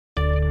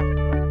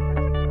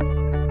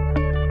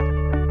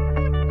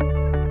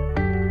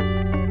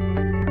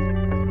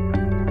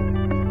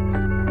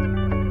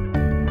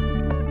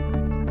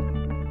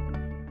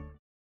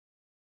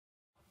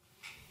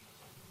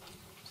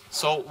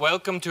So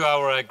welcome to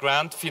our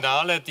grand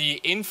finale, the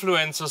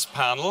Influencers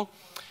panel.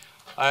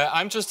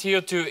 I'm just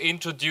here to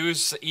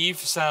introduce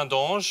Yves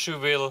St-Onge, who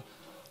will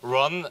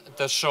run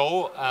the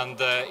show and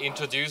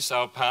introduce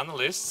our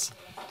panelists.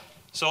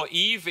 So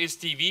Yves is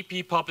the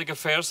VP Public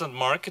Affairs and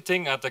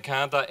Marketing at the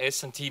Canada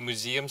S&T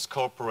Museums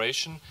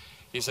Corporation.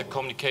 He's a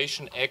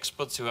communication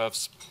expert who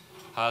has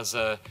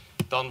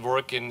done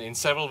work in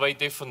several very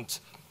different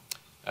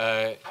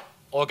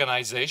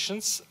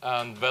organizations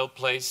and well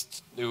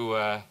placed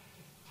to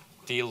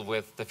deal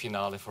with the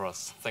finale for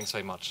us. Thanks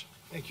very much.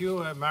 Thank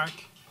you, Mark.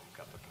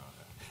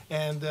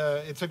 And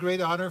it's a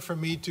great honor for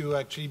me to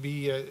actually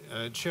be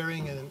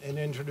chairing and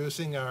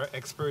introducing our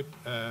expert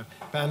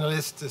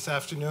panelists this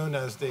afternoon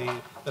as the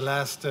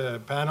last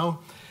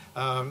panel.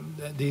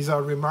 These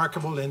are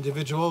remarkable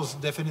individuals,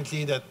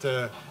 definitely,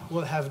 that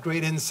will have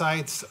great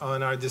insights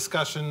on our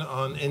discussion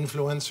on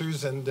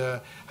influencers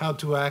and how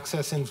to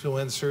access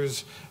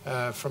influencers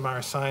from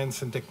our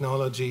science and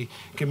technology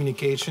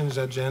communications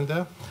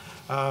agenda.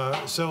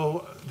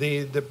 So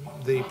the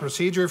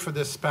procedure for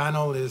this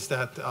panel is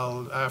that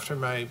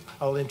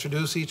I'll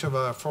introduce each of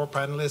our four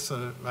panelists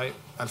in my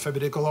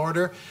alphabetical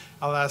order.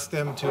 I'll ask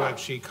them to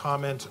actually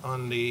comment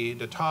on the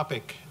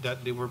topic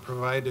that they were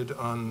provided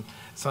on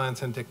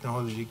science and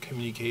technology,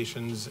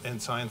 communications,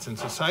 and science and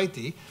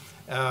society.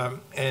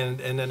 And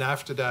then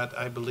after that,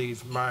 I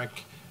believe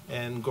Mark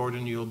and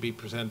Gordon, you'll be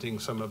presenting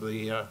some of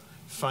the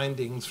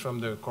findings from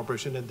the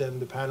corporation, and then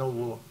the panel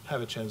will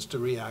have a chance to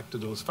react to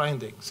those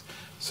findings.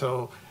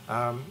 So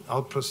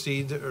I'll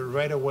proceed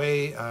right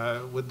away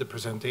with the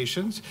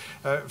presentations.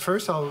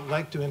 First, I'd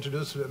like to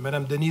introduce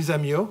Madame Denise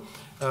Amyot.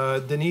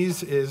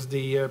 Denise is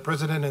the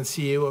President and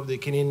CEO of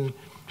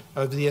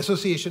the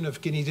Association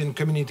of Canadian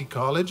Community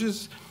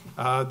Colleges,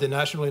 the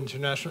national,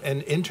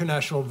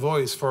 international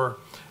voice for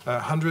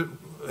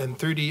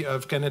 130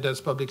 of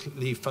Canada's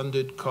publicly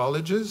funded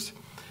colleges.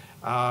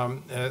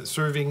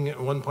 Serving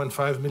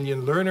 1.5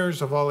 million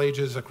learners of all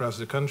ages across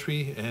the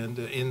country and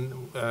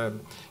in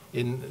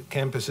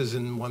campuses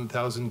in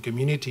 1,000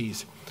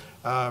 communities.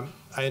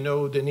 I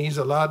know Denise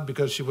a lot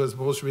because she was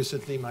most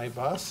recently my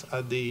boss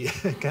at the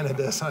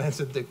Canada Science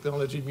and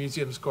Technology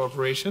Museums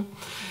Corporation,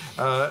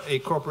 a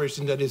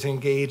corporation that is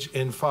engaged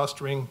in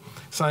fostering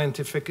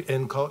scientific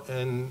and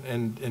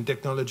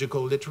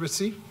technological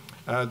literacy.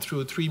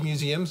 Through three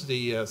museums,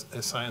 the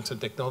Science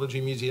and Technology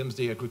Museums,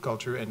 the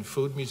Agriculture and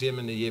Food Museum,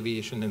 and the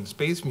Aviation and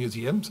Space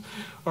Museums,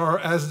 or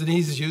as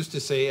Denise used to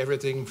say,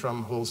 everything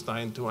from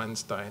Holstein to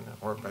Einstein,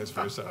 or vice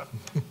versa.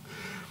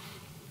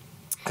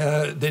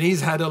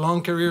 Denise had a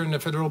long career in the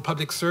federal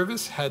public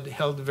service, had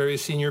held very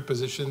senior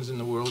positions in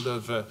the world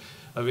of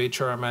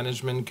HR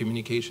management,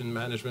 communication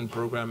management,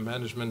 program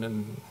management,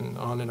 and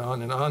on and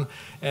on and on.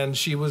 And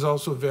she was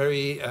also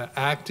very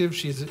active.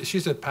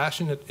 She's a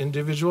passionate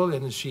individual,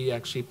 and she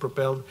actually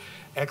propelled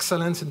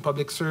excellence in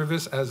public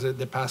service as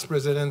the past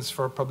president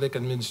for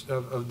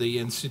of the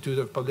Institute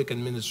of Public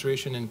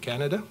Administration in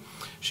Canada.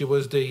 She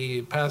was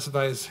the past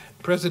vice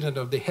president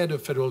of the head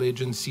of Federal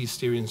Agency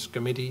Steering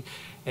Committee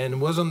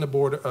and was on the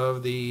board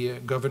of the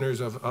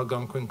governors of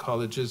Algonquin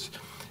colleges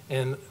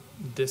and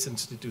this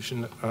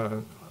institution,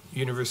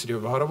 University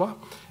of Ottawa,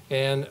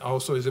 and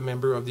also is a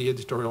member of the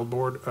editorial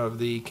board of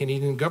the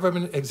Canadian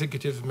Government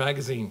Executive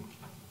Magazine.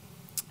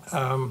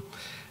 As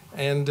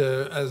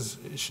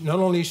not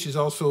only she's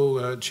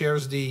also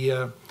chairs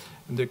the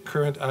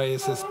current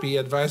ISSP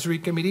Advisory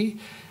Committee,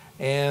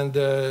 and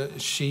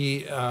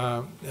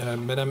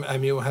Madame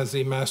Amyot has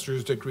a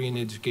master's degree in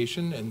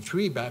education and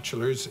 3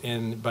 bachelors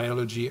in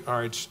biology,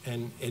 arts,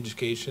 and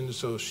education.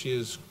 So she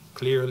is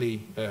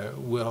clearly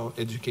well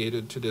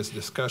educated to this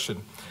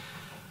discussion.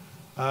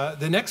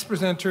 The next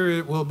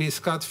presenter will be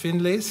Scott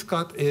Findlay.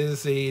 Scott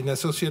is an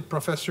associate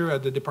professor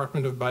at the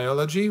Department of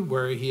Biology,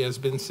 where he has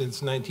been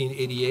since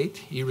 1988.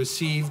 He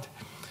received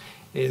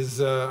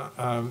his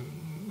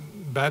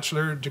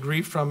bachelor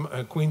degree from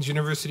Queen's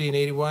University in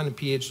 81, a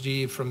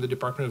PhD from the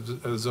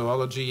Department of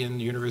Zoology in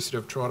the University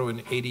of Toronto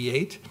in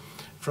 88.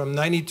 From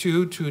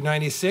 92 to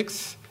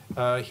 96,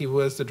 he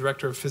was the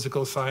director of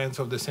physical science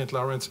of the St.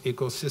 Lawrence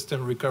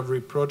Ecosystem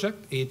Recovery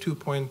Project, a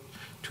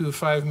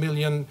 $2.25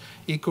 million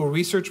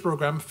eco-research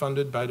program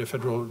funded by the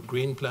Federal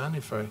Green Plan,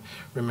 if I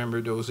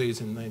remember those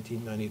days in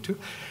 1992,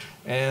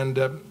 and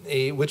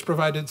which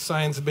provided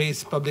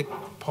science-based public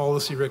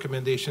policy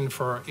recommendation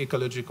for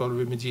ecological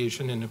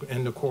remediation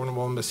in the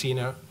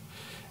Cornwall-Messina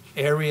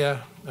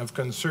area of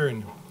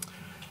concern.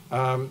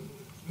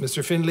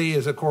 Mr. Findlay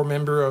is a core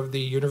member of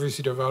the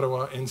University of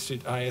Ottawa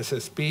Institute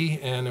ISSP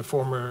and a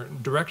former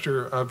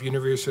director of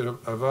University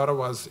of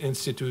Ottawa's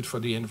Institute for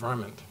the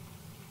Environment.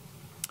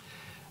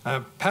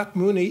 Pat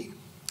Mooney,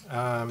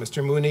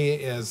 Mr. Mooney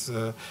is,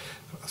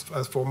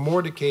 for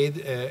more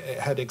decade,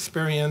 had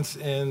experience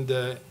in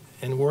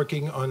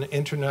working on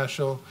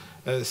international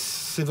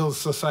civil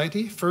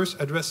society, first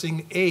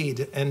addressing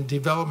aid and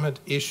development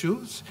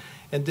issues,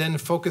 and then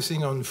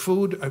focusing on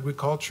food,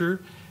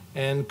 agriculture,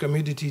 and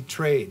community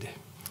trade.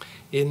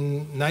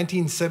 In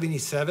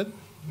 1977,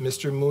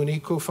 Mr. Mooney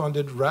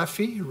co-founded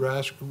RAFI,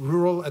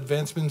 Rural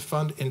Advancement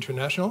Fund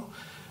International,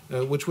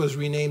 which was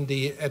renamed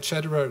the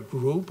Etc.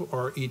 Group,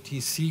 or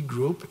ETC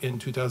Group, in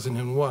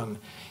 2001.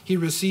 He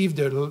received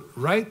the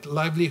Right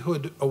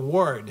Livelihood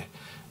Award,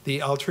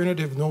 the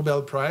Alternative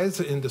Nobel Prize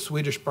in the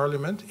Swedish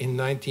Parliament in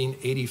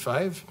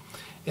 1985,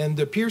 and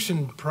the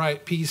Pearson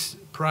Peace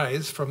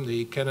Prize from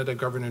the Canada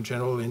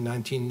Governor-General in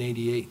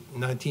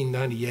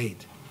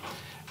 1998.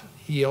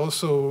 He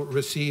also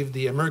received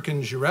the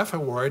American Giraffe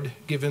Award,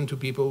 given to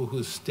people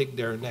who stick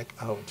their neck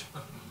out.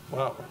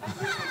 Wow.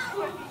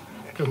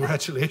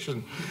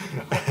 Congratulations.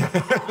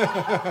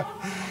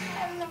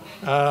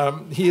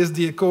 He is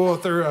the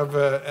co-author of,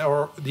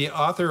 or the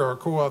author or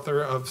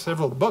co-author of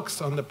several books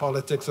on the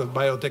politics of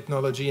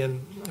biotechnology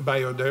and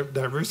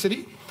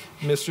biodiversity.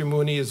 Mr.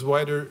 Mooney is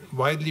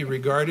widely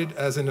regarded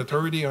as an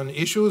authority on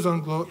issues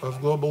of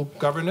global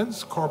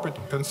governance, corporate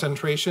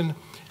concentration,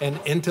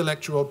 and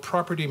intellectual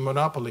property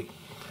monopoly.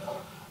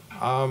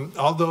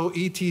 Although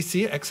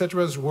ETC,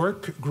 etc.'s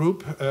work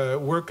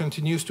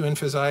continues to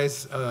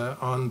emphasize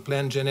on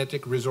plant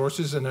genetic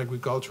resources and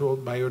agricultural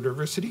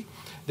biodiversity,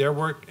 their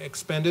work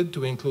expanded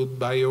to include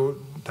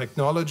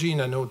biotechnology,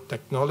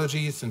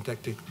 nanotechnology,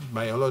 synthetic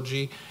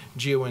biology,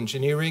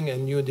 geoengineering,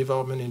 and new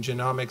development in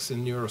genomics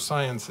and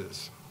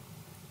neurosciences.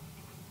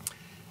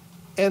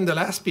 And the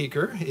last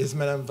speaker is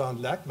Madame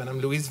Vandelac,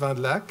 Madame Louise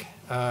Vandelac.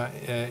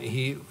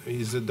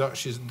 She's a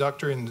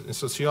doctor in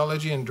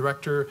sociology and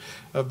director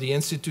of the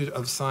Institute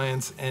of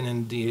Science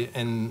and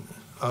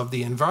of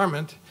the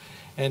Environment,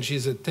 and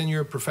she's a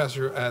tenure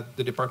professor at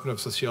the Department of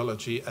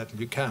Sociology at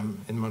l'UQAM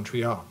in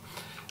Montreal.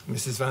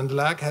 Mrs.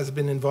 Vandelac has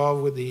been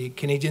involved with the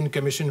Canadian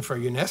Commission for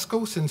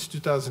UNESCO since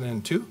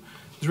 2002.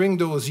 During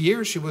those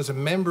years, she was a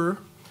member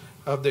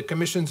of the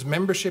Commission's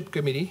Membership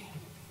Committee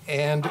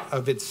and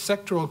of its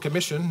sectoral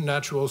commission,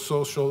 Natural,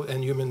 Social,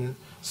 and Human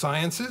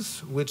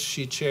Sciences, which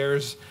she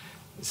chairs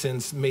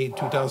since May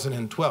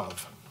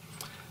 2012.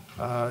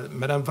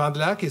 Madame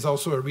Vandelac is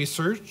also a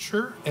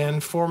researcher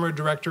and former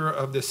director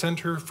of the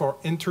Center for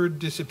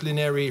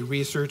Interdisciplinary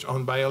Research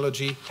on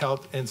Biology,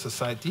 Health and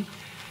Society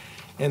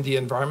and the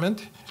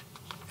Environment,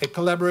 a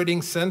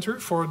collaborating center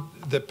for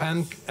the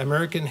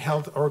Pan-American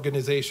Health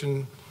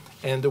Organization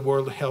and the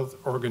World Health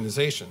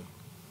Organization.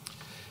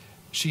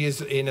 She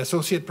is an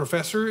associate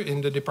professor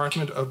in the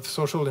Department of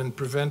Social and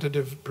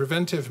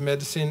Preventive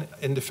Medicine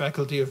in the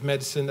Faculty of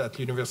Medicine at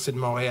Université de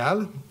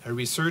Montréal, a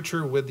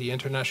researcher with the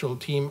international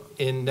team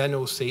in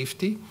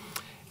nanosafety,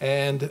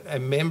 and a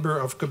member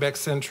of Quebec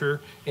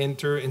Centre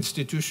Quebec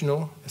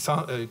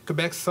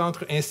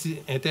Centre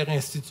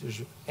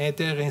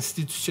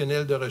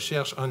Interinstitutionnel de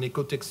Recherche en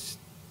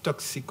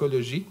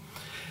Écotoxicologie,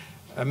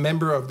 a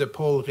member of the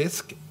Pôle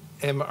Risque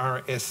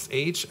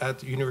MRSH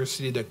at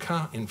Université de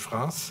Caen in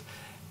France,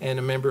 and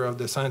a member of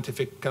the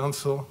Scientific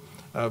Council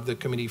of the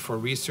Committee for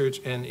Research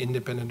and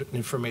Independent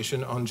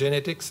Information on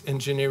Genetics,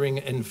 Engineering,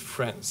 and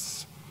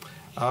France.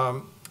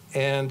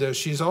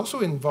 She's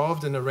also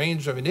involved in a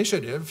range of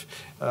initiatives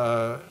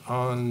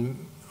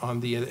on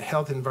the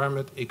health,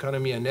 environment,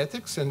 economy, and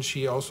ethics, and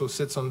she also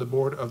sits on the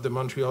board of the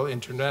Montreal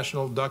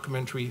International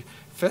Documentary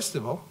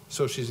Festival,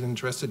 so she's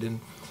interested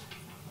in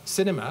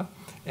cinema,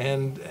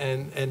 and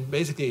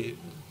basically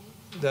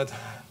that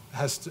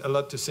has a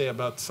lot to say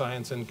about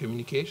science and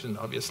communication,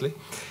 obviously,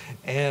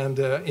 and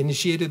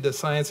initiated the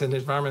science and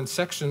environment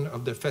section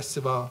of the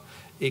Festival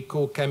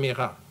Eco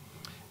Camera.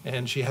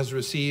 And she has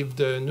received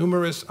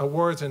numerous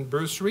awards and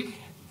bursary,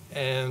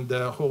 and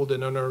hold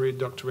an honorary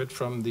doctorate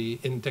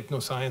in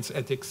Technoscience,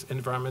 Ethics,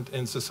 Environment,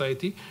 and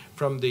Society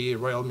from the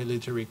Royal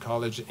Military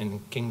College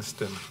in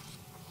Kingston.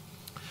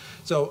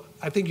 So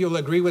I think you'll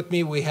agree with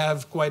me, we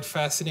have quite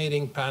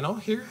fascinating panel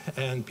here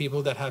and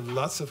people that have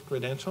lots of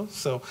credentials.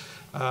 So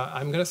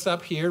I'm going to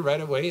stop here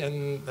right away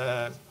and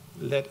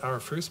let our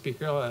first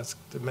speaker, I'll ask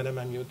Madame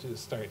Amyot to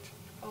start.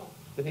 Oh,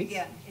 Denise?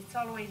 yeah, it's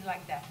always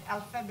like that,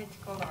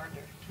 alphabetical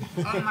order,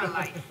 all my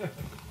life.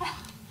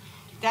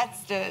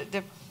 That's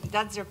the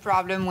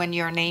problem when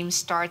your name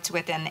starts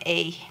with an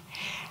A.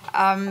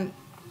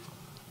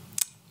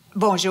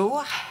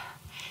 Bonjour.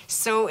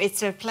 So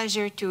it's a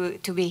pleasure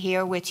to be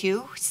here with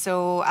you.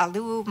 So I'll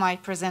do my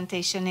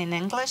presentation in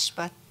English,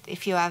 but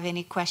if you have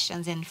any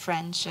questions in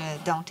French,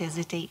 don't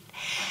hesitate.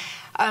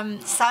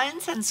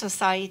 Science and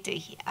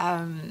society.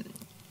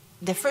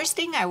 The first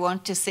thing I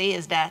want to say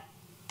is that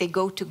they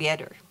go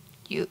together.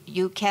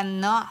 You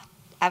cannot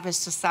have a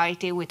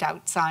society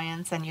without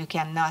science, and you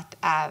cannot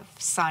have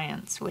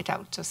science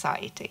without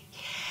society.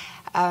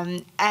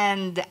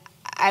 And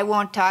I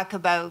won't talk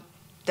about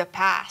the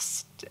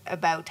past,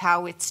 about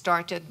how it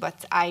started,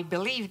 but I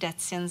believe that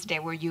since they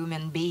were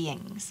human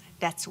beings,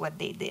 that's what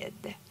they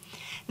did.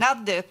 Now,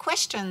 the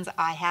questions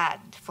I had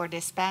for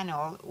this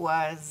panel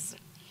was,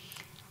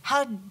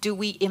 how do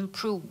we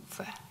improve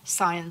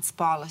science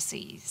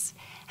policies?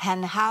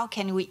 And how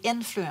can we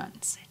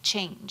influence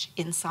change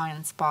in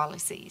science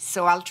policies?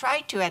 So I'll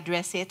try to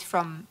address it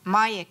from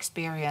my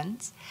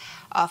experience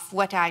of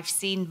what I've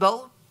seen,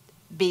 both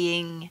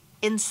being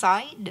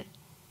inside,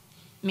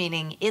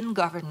 meaning in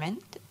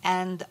government,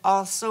 and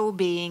also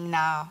being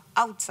now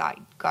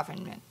outside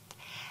government.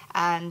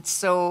 And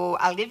so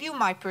I'll give you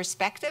my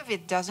perspective.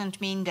 It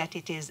doesn't mean that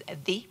it is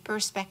the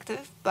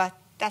perspective, but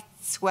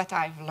that's what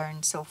I've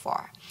learned so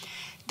far.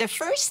 The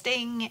first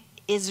thing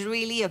is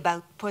really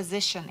about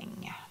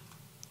positioning.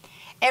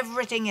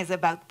 Everything is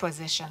about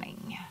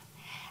positioning.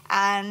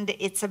 And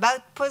it's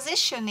about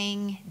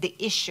positioning the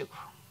issue.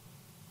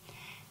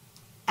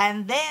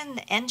 And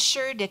then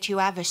ensure that you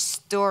have a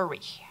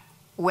story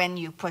when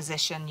you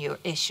position your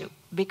issue.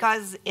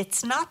 Because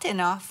it's not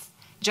enough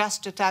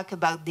just to talk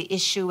about the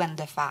issue and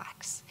the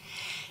facts.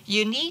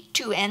 You need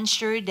to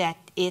ensure that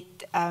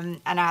it, and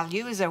I'll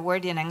use a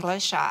word in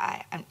English,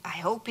 I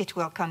hope it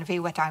will convey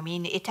what I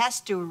mean, it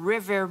has to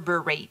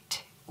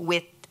reverberate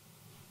with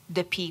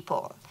the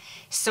people.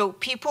 So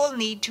people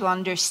need to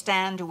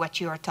understand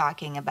what you're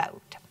talking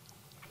about.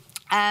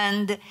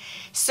 And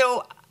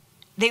so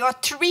there are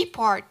three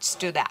parts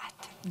to that.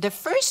 The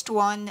first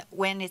one,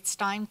 when it's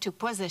time to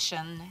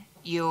position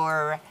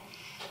your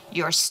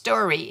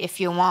story, if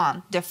you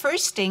want, the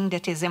first thing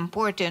that is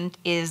important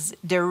is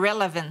the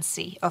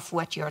relevancy of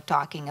what you're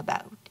talking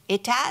about.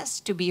 It has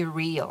to be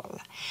real.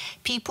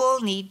 People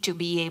need to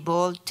be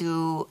able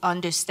to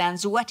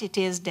understand what it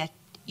is that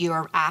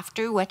you're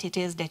after, what it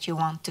is that you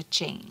want to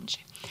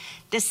change.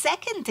 The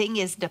second thing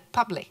is the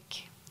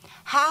public.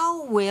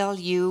 How will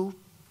you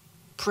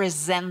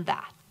present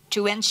that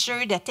to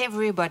ensure that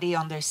everybody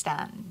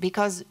understands?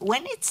 Because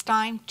when it's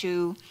time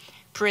to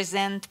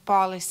present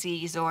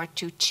policies or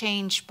to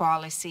change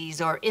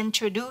policies or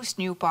introduce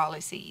new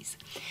policies,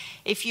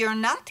 if you're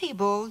not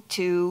able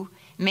to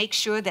make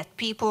sure that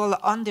people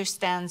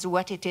understand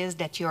what it is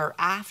that you're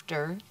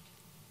after,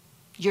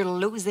 you're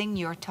losing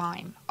your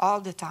time all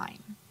the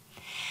time.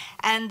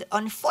 And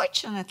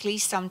unfortunately,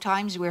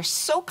 sometimes we're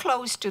so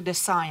close to the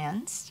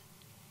science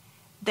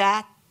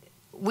that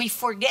we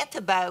forget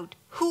about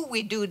who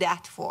we do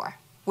that for,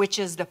 which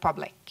is the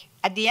public.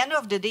 At the end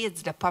of the day,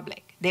 it's the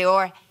public. They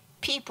are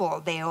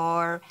people, they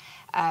are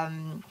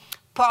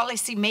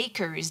policy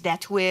makers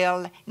that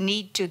will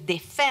need to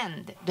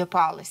defend the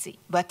policy.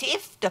 But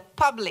if the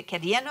public,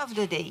 at the end of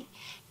the day,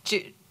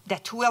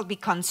 that will be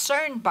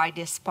concerned by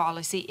this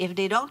policy, if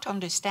they don't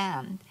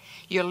understand,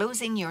 you're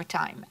losing your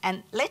time.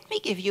 And let me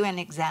give you an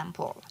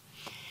example.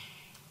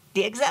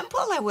 The example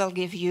I will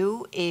give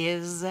you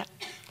is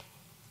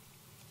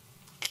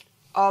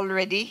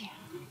already,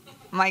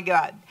 my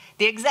God.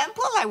 The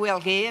example I will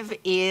give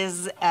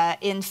is,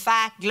 in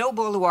fact,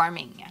 global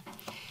warming.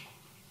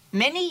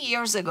 Many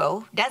years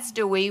ago, that's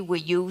the way we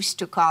used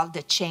to call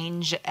the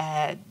change,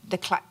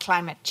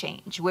 climate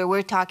change, where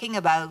we're talking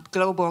about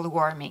global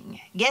warming.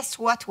 Guess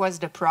what was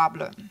the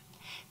problem?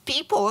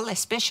 People,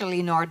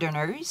 especially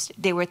Northerners,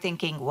 they were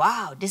thinking,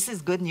 wow, this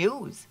is good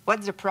news.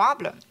 What's the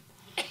problem?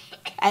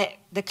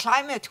 The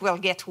climate will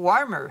get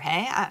warmer.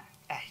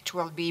 It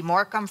will be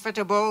more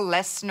comfortable,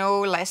 less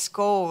snow, less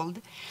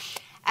cold.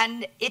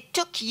 And it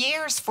took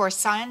years for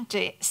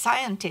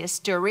scientists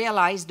to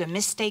realize the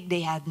mistake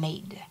they had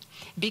made.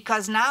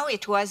 Because now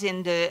it was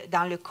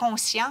dans le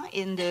conscient,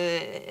 in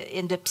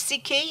the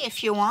psyche,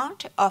 if you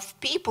want, of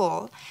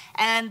people,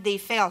 and they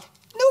felt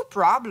no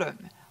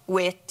problem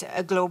with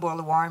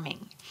global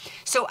warming.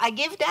 So I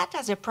give that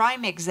as a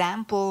prime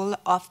example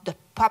of the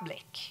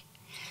public.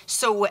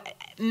 So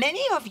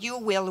many of you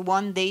will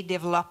one day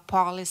develop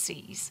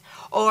policies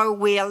or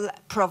will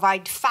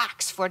provide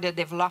facts for the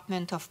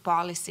development of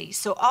policies.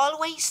 So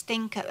always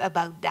think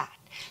about that.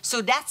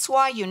 So that's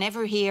why you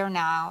never hear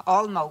now,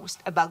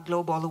 almost, about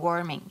global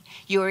warming.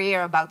 You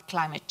hear about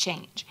climate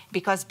change,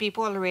 because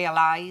people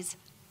realize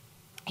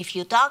if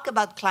you talk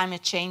about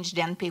climate change,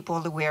 then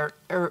people will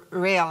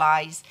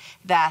realize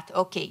that,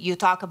 okay, you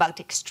talk about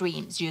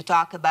extremes. You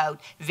talk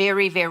about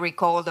very, very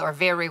cold or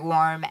very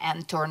warm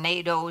and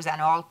tornadoes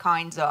and all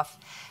kinds of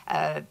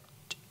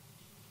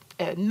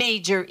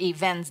major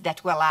events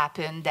that will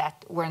happen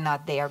that were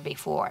not there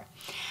before.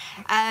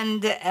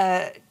 And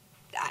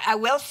I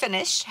will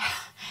finish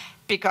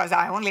because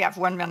I only have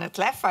 1 minute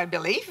left, I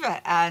believe,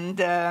 and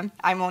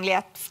I'm only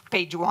at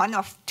page 1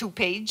 of 2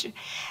 pages.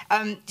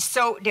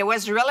 So there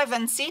was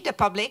relevancy, the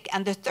public,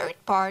 and the third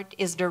part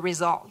is the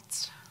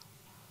results.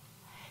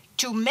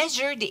 To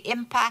measure the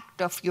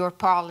impact of your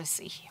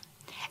policy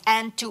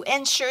and to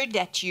ensure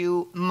that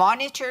you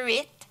monitor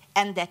it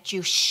and that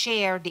you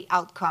share the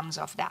outcomes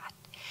of that.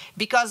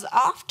 Because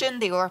often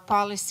there are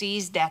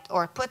policies that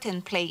are put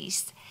in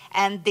place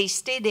and they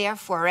stay there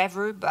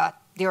forever, but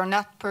they're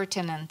not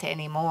pertinent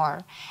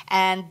anymore.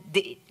 And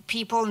the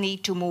people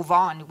need to move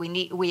on. We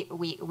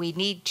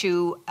need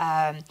to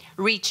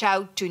reach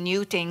out to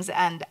new things.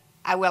 And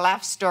I will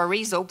have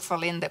stories,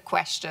 hopefully, in the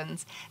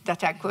questions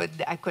that I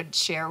could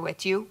share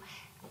with you.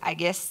 I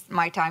guess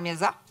my time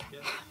is up. Yeah.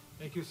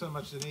 Thank you so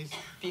much, Denise.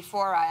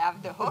 Before I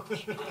have the hook.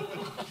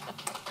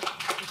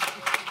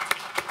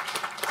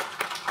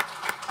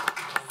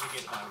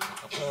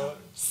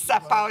 Ça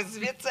passe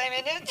vite, 5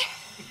 minutes.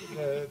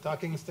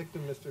 Talking stick to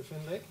Mr.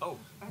 Findlay. Oh,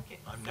 okay,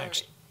 I'm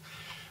next.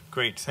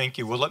 Great, thank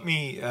you. Well, let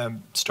me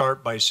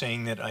start by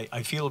saying that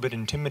I feel a bit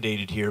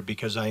intimidated here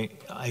because I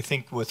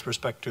think with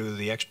respect to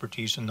the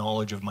expertise and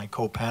knowledge of my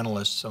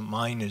co-panelists,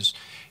 mine is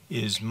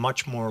is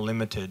much more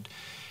limited.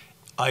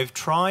 I've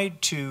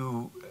tried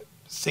to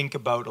think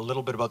about a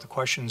little bit about the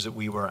questions that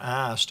we were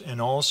asked, and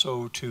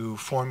also to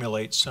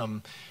formulate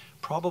some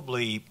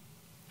probably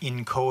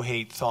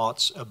inchoate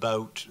thoughts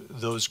about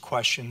those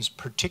questions,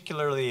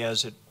 particularly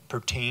as it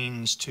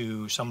pertains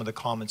to some of the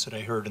comments that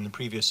I heard in the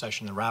previous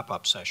session, the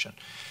wrap-up session.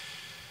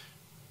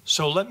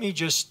 So let me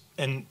just,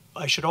 and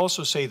I should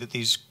also say that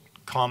these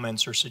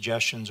comments or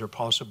suggestions are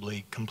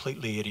possibly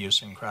completely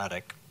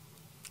idiosyncratic,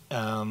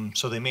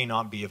 so they may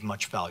not be of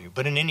much value.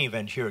 But in any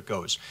event, here it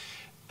goes.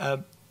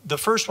 The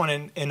first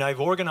one, and I've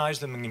organized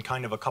them in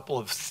kind of a couple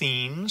of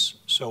themes.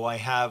 So I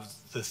have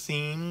the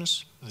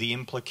themes, the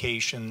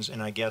implications,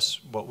 and I guess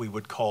what we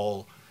would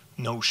call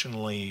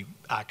notionally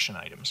action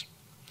items.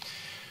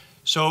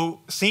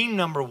 So theme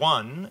number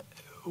one,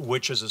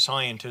 which as a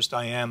scientist,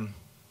 I am,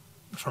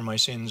 for my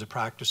sins, a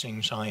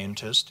practicing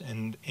scientist,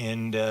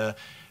 and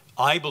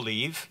I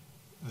believe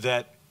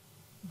that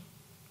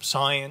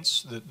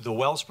science, the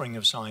wellspring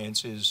of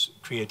science, is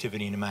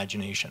creativity and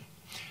imagination,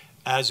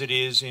 as it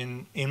is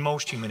in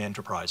most human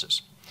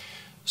enterprises.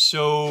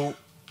 So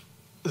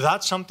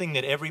that's something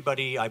that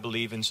everybody, I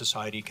believe, in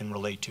society can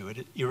relate to,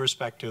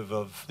 irrespective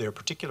of their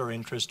particular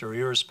interest or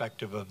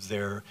irrespective of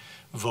their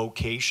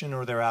vocation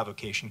or their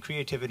avocation.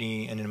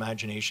 Creativity and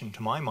imagination,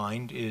 to my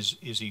mind, is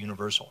a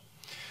universal.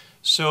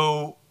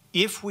 So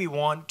if we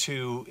want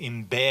to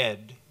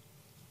embed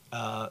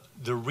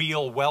the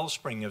real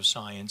wellspring of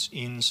science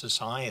in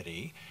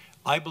society,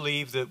 I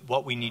believe that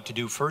what we need to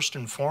do first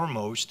and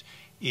foremost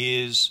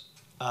is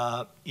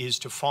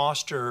to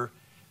foster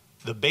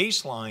the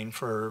baseline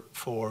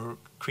for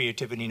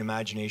creativity and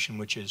imagination,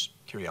 which is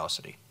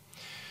curiosity.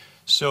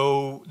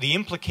 So the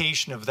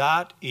implication of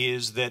that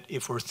is that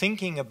if we're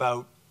thinking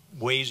about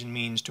ways and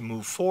means to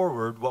move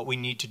forward, what we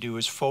need to do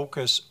is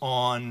focus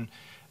on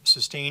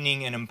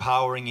sustaining and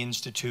empowering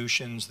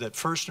institutions that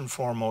first and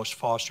foremost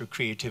foster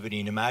creativity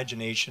and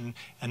imagination,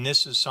 and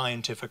this is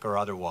scientific or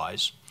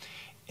otherwise.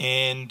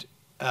 And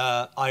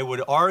I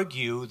would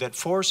argue that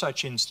for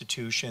such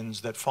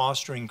institutions, that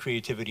fostering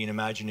creativity and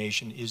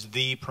imagination is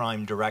the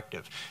prime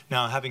directive.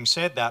 Now, having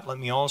said that, let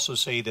me also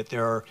say that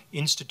there are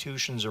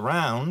institutions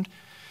around,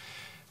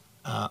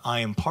 I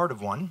am part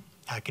of one,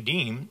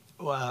 academe,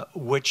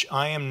 which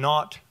I am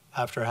not,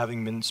 after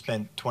having been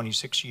spent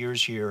 26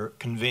 years here,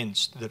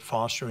 convinced that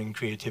fostering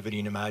creativity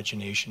and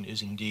imagination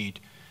is indeed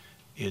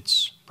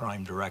its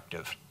prime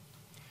directive.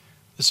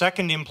 The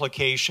second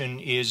implication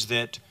is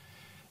that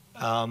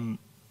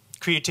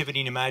creativity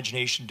and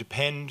imagination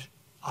depend,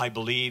 I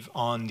believe,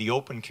 on the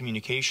open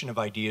communication of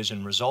ideas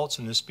and results,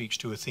 and this speaks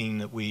to a theme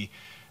that we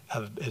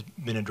have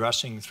been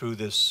addressing through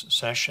this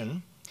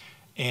session.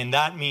 And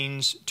that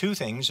means two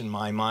things in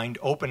my mind: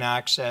 open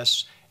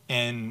access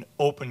and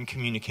open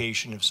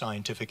communication of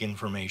scientific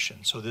information.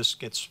 So this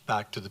gets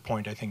back to the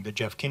point I think that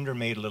Jeff Kinder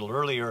made a little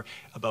earlier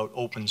about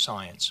open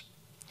science.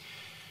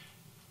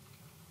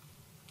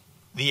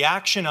 The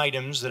action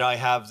items that I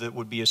have that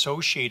would be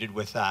associated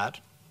with that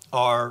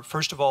are,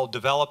 first of all,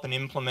 develop and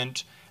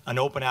implement an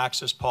open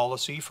access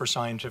policy for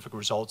scientific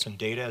results and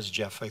data, as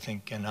Jeff, I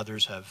think, and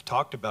others have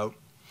talked about.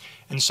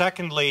 And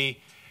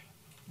secondly,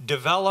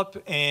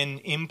 develop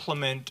and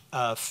implement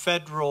a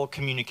federal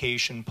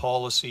communication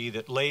policy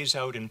that lays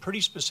out in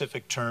pretty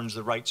specific terms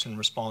the rights and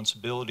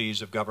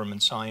responsibilities of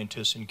government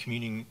scientists in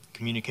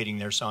communicating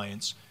their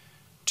science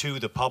to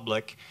the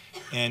public.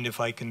 And if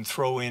I can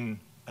throw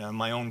in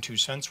my own 2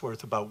 cents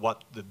worth about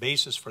what the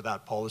basis for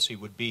that policy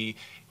would be,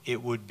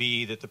 it would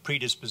be that the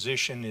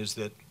predisposition is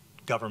that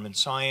government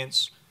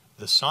science,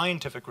 the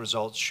scientific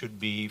results, should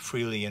be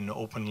freely and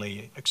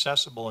openly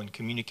accessible and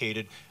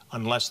communicated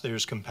unless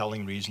there's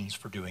compelling reasons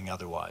for doing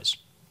otherwise.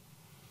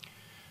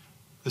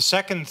 The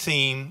second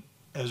theme,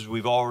 as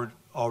we've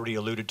already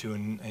alluded to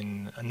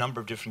in a number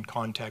of different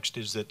contexts,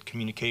 is that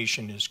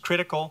communication is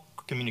critical,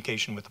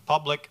 communication with the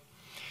public.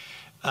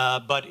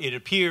 But it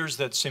appears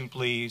that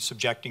simply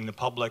subjecting the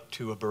public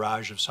to a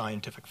barrage of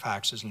scientific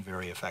facts isn't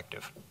very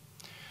effective.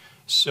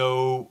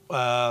 So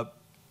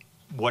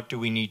what do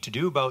we need to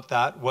do about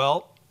that?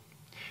 Well,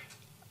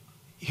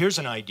 here's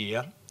an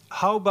idea.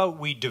 How about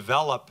we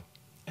develop,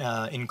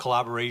 in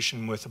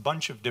collaboration with a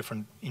bunch of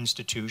different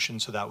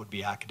institutions, so that would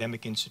be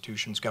academic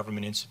institutions,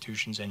 government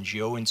institutions,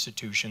 NGO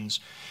institutions,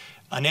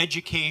 an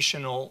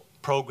educational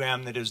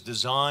program that is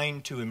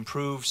designed to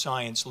improve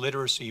science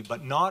literacy,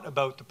 but not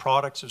about the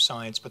products of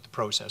science, but the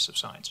process of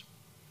science.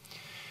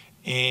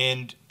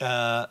 And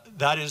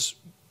that is,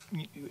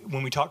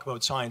 when we talk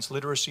about science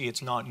literacy,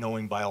 it's not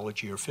knowing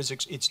biology or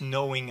physics, it's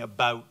knowing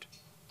about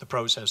the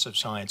process of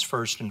science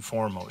first and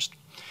foremost.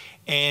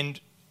 And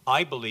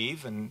I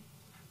believe, and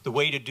the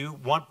way to do,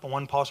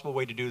 one possible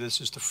way to do this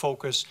is to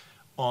focus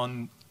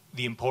on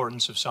the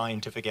importance of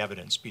scientific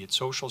evidence, be it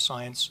social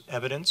science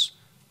evidence,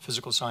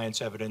 physical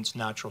science evidence,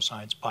 natural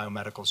science,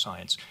 biomedical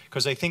science.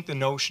 Because I think the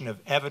notion of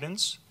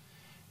evidence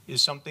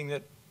is something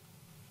that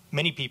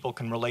many people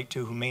can relate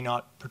to who may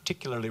not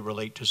particularly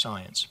relate to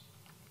science.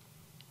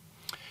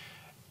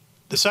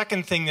 The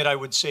second thing that I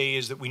would say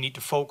is that we need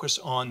to focus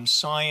on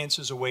science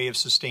as a way of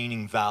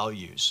sustaining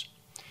values.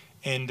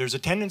 And there's a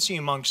tendency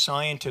among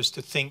scientists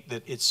to think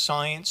that it's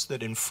science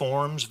that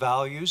informs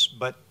values,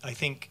 but I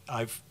think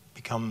I've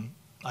come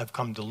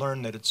to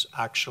learn that it's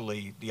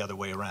actually the other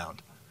way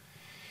around.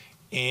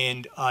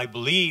 And I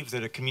believe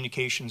that a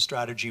communication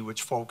strategy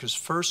which focuses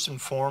first and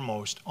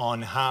foremost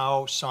on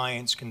how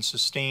science can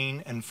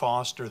sustain and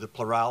foster the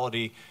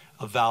plurality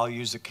of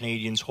values that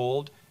Canadians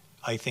hold,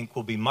 I think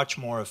will be much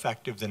more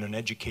effective than an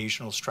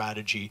educational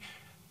strategy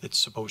that's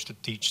supposed to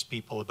teach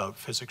people about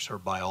physics or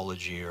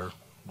biology or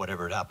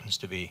whatever it happens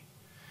to be.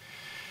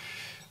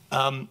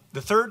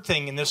 The third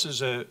thing, and this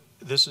is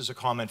a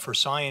comment for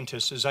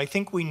scientists, is I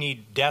think we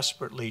need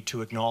desperately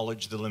to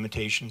acknowledge the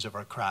limitations of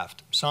our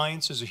craft.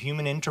 Science is a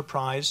human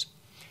enterprise,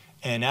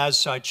 and as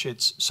such,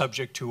 it's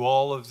subject to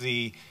all of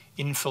the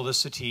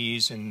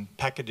infelicities and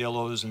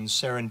peccadillos and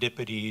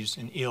serendipities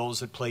and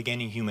ills that plague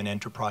any human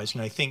enterprise.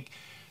 And I think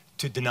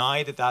to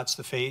deny that that's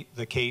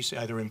the case,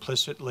 either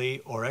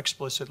implicitly or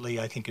explicitly,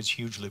 I think is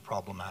hugely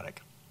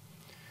problematic.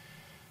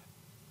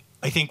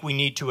 I think we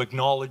need to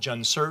acknowledge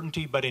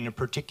uncertainty, but in a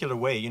particular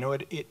way. You know,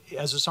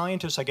 as a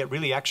scientist, I get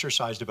really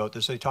exercised about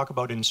this. They talk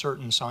about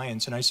uncertain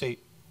science, and I say,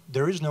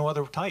 there is no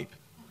other type.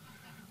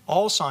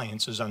 All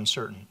science is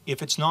uncertain.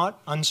 If it's not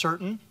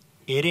uncertain,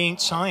 it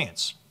ain't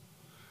science.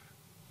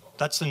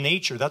 That's the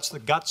nature, that's the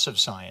guts of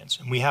science.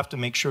 And we have to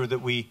make sure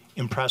that we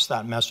impress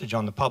that message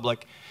on the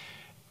public.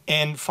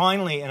 And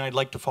finally, and I'd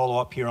like to follow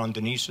up here on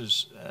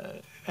Denise's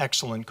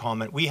excellent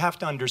comment, we have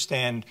to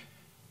understand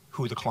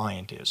who the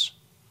client is.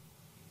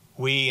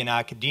 We in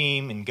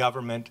academia, in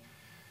government,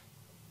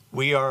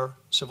 we are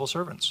civil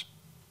servants.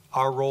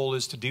 Our role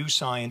is to do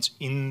science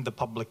in the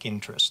public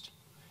interest.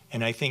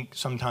 And I think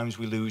sometimes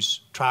we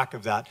lose track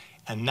of that,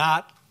 and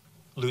that,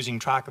 losing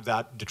track of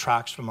that,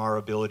 detracts from our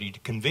ability to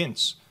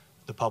convince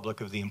the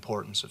public of the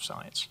importance of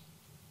science.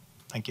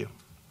 Thank you.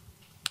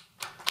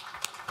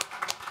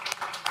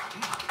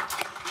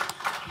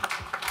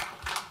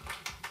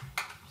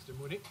 Mr.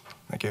 Mooney.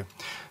 Thank you.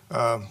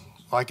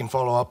 I can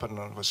follow up on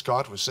what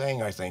Scott was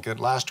saying, I think. That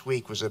last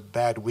week was a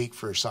bad week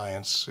for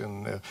science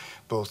in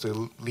both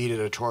the lead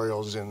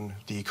editorials in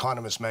The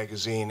Economist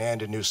magazine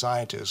and in New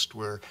Scientist,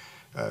 where,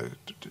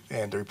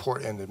 and the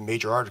report and the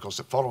major articles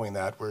following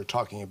that were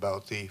talking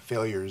about the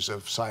failures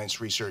of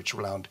science research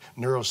around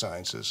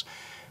neurosciences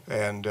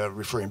and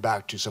referring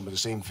back to some of the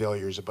same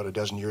failures about a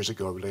dozen years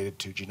ago related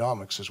to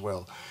genomics as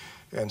well.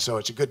 And so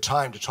it's a good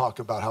time to talk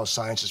about how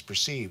science is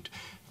perceived.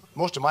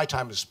 Most of my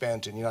time is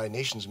spent in United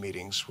Nations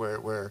meetings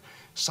where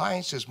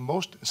scientists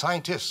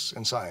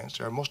in science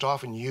are most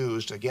often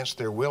used against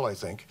their will, I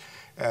think,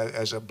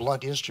 as a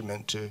blunt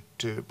instrument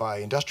by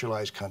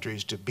industrialized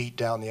countries to beat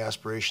down the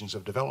aspirations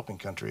of developing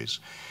countries.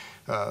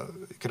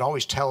 You can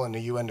always tell in the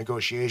UN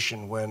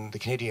negotiation when the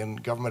Canadian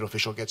government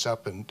official gets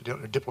up and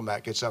a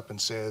diplomat gets up and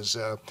says,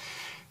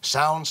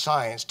 sound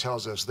science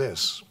tells us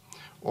this,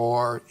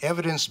 or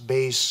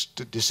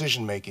evidence-based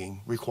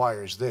decision-making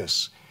requires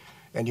this.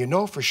 And you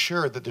know for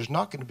sure that there's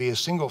not going to be a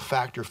single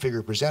fact or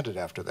figure presented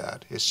after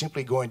that. It's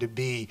simply going to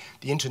be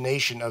the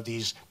intonation of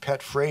these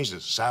pet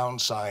phrases,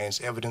 sound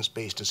science,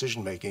 evidence-based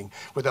decision-making,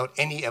 without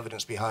any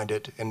evidence behind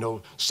it and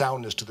no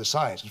soundness to the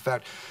science. In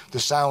fact,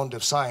 the sound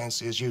of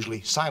science is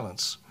usually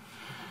silence.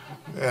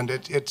 And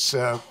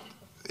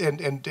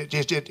in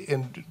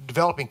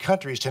developing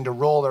countries tend to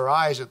roll their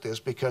eyes at this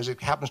because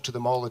it happens to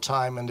them all the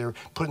time, and they're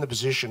put in the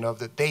position of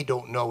that they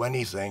don't know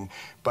anything,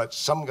 but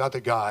some other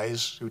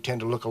guys who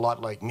tend to look a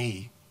lot like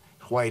me,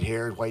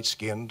 white-haired,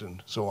 white-skinned,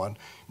 and so on,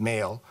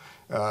 male,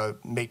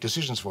 make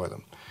decisions for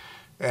them.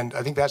 And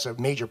I think that's a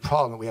major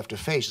problem that we have to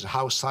face, is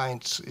how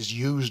science is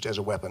used as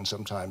a weapon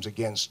sometimes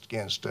against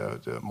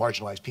the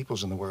marginalized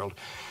peoples in the world.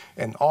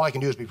 And all I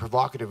can do is be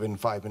provocative in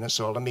 5 minutes,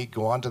 so let me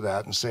go on to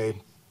that and say,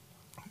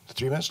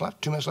 3 minutes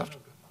left? 2 minutes left?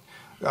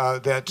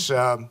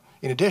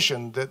 In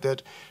addition,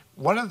 that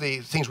one of the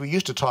things we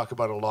used to talk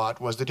about a lot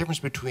was the difference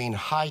between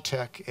high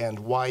tech and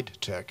wide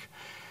tech.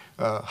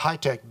 High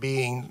tech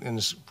being,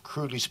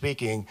 crudely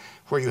speaking,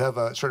 where you have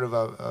a sort of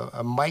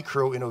a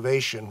micro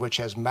innovation which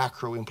has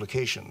macro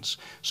implications.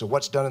 So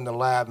what's done in the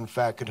lab, in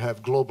fact, could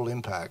have global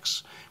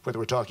impacts, whether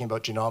we're talking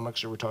about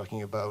genomics or we're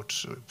talking about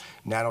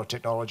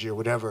nanotechnology or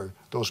whatever,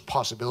 those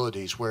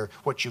possibilities where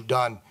what you've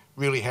done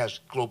really has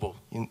global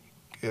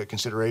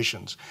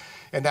considerations.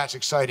 And that's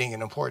exciting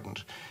and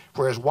important.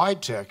 Whereas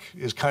wide tech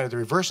is kind of the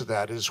reverse of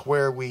that, is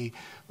where we,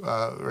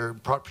 or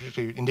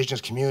particularly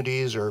indigenous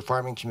communities or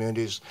farming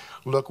communities,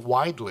 look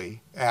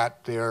widely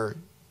at their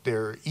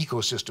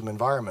ecosystem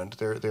environment,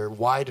 their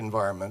wide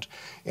environment,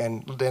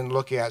 and then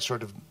look at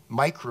sort of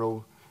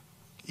micro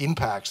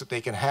impacts that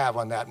they can have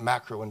on that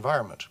macro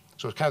environment.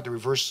 So it's kind of the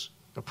reverse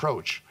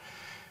approach.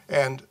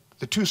 And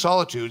the two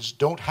solitudes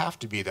don't have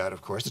to be that,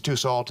 of course. The two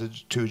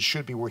solitudes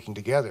should be working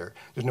together.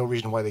 There's no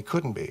reason why they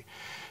couldn't be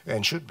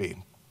and should be.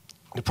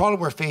 The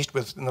problem we're faced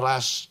with in the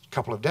last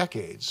couple of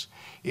decades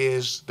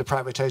is the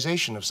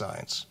privatization of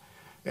science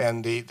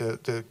and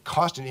the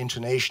constant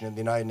intonation in the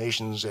United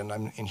Nations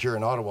and here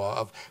in Ottawa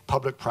of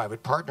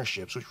public-private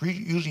partnerships, which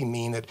usually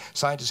mean that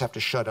scientists have to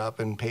shut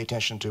up and pay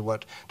attention to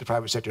what the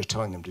private sector is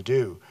telling them to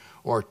do,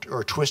 or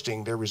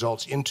twisting their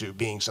results into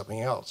being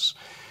something else.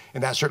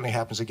 And that certainly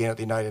happens again at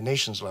the United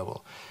Nations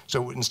level.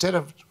 So instead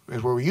of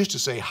where we used to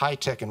say high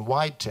tech and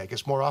wide tech,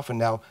 it's more often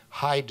now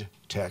hide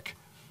tech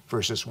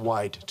versus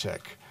wide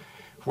tech.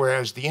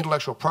 Whereas the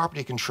intellectual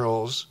property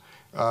controls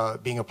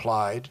being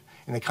applied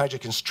and the kinds of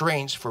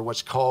constraints for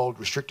what's called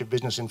restricted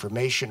business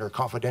information or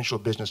confidential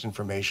business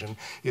information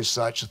is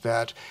such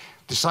that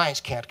the science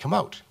can't come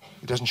out.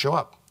 It doesn't show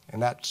up.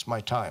 And that's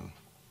my time.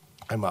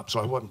 I'm up. So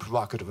I wasn't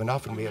provocative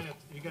enough. And we have,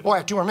 I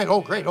have 2 more minutes.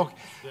 Oh, great. Okay.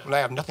 Well, I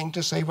have nothing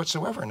to say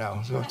whatsoever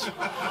now. So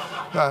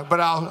but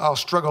I'll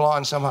struggle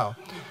on somehow.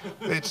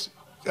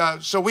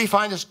 So we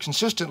find this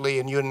consistently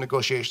in UN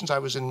negotiations. I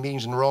was in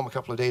meetings in Rome a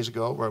couple of days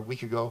ago, or a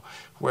week ago,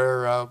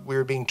 where we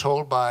were being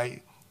told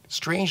by,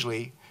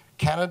 strangely,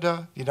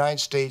 Canada, the United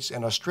States,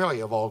 and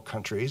Australia, of all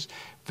countries,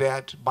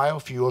 that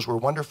biofuels were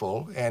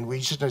wonderful, and we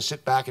just had to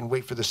sit back and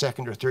wait for the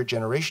 2nd or 3rd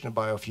generation of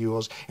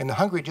biofuels, and the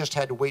Hungary just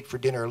had to wait for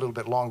dinner a little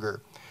bit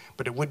longer,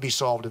 but it would be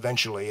solved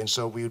eventually, and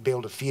so we would be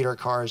able to feed our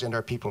cars and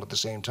our people at the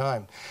same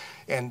time.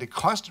 And the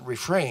constant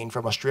refrain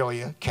from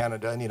Australia,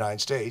 Canada, and the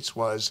United States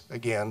was,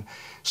 again,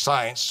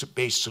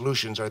 science-based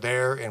solutions are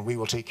there, and we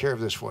will take care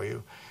of this for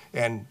you.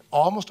 And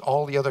almost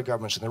all the other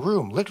governments in the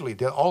room, literally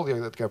all the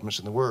other governments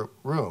in the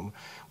room,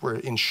 were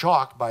in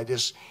shock by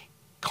this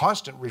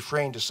constant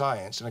refrain to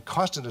science and a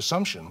constant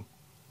assumption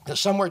that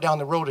somewhere down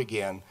the road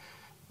again,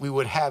 we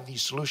would have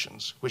these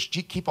solutions, which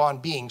keep on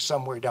being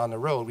somewhere down the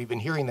road. We've been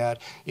hearing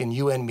that in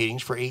UN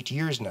meetings for 8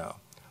 years now,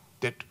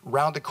 that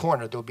round the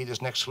corner there'll be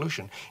this next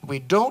solution. We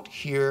don't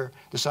hear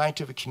the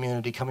scientific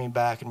community coming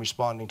back and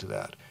responding to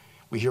that.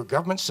 We hear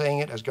governments saying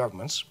it as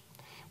governments.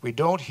 We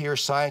don't hear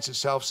science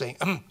itself saying,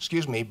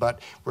 excuse me,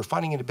 but we're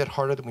finding it a bit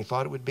harder than we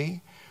thought it would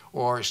be.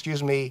 Or,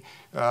 excuse me,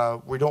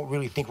 we don't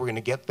really think we're going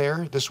to get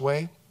there this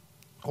way.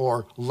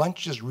 Or,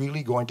 lunch is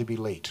really going to be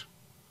late.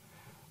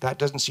 That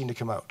doesn't seem to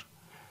come out.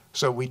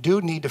 So we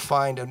do need to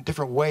find a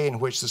different way in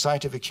which the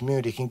scientific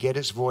community can get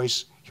its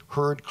voice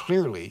heard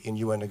clearly in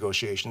UN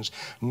negotiations,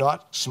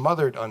 not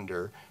smothered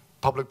under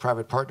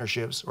public-private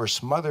partnerships or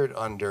smothered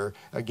under,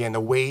 again, the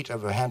weight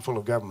of a handful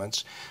of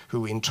governments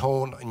who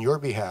intone on your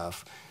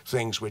behalf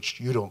things which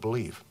you don't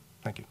believe.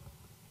 Thank you.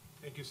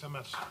 Thank you so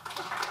much.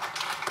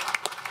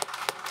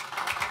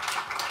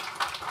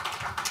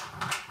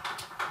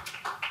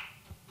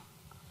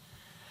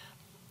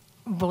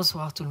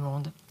 Bonsoir tout le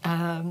monde.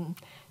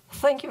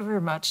 Thank you very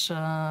much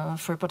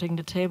for putting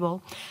the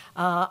table.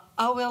 I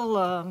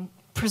will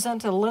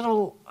present a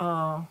little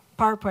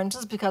PowerPoint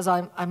just because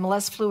I'm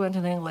less fluent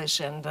in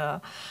English, and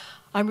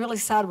I'm really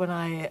sad when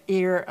I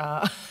hear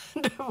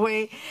the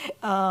way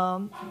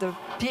the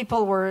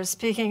people were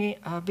speaking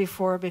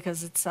before,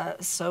 because it's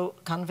so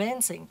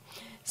convincing.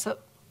 So,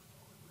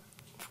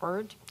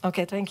 forward.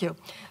 Okay, thank you.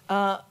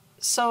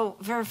 So,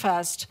 very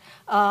fast,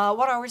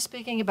 what are we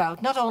speaking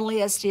about? Not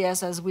only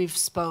STS, as we've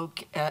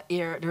spoke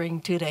here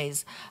during 2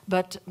 days,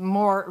 but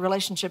more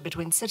relationship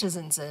between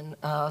citizens and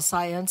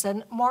science,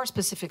 and more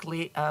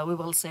specifically, we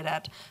will say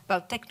that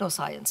about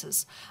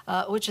technosciences,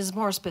 which is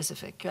more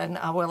specific, and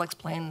I will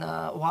explain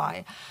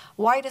why.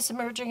 Why this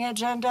emerging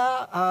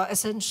agenda?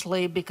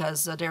 Essentially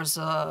because there's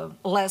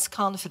less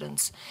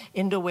confidence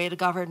in the way the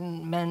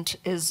government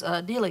is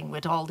dealing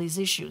with all these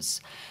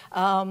issues.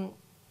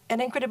 An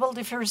incredible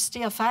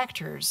diversity of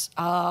factors.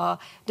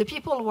 The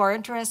people who are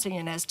interested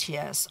in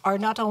STS are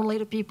not only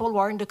the people who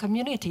are in the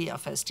community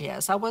of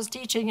STS. I was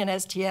teaching in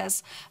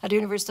STS at the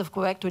University of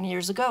Quebec 20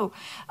 years ago,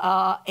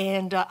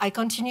 and I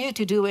continue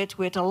to do it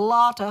with a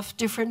lot of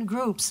different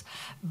groups,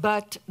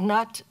 but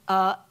not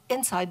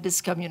inside this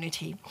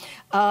community.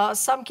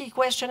 Some key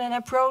question and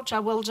approach, I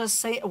will just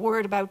say a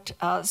word about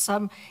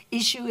some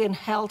issue in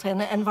health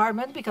and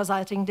environment, because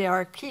I think they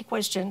are key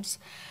questions.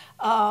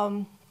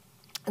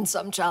 And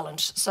some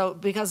challenge. So,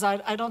 because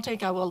I don't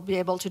think I will be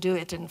able to do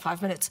it in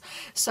 5 minutes.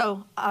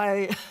 So,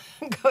 I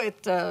go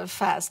it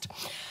fast.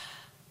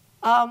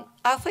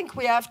 I think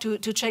we have to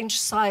change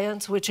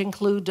science, which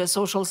include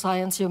social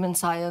science, human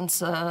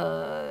science,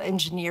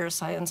 engineer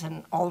science,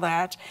 and all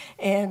that,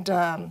 and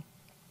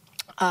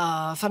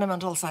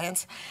fundamental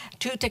science,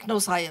 to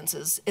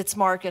technosciences, its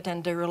market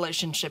and the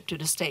relationship to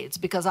the states,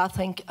 because I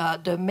think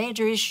the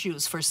major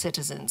issues for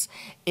citizens,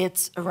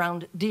 it's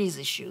around these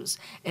issues,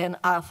 and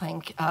I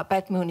think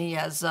Pat Mooney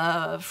has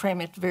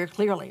framed it very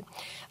clearly.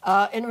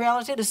 In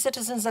reality, the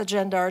citizens'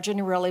 agenda are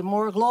generally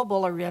more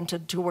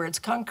global-oriented towards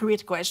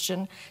concrete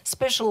questions,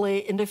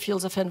 especially in the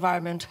fields of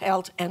environment,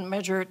 health, and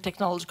major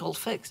technological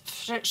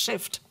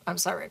shift. I'm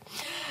sorry.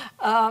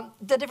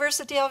 The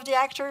diversity of the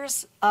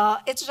actors,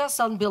 it's just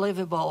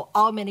unbelievable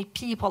how many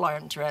people are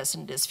interested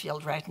in this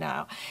field right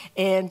now.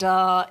 And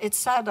it's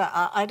sad,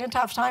 I didn't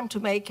have time to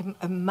make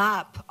a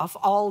map of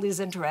all these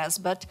interests,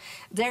 but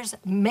there's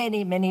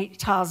many, many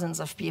thousands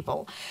of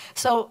people.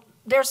 So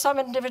There's some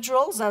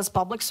individuals as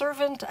public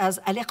servant, as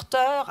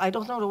alerteur, I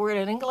don't know the word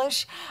in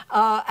English,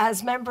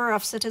 as member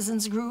of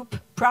citizens group,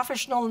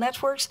 professional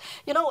networks.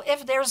 You know,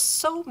 if there's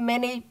so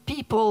many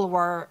people who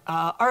are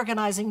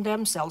organizing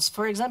themselves,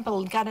 for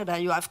example, in Canada,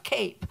 you have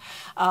CAPE,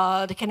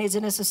 the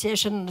Canadian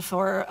Association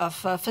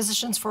of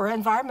Physicians for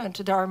Environment.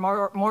 There are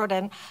more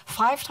than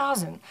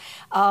 5,000.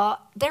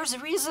 There's a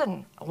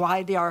reason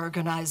why they are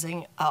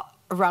organizing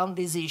around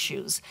these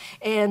issues.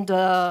 And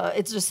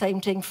it's the same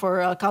thing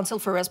for Council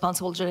for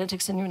Responsible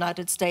Genetics in the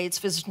United States,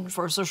 Physicians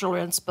for Social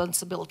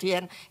Responsibility.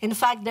 And in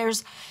fact,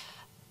 there's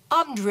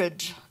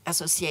 100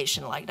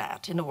 associations like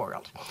that in the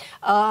world.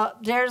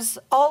 There's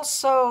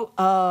also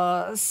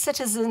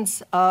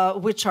citizens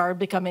which are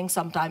becoming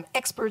sometimes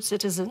expert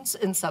citizens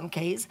in some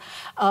case,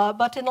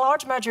 but in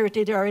large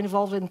majority they are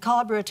involved in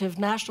collaborative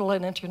national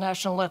and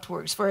international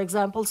networks. For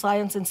example,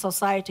 Science in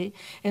Society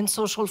in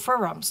social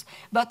forums,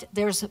 but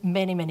there's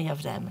many, many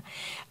of them.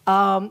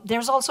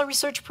 There's also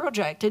research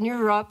projects. In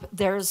Europe,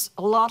 there's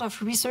a lot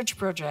of research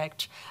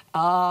projects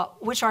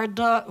which are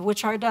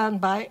done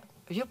by,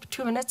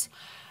 2 minutes?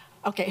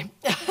 Okay.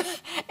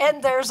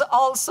 And there's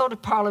also the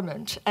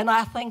Parliament. And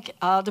I think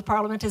the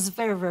Parliament is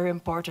very, very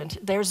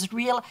important. There's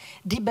real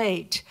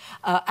debate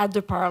at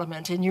the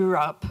Parliament in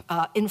Europe,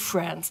 in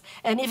France,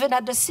 and even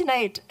at the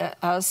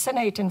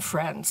Senate in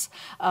France.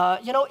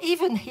 You know,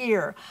 even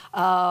here,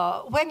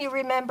 when you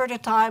remember the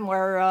time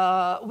where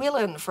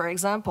Whelan, for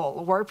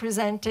example, were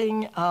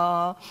presenting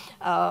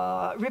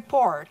a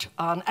report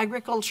on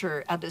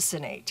agriculture at the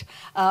Senate,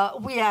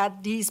 we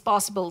had these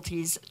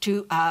possibilities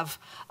to have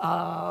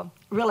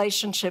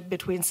relationship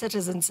between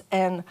citizens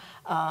and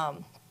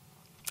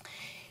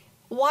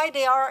why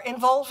they are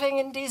involving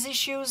in these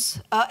issues,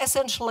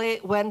 essentially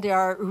when they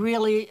are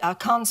really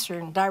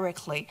concerned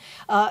directly.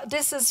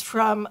 This is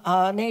from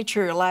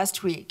Nature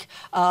last week.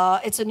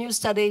 It's a new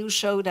study who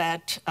showed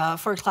that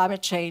for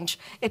climate change,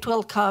 it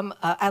will come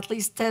at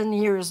least 10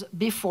 years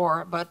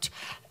before, but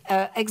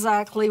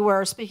exactly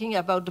we're speaking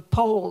about the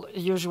pole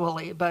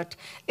usually, but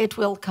it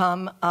will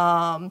come,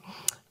 comment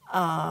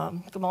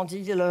on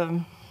dit,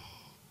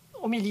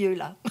 au milieu,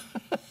 là.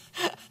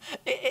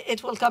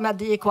 It will come at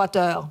the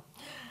equator,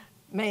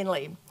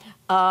 mainly.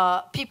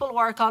 People who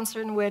are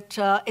concerned with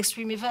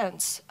extreme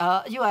events,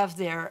 you have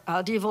there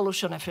the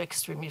evolution of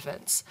extreme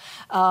events.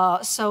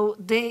 So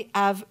they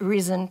have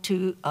reason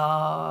to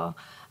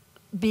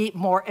be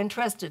more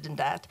interested in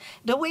that.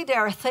 The way they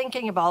are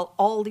thinking about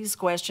all these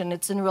questions,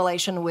 it's in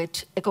relation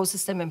with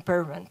ecosystem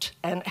impairment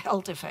and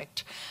health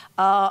effect.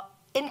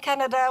 In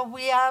Canada,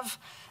 we have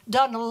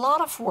done a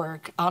lot of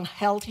work on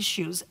health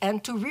issues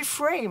and to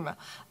reframe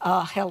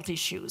health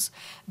issues.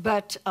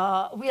 But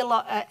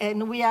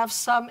we have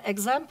some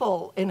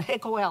example in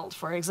EcoHealth,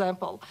 for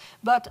example.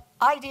 But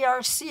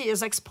IDRC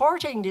is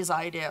exporting these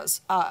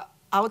ideas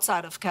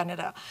outside of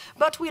Canada.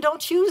 But we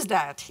don't use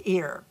that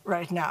here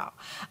right now.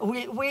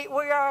 We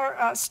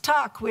are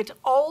stuck with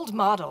old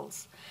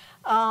models.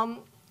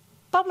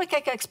 Public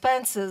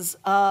expenses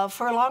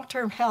for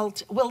long-term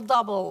health will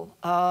double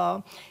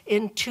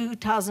in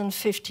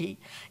 2050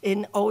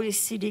 in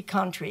OECD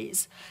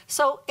countries.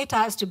 So it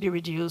has to be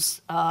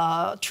reduced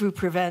through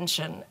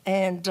prevention.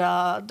 And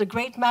the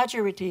great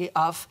majority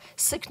of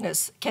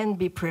sickness can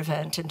be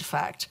prevented, in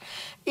fact.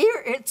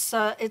 Here it's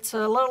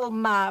a little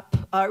map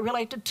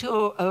related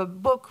to a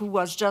book who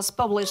was just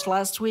published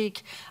last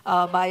week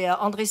by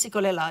André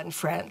Sicolela in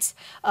France.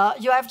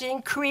 You have the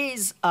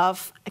increase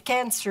of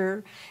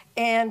cancer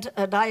and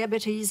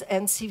diabetes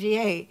and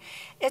CVA.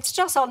 It's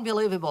just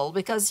unbelievable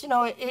because, you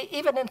know,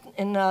 even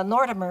in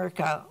North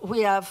America,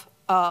 we have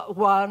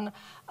one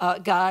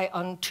guy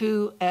on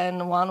 2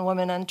 and 1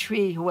 woman on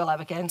 3 who will have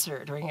a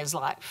cancer during his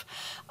life.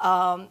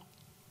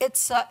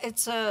 It's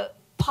a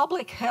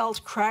public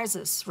health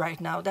crisis right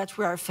now that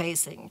we are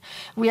facing.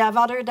 We have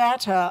other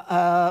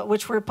data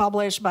which were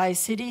published by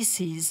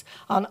CDCs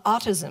on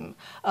autism,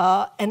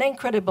 an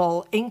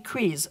incredible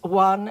increase,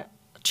 1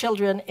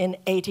 children in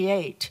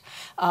 88.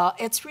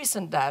 It's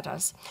recent data.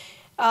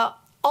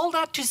 All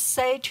that to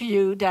say to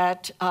you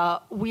that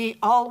we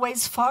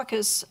always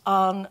focus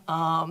on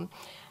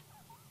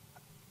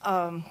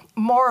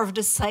more of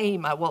the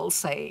same, I will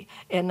say,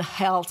 in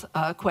health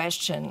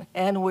question.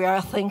 And we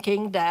are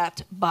thinking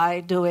that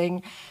by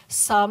doing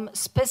some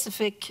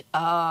specific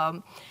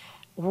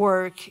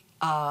work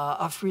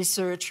of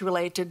research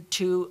related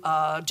to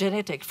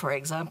genetic, for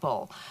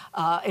example,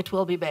 it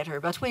will be better.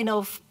 But we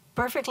know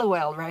perfectly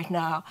well right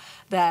now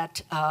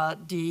that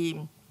the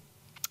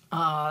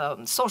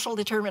social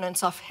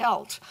determinants of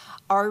health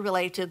are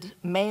related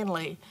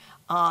mainly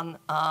on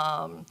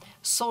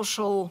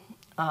social,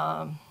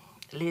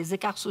 les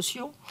écarts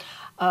sociaux,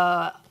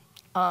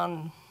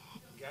 on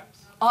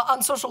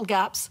social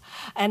gaps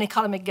and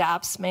economic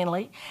gaps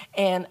mainly,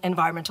 and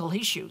environmental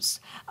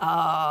issues,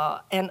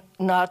 and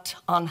not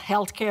on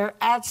healthcare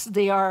as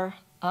they are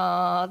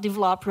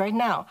develop right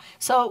now.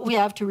 So we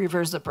have to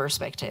reverse the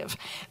perspective.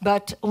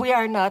 But we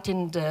are not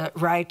in the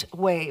right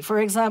way. For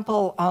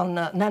example, on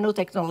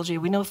nanotechnology,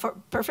 we know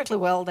perfectly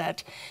well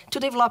that to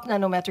develop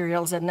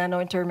nanomaterials and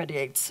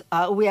nanointermediates,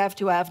 we have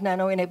to have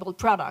nano-enabled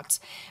products.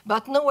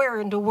 But nowhere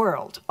in the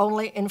world,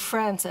 only in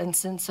France, and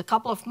since a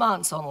couple of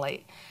months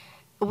only,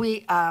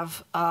 we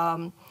have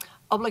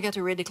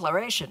obligatory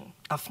declaration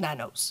of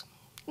nanos.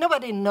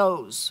 Nobody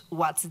knows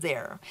what's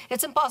there.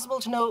 It's impossible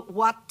to know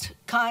what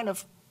kind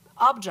of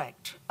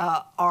object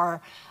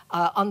are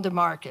on the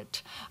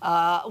market.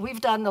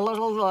 We've done a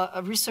little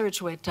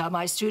research with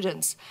my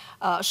students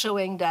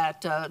showing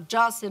that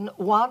just in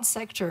one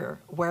sector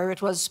where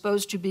it was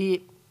supposed to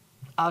be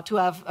to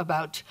have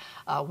about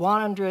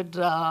 100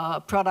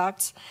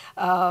 products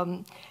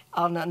on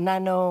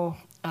nano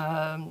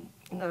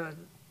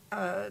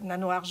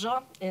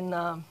argent in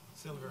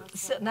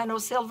nano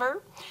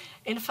silver.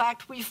 In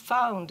fact, we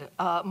found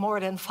more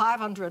than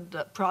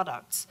 500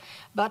 products,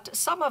 but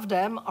some of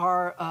them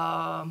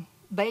are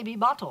baby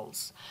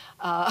bottles,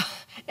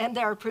 and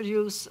they are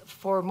produced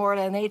for more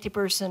than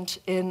 80%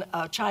 in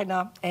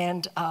China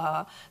and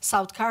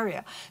South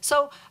Korea.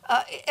 So,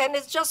 and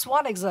it's just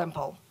one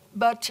example,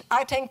 but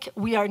I think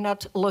we are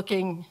not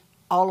looking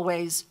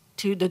always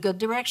to the good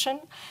direction.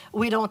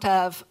 We don't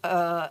have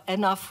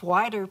enough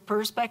wider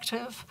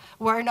perspective.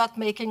 We're not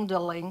making the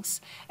links,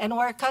 and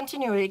we're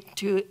continuing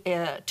to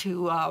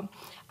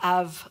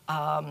have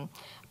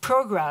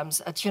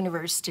programs at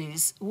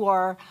universities who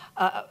are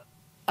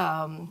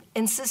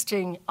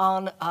insisting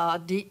on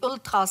the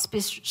ultra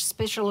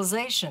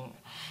specialization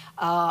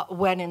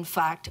when in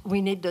fact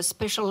we need the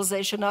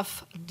specialization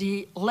of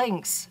the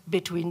links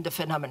between the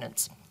phenomena.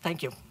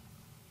 Thank you.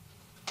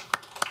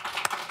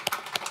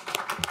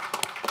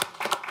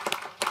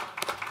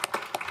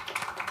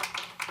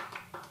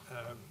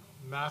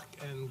 Mark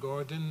and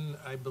Gordon,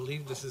 I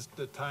believe this is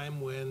the time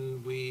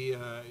when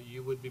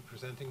you would be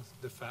presenting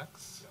the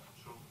facts.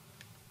 Yeah, sure.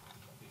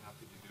 I'd be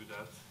happy to do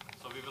that.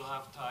 So we will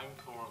have time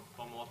for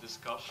one more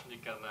discussion. You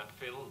can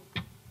fill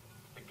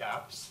the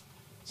gaps.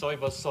 So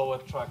it was so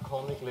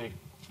draconically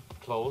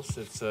close.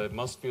 It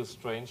must feel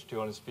strange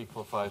to only speak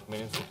for 5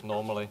 minutes if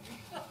normally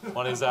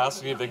one is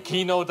asking you the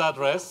keynote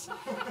address.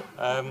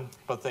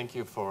 But thank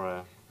you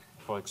for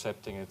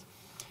accepting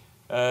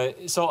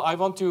it. So I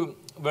want to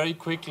very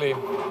quickly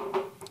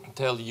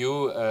tell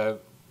you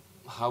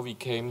how we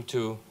came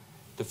to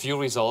the few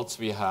results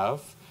we have.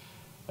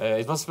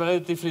 It was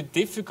relatively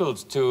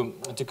difficult to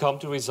come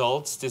to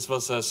results. This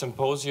was a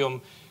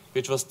symposium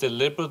which was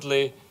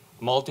deliberately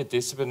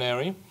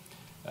multidisciplinary.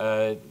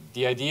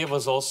 The idea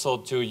was also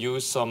to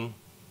use some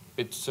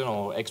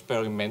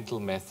experimental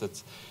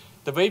methods.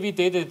 The way we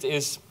did it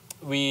is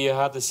we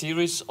had a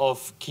series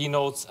of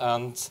keynotes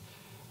and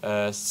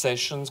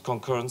sessions,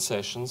 concurrent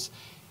sessions.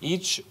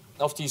 Each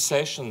of these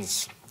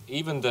sessions,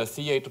 even the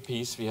theater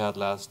piece we had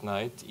last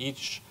night,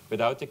 each,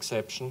 without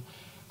exception,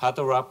 had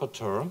a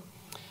rapporteur.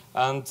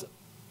 And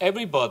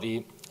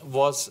everybody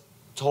was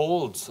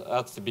told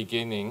at the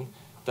beginning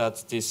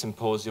that this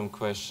symposium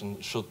question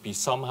should be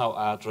somehow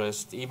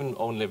addressed, even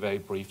only very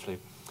briefly.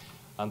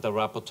 And the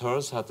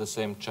rapporteurs had the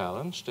same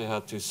challenge. They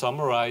had to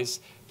summarize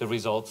the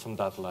results from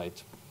that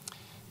light.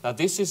 Now,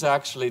 this is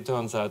actually,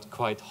 turns out,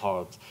 quite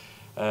hard,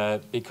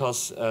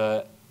 because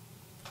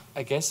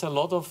I guess a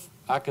lot of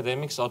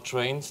academics are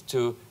trained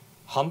to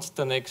hunt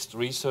the next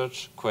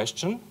research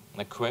question,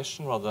 a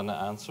question rather than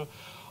an answer,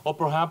 or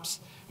perhaps,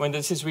 when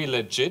this is really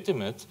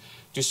legitimate,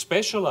 to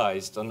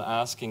specialize on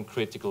asking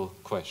critical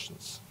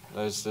questions.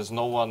 There's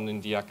no one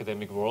in the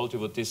academic world who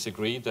would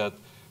disagree that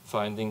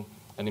finding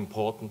an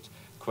important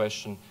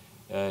question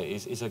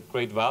is a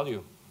great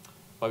value,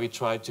 but we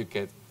try to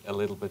get a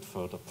little bit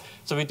further.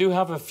 So we do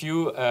have a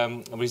few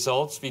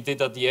results we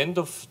did at the end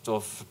of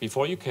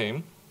before you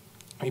came.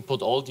 We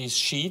put all these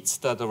sheets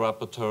that the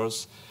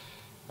rapporteurs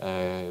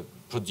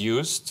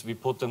produced. We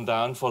put them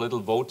down for a little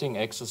voting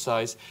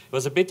exercise. It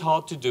was a bit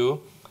hard to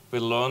do. We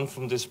learned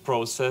from this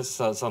process,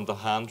 some of the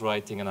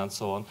handwriting and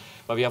so on.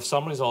 But we have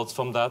some results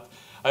from that.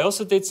 I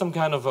also did some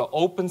kind of an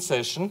open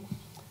session.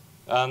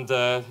 And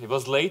it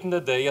was late in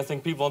the day. I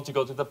think people want to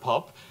go to the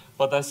pub.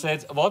 But I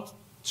said, what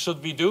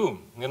should we do?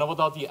 You know, what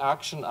are the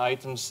action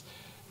items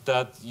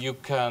that you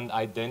can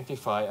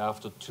identify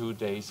after 2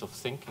 days of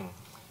thinking?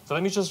 So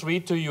let me just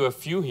read to you a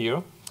few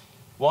here.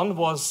 One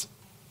was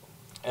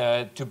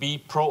to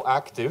be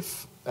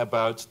proactive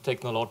about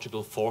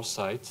technological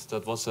foresight.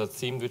 That was a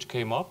theme which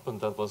came up, and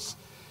that was,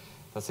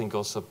 I think,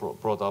 also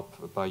brought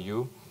up by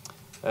you.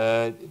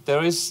 There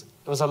was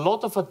a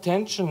lot of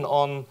attention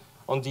on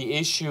the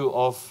issue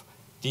of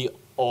the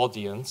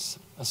audience.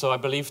 So I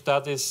believe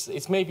that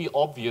it's maybe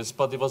obvious,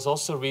 but it was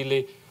also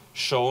really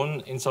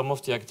shown in some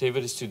of the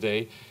activities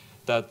today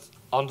that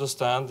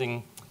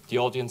understanding the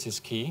audience is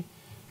key.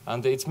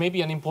 And it's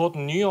maybe an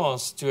important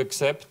nuance to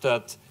accept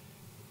that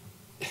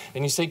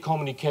when you say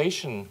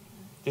communication,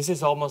 this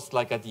is almost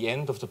like at the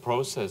end of the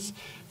process.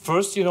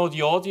 First, you know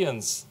the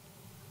audience,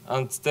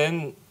 and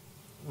then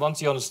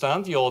once you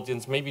understand the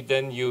audience, maybe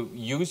then you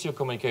use your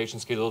communication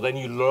skill, or then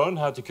you learn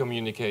how to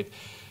communicate.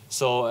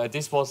 So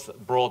this was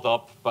brought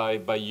up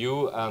by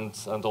you and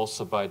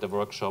also by the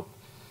workshop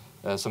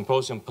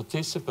symposium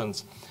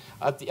participants.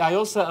 I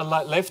also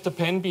left the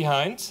pen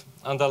behind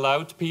and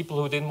allowed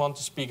people who didn't want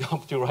to speak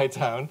up to write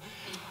down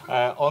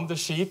on the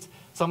sheet.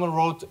 Someone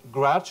wrote,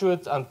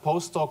 graduate and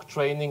postdoc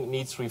training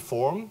needs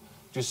reform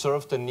to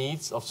serve the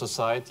needs of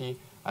society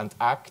and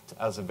act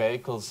as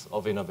vehicles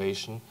of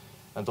innovation,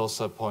 and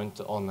also a point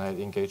on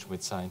engagement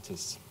with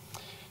scientists.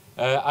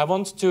 I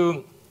want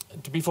to,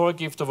 before I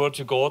give the word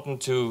to Gordon,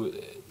 to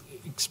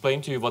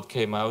explain to you what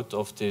came out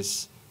of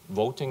this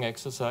voting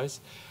exercise.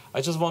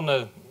 I just want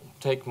to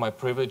take my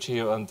privilege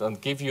here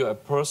and give you a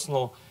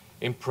personal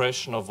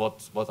impression of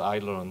what I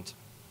learned.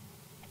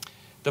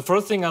 The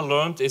first thing I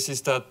learned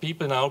is that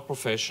people in our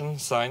profession,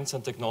 science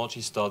and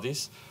technology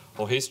studies,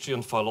 or history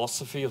and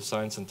philosophy of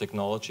science and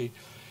technology,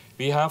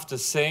 we have the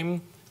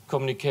same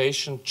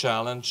communication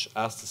challenge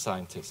as the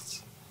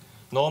scientists.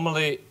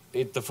 Normally,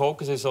 the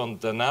focus is on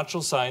the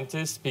natural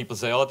scientists. People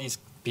say, oh, these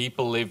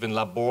people live in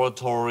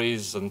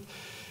laboratories and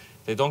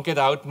they don't get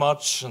out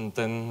much, and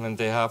then when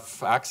they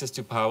have access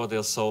to power,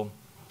 they're so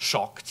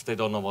shocked, they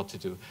don't know what to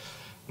do.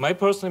 My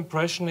personal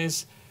impression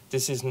is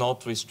this is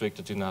not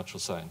restricted to natural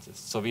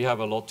scientists. So we have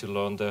a lot to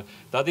learn there.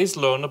 That is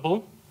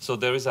learnable, so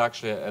there is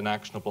actually an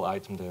actionable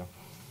item there.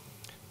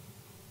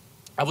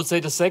 I would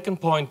say the second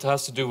point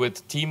has to do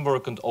with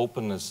teamwork and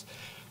openness.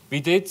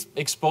 We did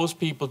expose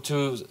people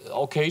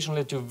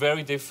occasionally to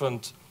very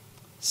different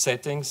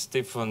settings,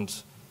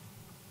 different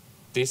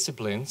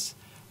disciplines.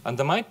 And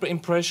my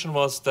impression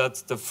was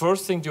that the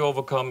first thing to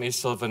overcome is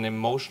sort of an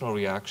emotional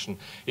reaction.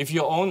 If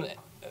your own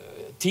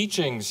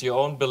teachings, your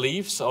own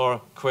beliefs are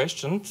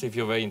questioned, if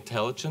you're very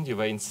intelligent, you're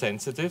very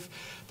insensitive,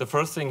 the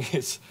first thing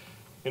is,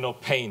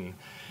 pain.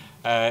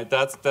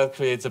 That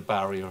creates a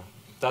barrier.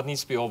 That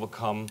needs to be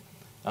overcome,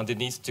 and it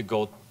needs to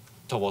go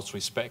towards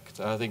respect.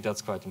 I think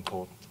that's quite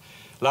important.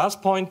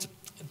 Last point,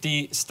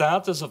 the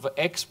status of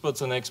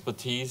experts and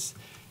expertise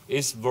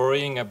is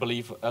worrying, I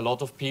believe, a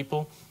lot of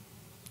people.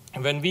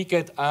 And when we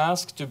get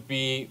asked to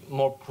be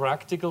more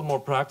practical, more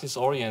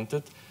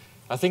practice-oriented,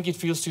 I think it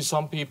feels to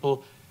some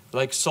people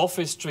like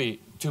sophistry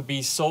to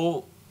be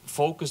so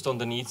focused on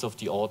the needs of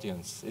the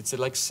audience. It's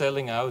like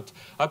selling out.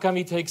 How can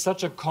we take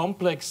such a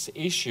complex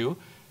issue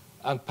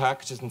and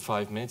package it in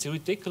 5 minutes? It's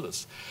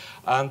ridiculous.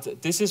 And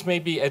this is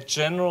maybe a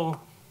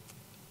general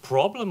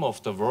problem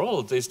of the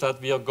world, is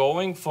that we are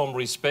going from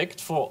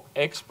respect for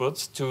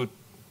experts to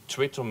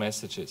Twitter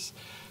messages.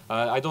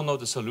 I don't know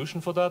the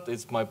solution for that.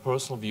 It's my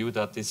personal view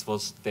that this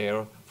was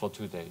there for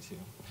 2 days here.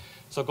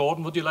 So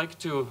Gordon, would you like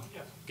to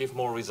give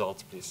more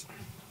results, please?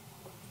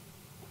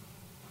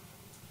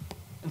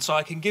 And so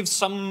I can give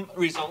some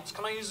results.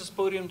 Can I use this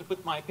podium to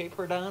put my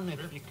paper down?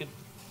 If you could.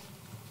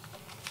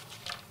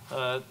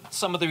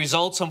 Some of the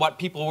results on what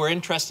people were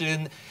interested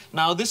in.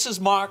 Now, this is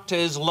marked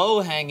as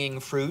low-hanging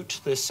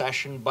fruit, this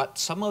session, but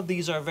some of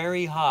these are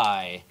very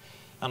high.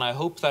 And I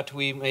hope that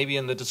we, maybe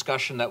in the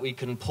discussion, that we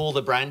can pull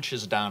the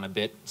branches down a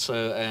bit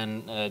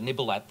and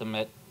nibble at them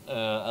at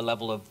a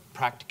level of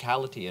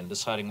practicality in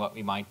deciding what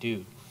we might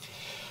do.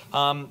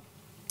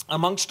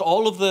 Amongst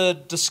all of the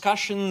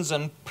discussions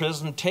and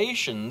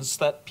presentations,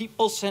 that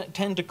people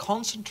tend to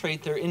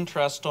concentrate their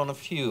interest on a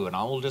few, and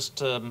I will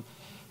just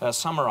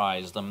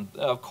summarize them.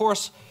 Of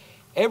course,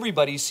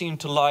 everybody seemed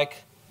to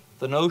like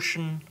the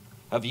notion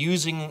of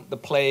using the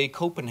play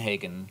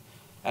Copenhagen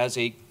as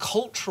a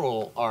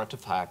cultural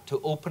artifact to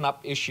open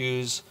up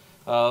issues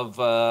of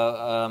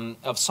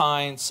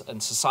science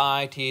and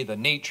society, the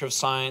nature of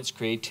science,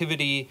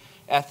 creativity,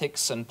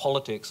 ethics, and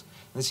politics.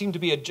 There seemed to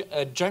be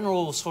a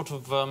general sort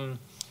of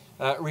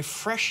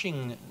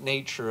refreshing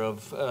nature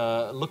of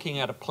looking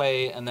at a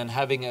play and then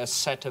having a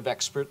set of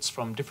experts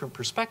from different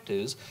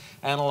perspectives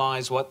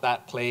analyze what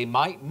that play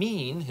might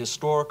mean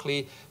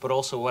historically, but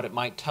also what it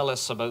might tell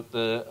us about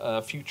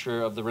the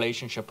future of the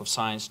relationship of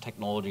science,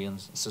 technology,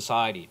 and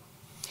society.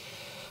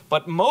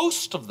 But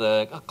most of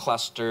the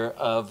cluster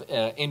of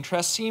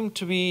interest seemed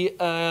to be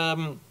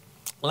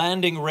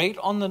landing right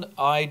on the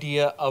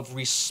idea of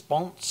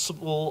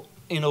responsible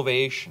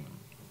innovation,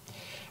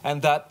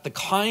 and that the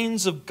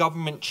kinds of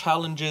government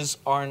challenges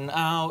are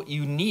now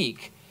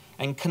unique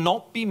and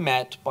cannot be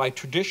met by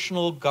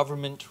traditional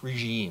government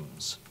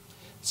regimes.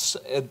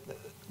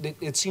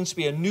 It seems to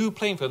be a new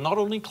playing field, not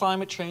only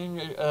climate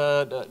change,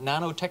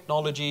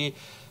 nanotechnology,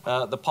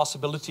 the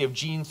possibility of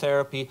gene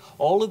therapy.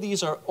 All of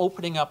these are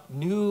opening up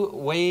new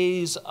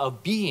ways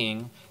of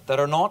being that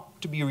are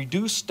not to be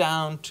reduced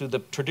down to the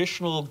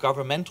traditional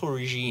governmental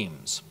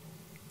regimes.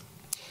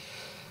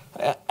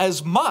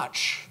 As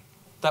much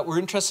that we're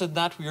interested in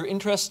that, we are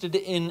interested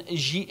in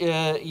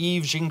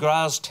Yves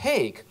Gingras's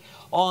take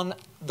on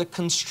the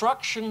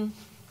construction,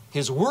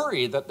 his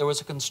worry that there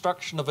was a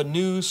construction of a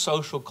new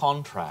social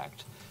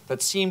contract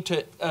that seemed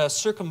to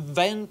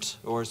circumvent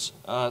or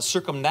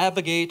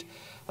circumnavigate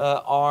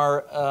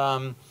our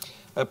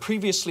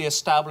previously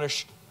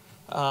established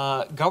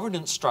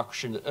governance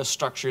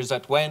structures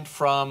that went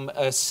from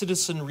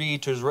citizenry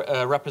to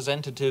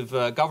representative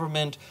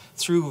government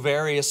through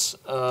various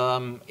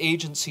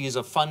agencies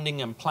of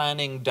funding and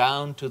planning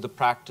down to the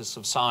practice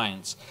of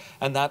science.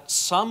 And that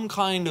some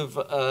kind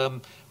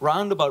of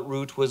roundabout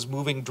route was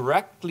moving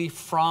directly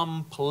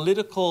from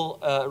political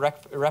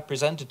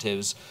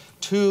representatives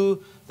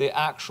to the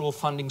actual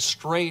funding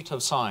straight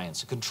of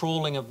science,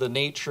 controlling of the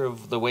nature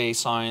of the way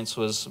science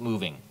was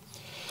moving.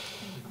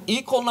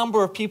 Equal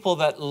number of people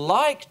that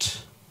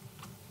liked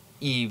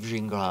Yves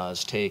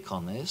Gingras' take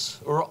on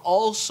this were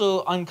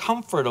also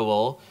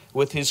uncomfortable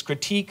with his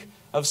critique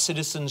of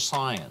citizen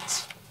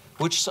science,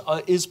 which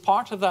is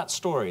part of that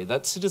story,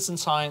 that citizen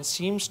science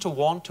seems to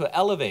want to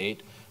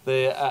elevate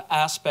the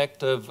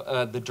aspect of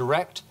the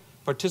direct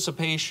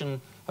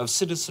participation of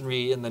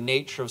citizenry in the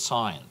nature of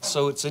science.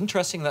 So it's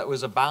interesting that there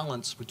was a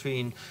balance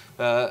between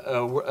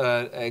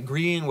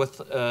agreeing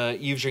with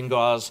Yves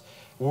Gingras'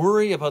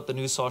 worry about the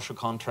new social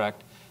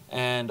contract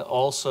and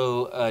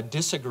also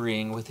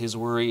disagreeing with his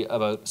worry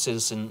about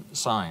citizen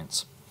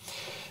science.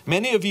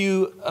 Many of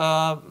you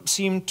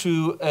seem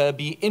to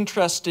be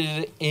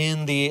interested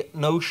in the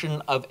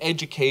notion of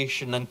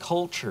education and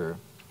culture,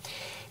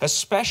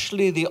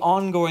 especially the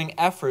ongoing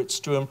efforts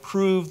to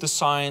improve the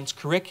science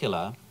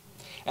curricula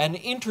and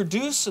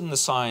introduce in the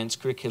science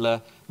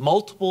curricula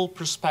multiple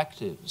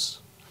perspectives.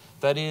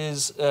 That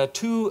is,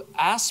 two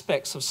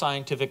aspects of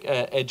scientific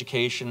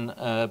education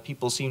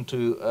people seem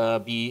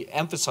to be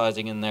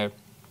emphasizing in their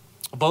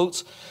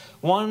votes.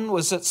 One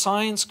was that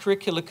science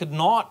curricula could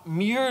not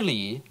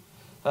merely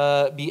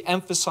be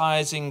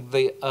emphasizing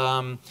the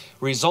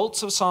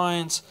results of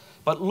science,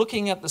 but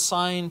looking at the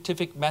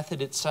scientific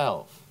method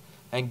itself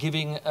and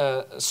giving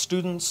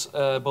students,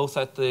 both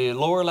at the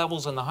lower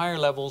levels and the higher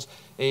levels,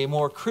 a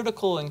more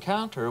critical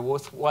encounter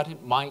with what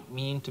it might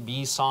mean to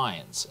be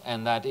science,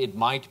 and that it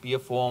might be a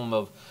form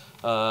of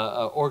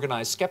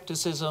organized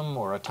skepticism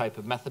or a type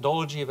of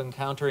methodology of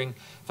encountering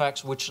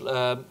facts, which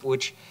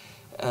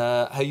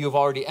how you've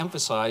already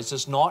emphasized,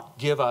 does not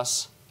give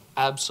us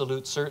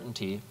absolute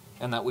certainty,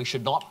 and that we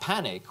should not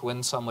panic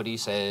when somebody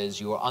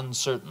says you are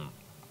uncertain.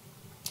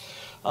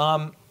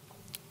 A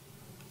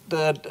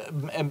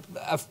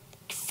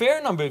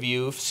fair number of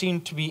you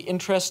seem to be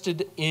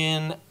interested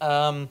in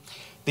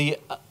the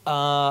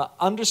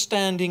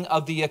understanding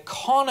of the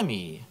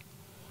economy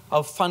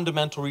of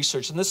fundamental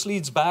research. And this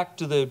leads back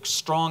to the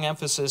strong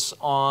emphasis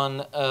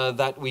on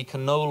that we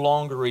can no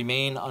longer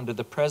remain under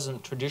the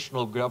present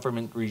traditional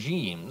government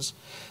regimes,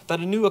 that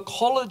a new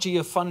ecology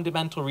of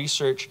fundamental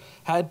research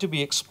had to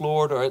be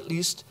explored or at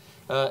least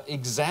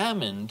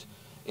examined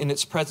in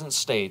its present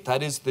state.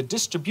 That is, the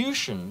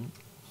distribution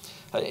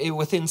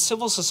within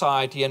civil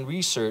society and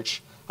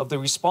research of the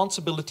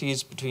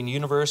responsibilities between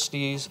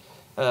universities,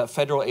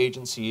 federal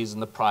agencies,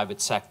 and the private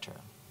sector.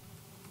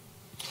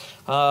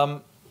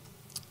 Many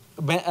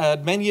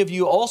of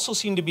you also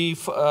seem to be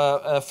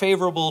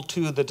favorable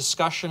to the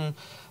discussion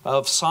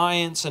of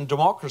science and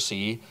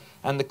democracy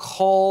and the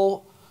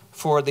call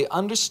for the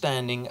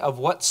understanding of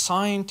what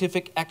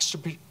scientific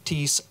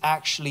expertise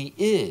actually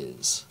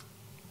is.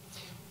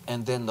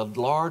 And then the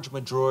large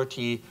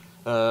majority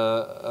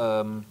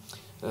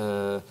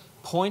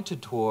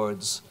pointed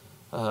towards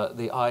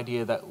the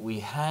idea that we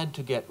had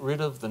to get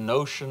rid of the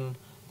notion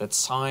that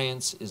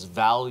science is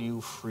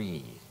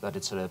value-free, that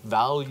it's a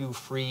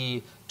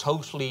value-free,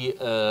 totally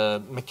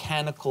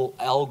mechanical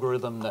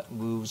algorithm that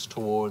moves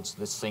towards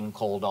this thing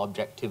called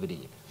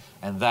objectivity.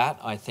 And that,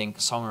 I think,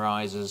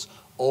 summarizes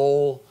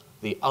all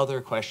the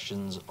other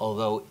questions,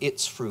 although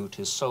its fruit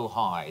is so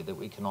high that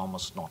we can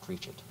almost not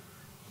reach it.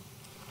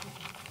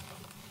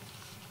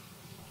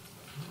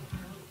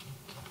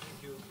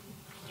 Do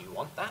you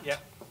want that? Yeah.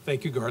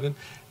 Thank you, Gordon.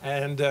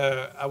 And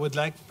I would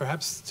like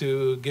perhaps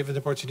to give an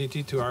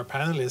opportunity to our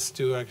panelists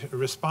to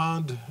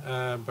respond,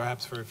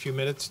 perhaps for a few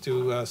minutes,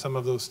 to some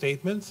of those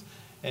statements,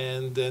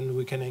 and then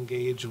we can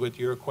engage with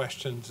your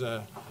questions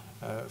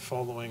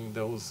following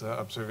those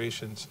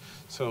observations.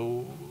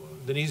 So,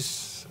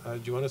 Denise, do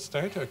you want to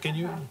start, or can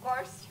you? Of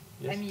course.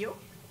 Yes. Amyot,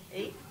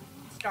 A,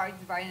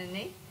 starts by an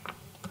A.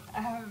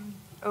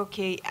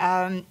 Okay,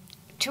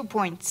 2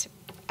 points.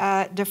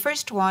 The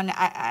first one,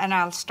 and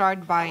I'll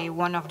start by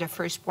one of the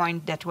first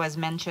points that was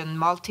mentioned,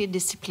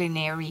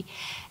 multidisciplinary,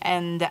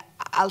 and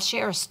I'll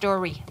share a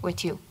story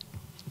with you.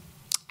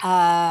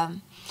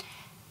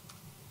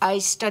 I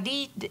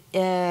studied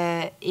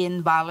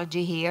in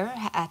biology here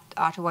at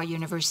Ottawa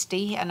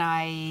University, and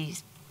I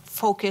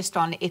focused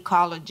on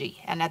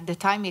ecology. And at the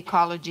time,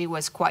 ecology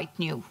was quite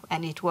new,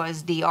 and it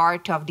was the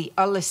art of the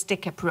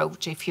holistic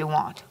approach, if you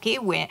want, okay,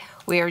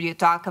 where you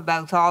talk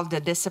about all the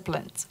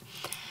disciplines.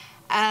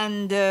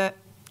 And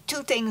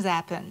two things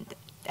happened.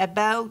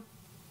 About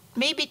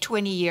maybe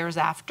 20 years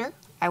after,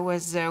 I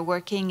was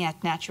working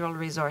at Natural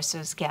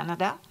Resources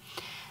Canada,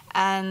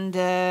 and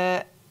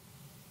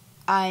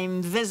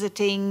I'm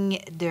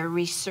visiting the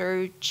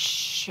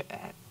research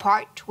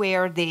part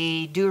where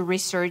they do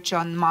research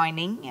on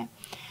mining,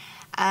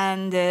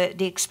 and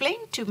they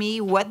explained to me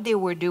what they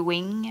were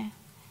doing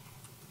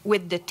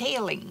with the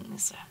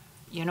tailings.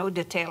 you know,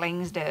 the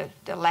tailings, the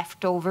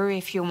leftover,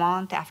 if you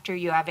want, after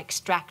you have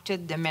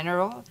extracted the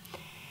mineral.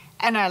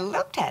 And I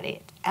looked at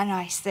it and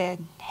I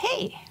said,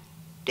 hey,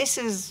 this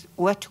is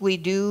what we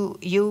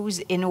use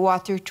in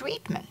water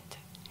treatment.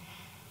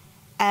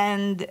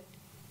 And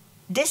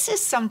this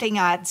is something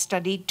I had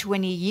studied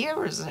 20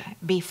 years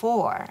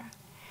before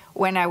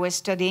when I was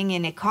studying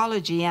in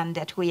ecology, and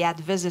that we had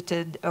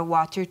visited a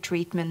water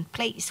treatment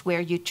place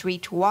where you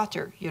treat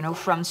water, you know,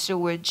 from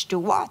sewage to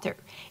water.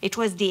 It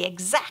was the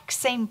exact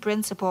same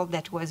principle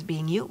that was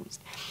being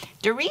used.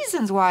 The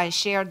reasons why I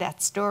share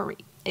that story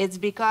is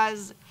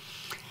because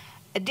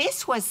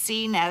this was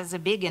seen as a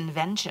big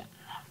invention.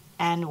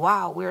 And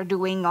wow, we're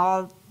doing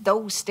all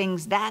those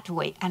things that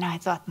way. And I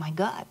thought, my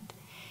God,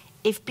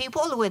 if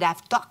people would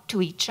have talked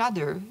to each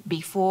other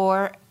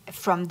before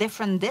from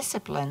different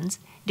disciplines,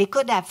 they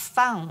could have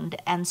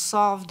found and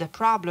solved the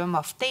problem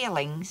of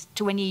tailings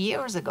 20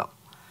 years ago.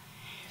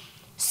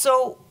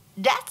 So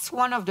that's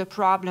one of the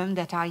problems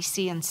that I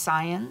see in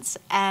science.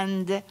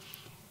 And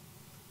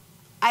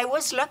I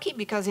was lucky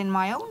because in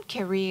my own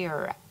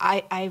career,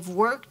 I've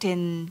worked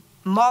in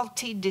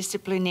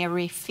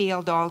multidisciplinary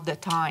field all the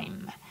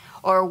time.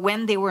 Or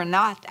when they were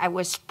not, I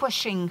was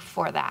pushing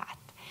for that.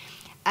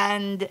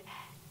 And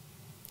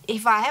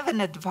if I have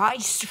an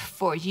advice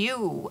for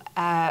you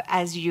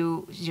as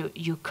you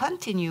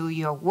continue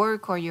your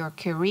work or your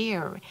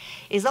career,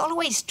 is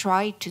always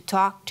try to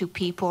talk to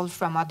people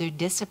from other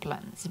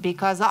disciplines,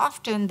 because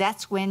often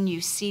that's when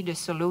you see the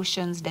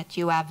solutions that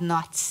you have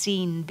not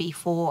seen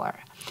before.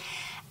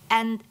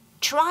 And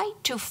try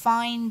to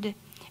find,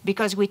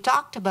 because we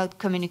talked about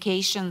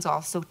communications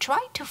also,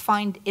 try to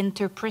find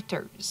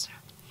interpreters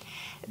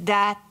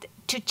that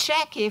to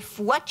check if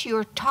what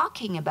you're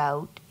talking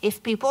about,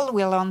 if people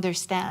will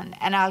understand.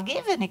 And I'll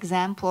give an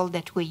example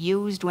that we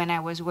used when I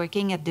was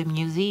working at the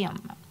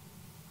museum.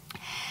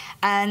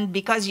 And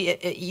because,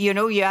 you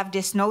know, you have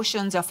these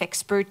notions of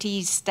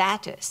expertise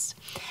status.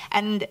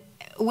 And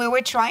we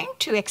were trying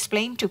to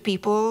explain to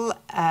people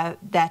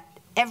that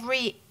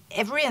every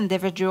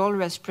individual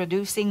was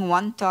producing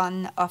 1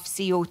 ton of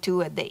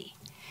CO2 a day.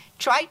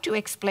 Try to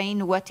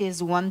explain what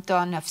is 1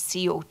 ton of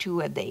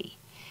CO2 a day.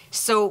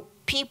 So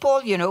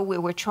people, you know, we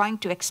were trying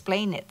to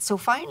explain it. So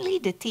finally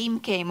the team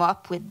came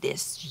up with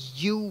this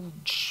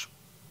huge,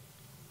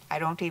 I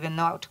don't even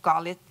know how to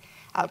call it,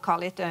 I'll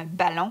call it a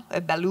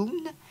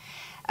balloon,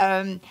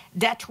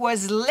 that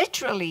was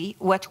literally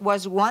what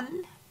was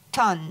 1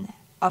 ton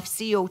of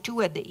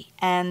CO2 a day.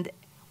 And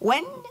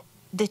when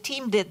the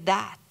team did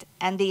that,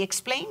 and they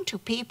explained to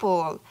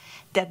people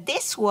that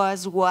this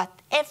was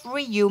what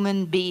every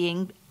human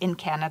being in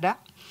Canada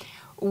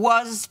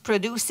was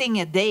producing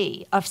a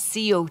day of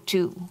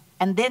CO2,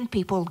 and then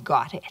people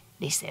got it.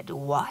 They said,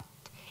 what?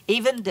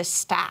 Even the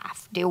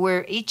staff, they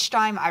were, each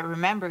time, I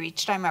remember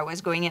each time I was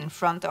going in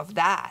front of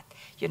that,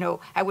 you know,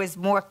 I was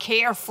more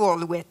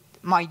careful with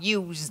my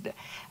use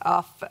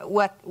of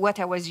what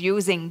I was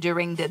using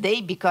during the day,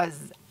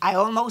 because I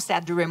almost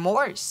had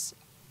remorse.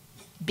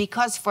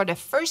 Because for the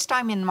first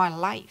time in my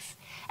life,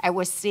 I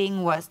was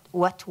seeing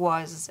what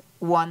was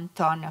 1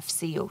 ton of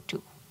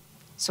CO2.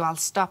 So I'll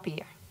stop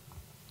here.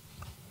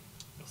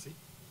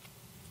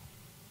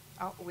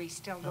 Oh, we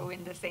still go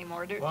in the same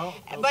order? Well,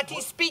 but he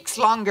speaks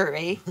longer,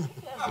 eh?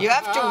 You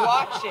have to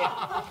watch him.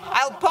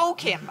 I'll poke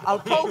him. I'll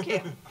poke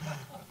him.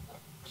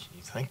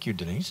 Thank you,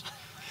 Denise.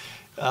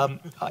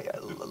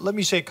 Let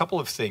me say a couple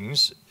of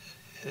things.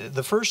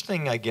 The first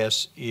thing, I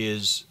guess,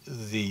 is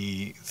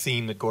the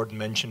theme that Gordon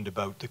mentioned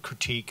about the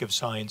critique of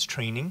science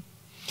training.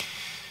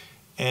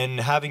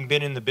 And having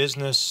been in the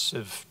business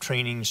of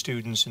training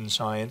students in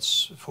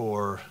science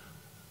for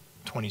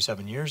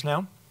 27 years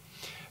now,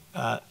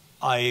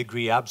 I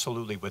agree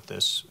absolutely with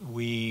this.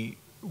 We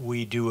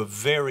do a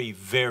very,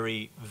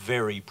 very,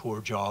 very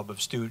poor job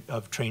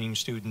of training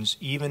students,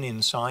 even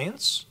in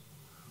science,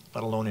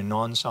 let alone in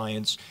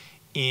non-science,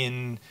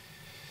 in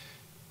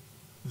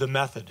the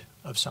method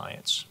of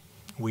science.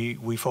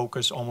 We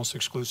focus almost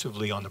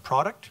exclusively on the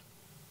product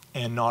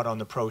and not on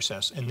the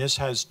process. And this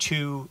has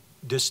 2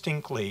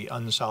 distinctly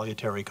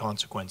unsalutary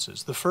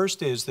consequences. The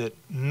first is that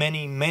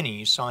many,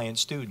 many science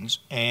students,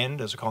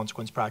 and as a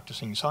consequence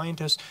practicing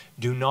scientists,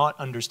 do not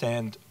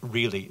understand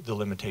really the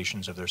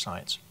limitations of their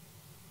science.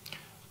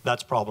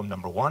 That's problem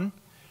number 1.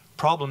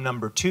 Problem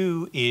number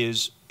 2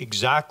 is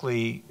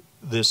exactly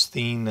this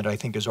theme that I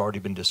think has already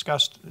been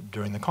discussed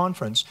during the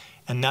conference,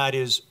 and that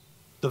is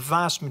the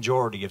vast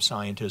majority of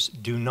scientists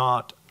do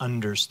not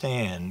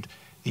understand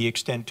the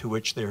extent to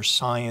which their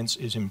science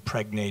is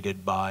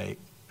impregnated by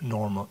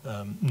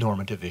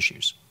normative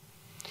issues.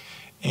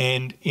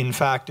 And in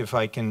fact, if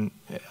I can,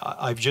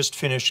 I've just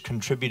finished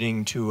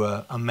contributing to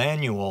a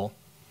manual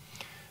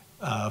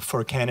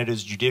for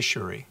Canada's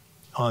judiciary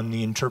on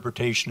the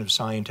interpretation of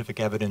scientific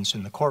evidence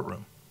in the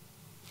courtroom.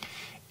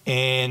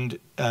 And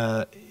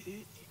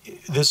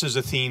this is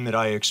a theme that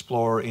I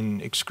explore in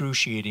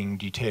excruciating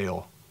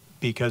detail,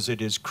 because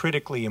it is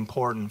critically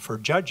important for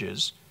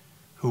judges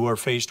who are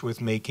faced with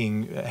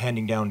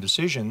handing down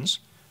decisions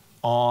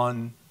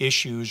on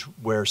issues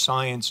where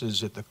science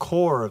is at the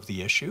core of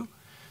the issue,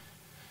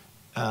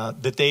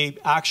 that they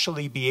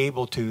actually be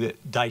able to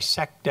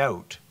dissect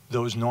out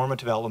those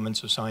normative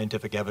elements of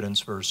scientific evidence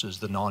versus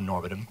the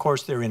non-normative. Of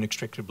course, they're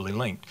inextricably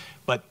linked,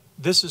 but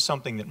this is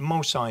something that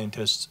most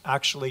scientists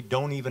actually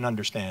don't even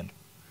understand,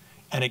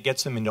 and it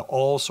gets them into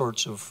all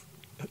sorts of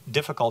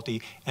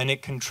difficulty, and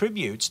it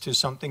contributes to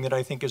something that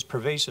I think is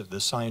pervasive,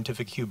 this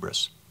scientific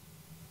hubris.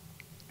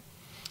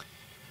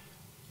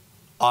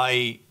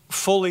 I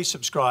fully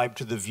subscribe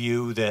to the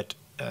view that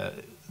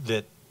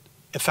that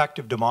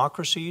effective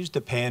democracies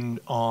depend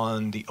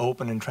on the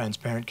open and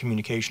transparent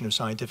communication of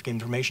scientific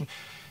information.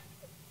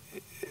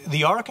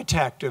 The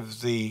architect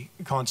of the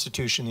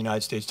Constitution of the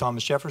United States,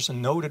 Thomas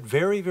Jefferson, noted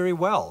very, very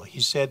well.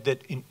 He said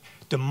that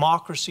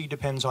democracy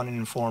depends on an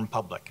informed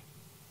public.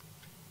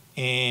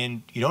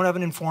 And you don't have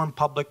an informed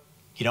public,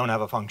 you don't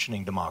have a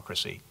functioning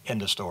democracy.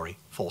 End of story,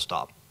 full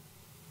stop.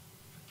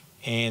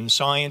 And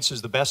science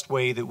is the best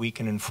way that we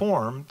can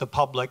inform the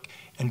public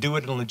and do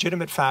it in a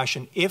legitimate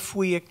fashion if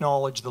we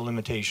acknowledge the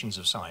limitations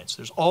of science.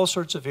 There's all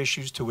sorts of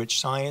issues to which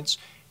science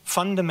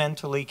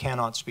fundamentally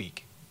cannot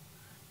speak.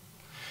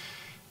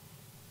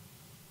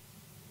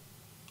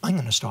 I'm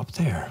going to stop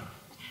there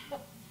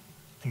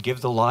and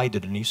give the lie to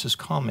Denise's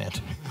comment.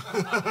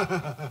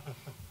 Okay.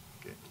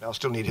 I'll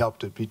still need help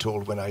to be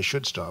told when I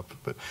should stop.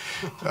 But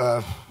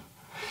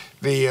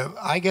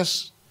I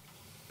guess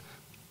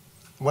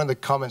one of the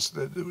comments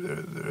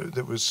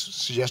that was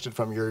suggested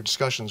from your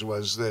discussions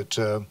was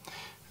that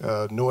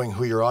knowing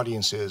who your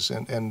audience is,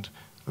 and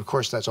of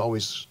course that's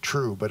always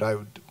true, but I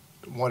would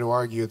want to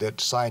argue that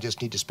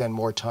scientists need to spend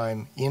more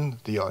time in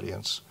the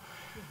audience,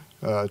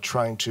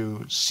 trying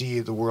to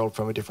see the world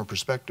from a different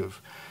perspective.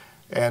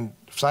 And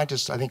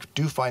scientists, I think,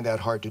 do find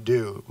that hard to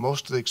do.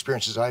 Most of the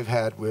experiences I've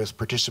had with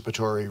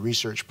participatory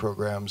research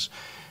programs,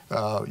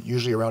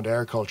 usually around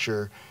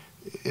agriculture,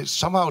 it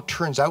somehow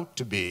turns out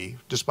to be,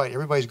 despite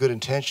everybody's good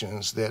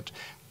intentions, that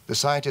the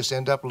scientists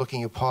end up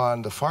looking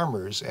upon the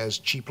farmers as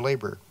cheap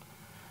labor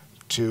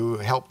to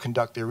help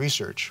conduct their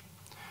research.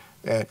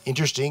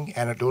 Interesting,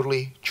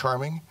 anecdotally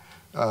charming,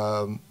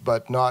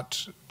 but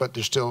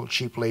they're still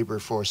cheap labor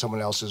for someone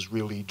else's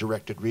really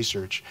directed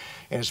research.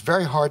 And it's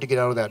very hard to get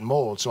out of that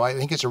mold, so I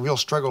think it's a real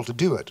struggle to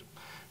do it.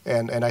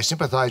 And I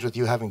sympathize with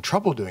you having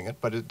trouble doing it,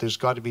 but there's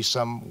got to be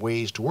some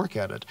ways to work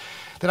at it.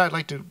 Then I'd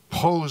like to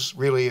pose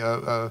really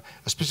a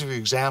specific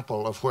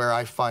example of where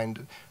I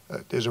find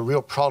there's a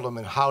real problem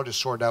in how to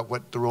sort out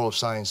what the role of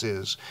science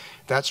is.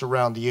 That's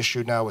around the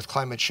issue now with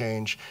climate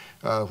change,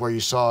 where you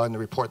saw in the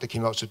report that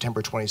came out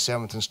September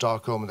 27th in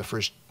Stockholm, in the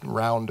first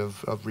round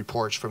of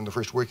reports from the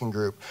first working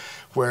group,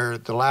 where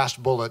the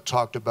last bullet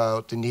talked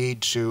about the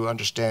need to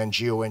understand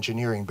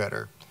geoengineering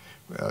better.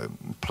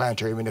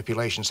 Planetary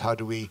manipulations, how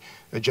do we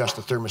adjust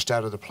the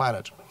thermostat of the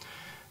planet?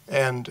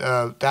 And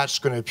that's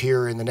going to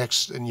appear in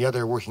the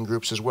other working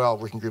groups as well.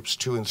 Working groups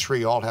 2 and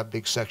 3 all have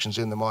big sections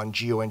in them on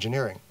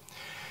geoengineering.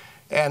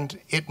 And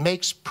it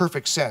makes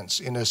perfect sense.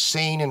 In a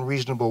sane and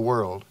reasonable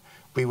world,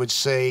 we would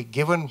say,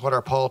 given what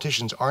our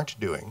politicians aren't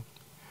doing,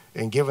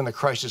 and given the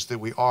crisis that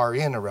we are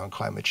in around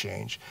climate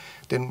change,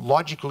 then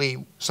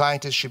logically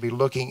scientists should be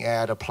looking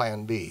at a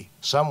plan B,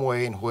 some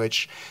way in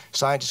which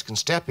scientists can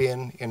step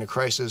in a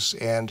crisis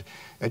and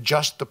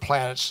adjust the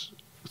planet's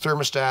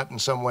thermostat in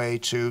some way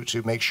to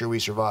make sure we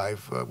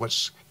survive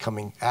what's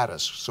coming at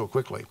us so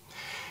quickly.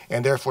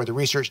 And therefore the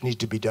research needs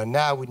to be done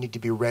now. We need to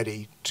be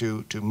ready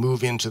to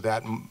move into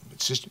that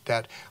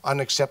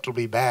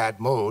unacceptably bad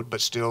mode,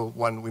 but still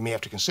one we may have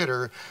to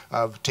consider,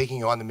 of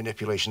taking on the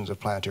manipulations of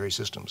planetary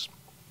systems.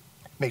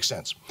 Makes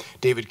sense.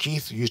 David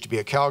Keith, who used to be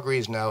at Calgary,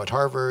 is now at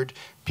Harvard.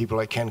 People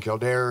like Ken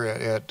Kildare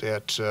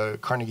at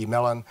Carnegie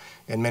Mellon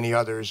and many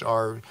others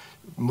are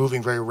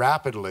moving very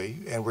rapidly,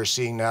 and we're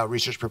seeing now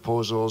research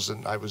proposals.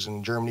 And I was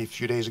in Germany a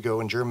few days ago,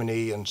 in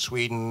Germany and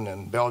Sweden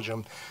and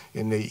Belgium,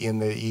 in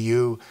the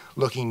EU,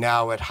 looking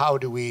now at how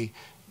do we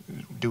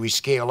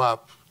scale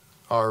up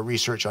our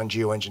research on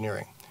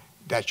geoengineering.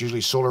 That's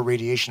usually solar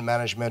radiation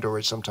management, or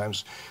it's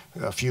sometimes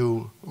a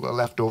few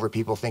leftover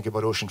people think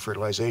about ocean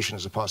fertilization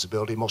as a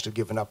possibility. Most have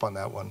given up on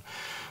that one,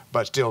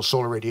 but still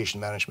solar radiation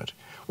management.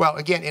 Well,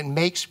 again, it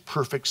makes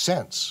perfect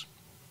sense.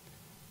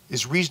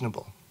 It's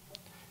reasonable,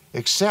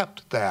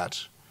 except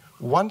that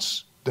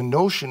once the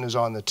notion is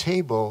on the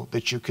table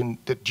that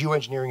that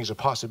geoengineering is a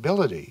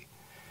possibility,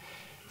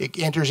 it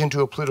enters into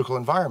a political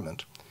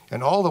environment.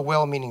 And all the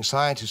well-meaning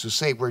scientists who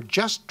say we're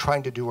just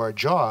trying to do our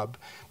job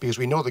because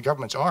we know the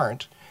governments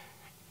aren't,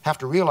 have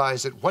to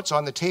realize that what's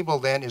on the table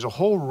then is a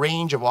whole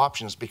range of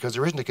options, because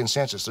there isn't a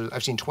consensus.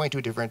 I've seen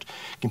 22 different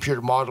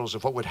computer models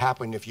of what would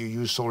happen if you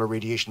use solar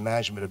radiation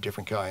management of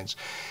different kinds.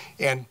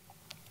 And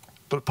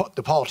the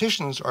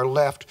politicians are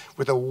left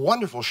with a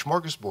wonderful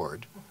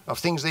smorgasbord of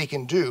things they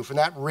can do from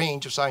that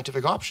range of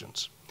scientific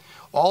options.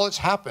 All that's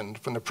happened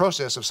from the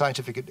process of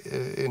scientific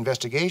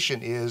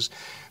investigation is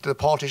that the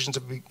politicians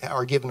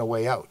are given a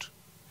way out.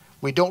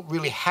 We don't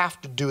really have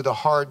to do the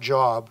hard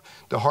job,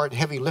 the hard,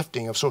 heavy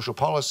lifting of social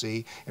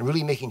policy and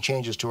really making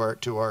changes to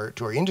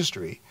our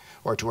industry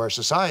or to our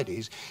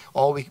societies.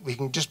 We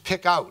can just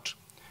pick out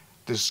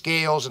the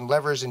scales and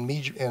levers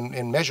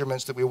and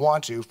measurements that we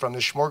want to from the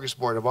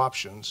smorgasbord of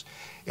options,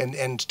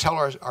 and tell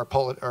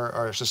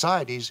our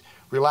societies,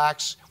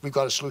 relax, we've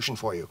got a solution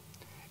for you.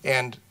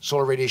 And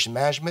solar radiation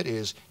management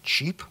is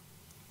cheap,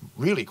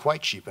 really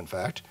quite cheap, in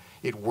fact.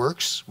 It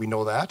works, we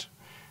know that.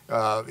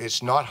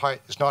 It's not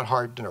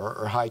hard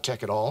or high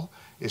tech at all.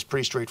 It's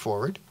pretty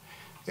straightforward.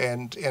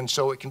 And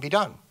so it can be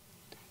done.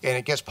 And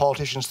it gets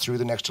politicians through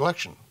the next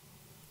election.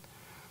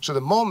 So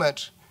the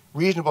moment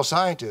reasonable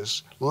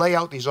scientists lay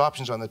out these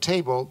options on the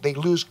table, they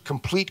lose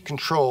complete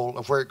control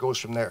of where it goes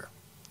from there.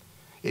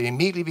 It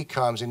immediately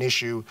becomes an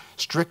issue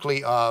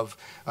strictly of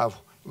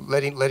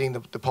letting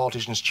the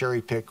politicians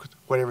cherry pick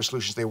whatever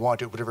solutions they want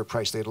to at whatever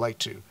price they'd like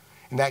to.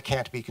 And that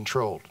can't be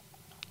controlled.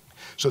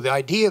 So the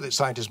idea that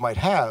scientists might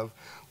have,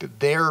 that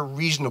their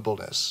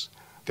reasonableness,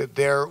 that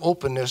their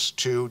openness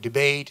to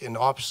debate and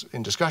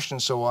discussion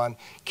and so on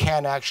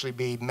can actually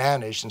be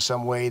managed in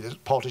some way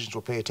that politicians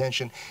will pay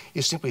attention,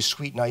 is simply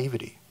sweet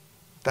naivety.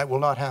 That will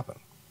not happen.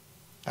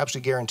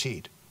 Absolutely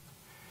guaranteed.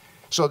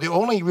 So the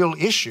only real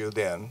issue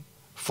then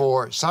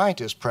for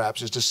scientists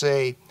perhaps is to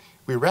say,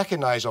 we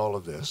recognize all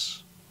of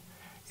this,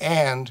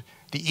 and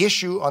the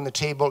issue on the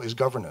table is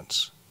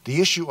governance. The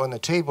issue on the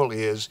table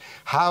is,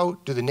 how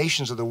do the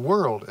nations of the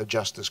world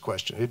address this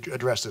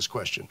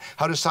question?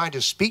 How do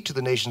scientists speak to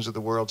the nations of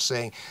the world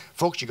saying,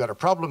 folks, you got a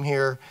problem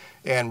here,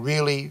 and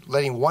really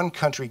letting one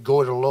country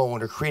go it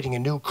alone, or creating a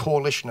new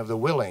coalition of the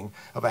willing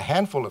of a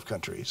handful of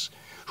countries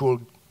who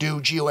will do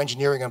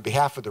geoengineering on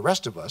behalf of the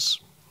rest of us,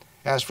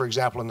 as for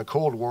example in the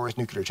Cold War with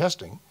nuclear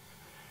testing,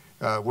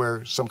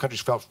 where some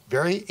countries felt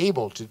very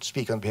able to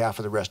speak on behalf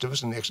of the rest of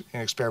us and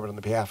experiment on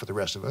the behalf of the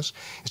rest of us.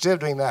 Instead of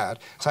doing that,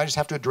 scientists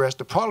have to address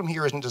the problem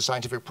here isn't a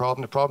scientific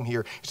problem. The problem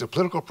here is a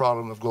political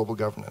problem of global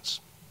governance.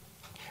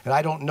 And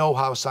I don't know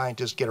how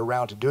scientists get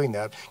around to doing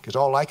that, because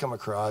all I come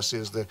across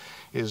is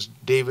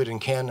David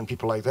and Ken and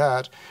people like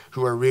that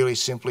who are really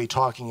simply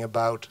talking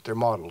about their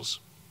models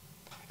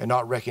and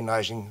not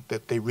recognizing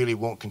that they really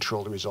won't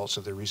control the results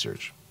of their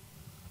research.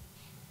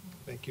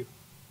 Thank you.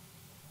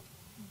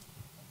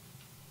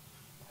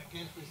 I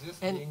can't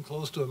resist being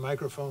close to a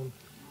microphone,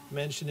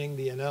 mentioning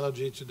the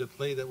analogy to the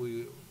play that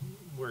we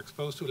were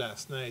exposed to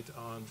last night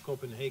on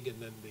Copenhagen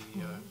and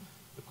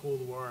the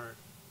Cold War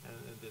and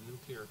the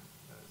nuclear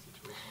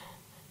situation.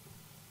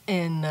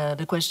 And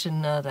the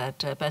question that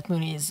Pat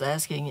Mooney is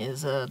asking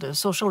is the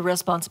social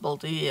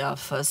responsibility of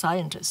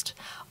scientists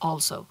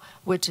also,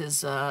 which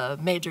is a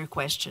major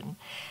question.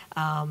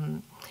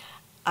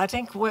 I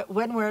think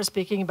when we're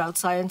speaking about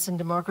science and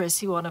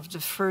democracy, one of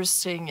the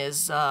first things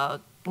is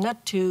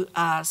not to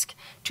ask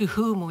to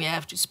whom we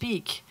have to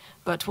speak,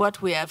 but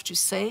what we have to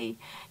say,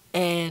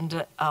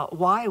 and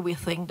why we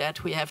think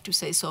that we have to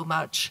say so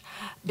much,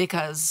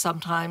 because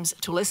sometimes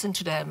to listen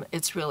to them,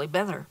 it's really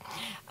better.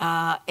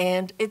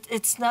 And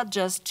it's not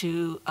just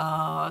to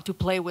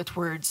play with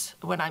words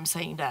when I'm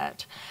saying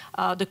that.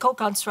 The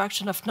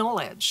co-construction of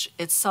knowledge,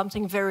 it's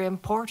something very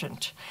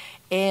important.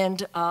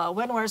 And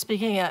when we're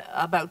speaking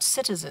about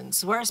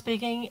citizens, we're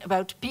speaking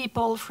about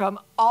people from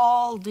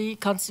all the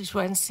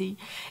constituency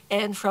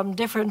and from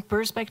different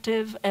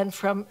perspectives and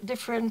from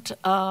different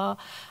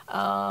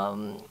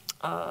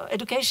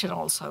education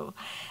also.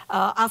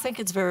 I think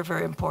it's very,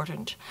 very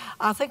important.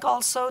 I think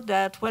also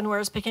that when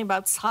we're speaking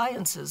about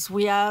sciences,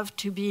 we have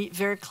to be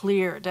very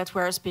clear that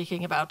we're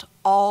speaking about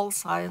all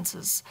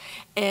sciences,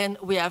 and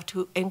we have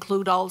to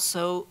include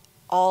also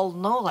all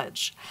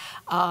knowledge.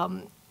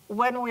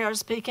 When we are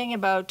speaking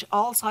about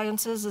all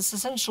sciences, it's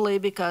essentially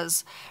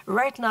because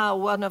right now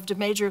one of the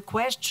major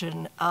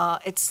questions,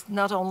 it's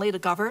not only the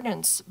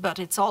governance, but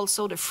it's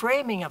also the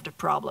framing of the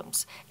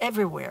problems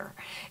everywhere.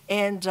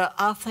 And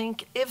I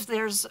think if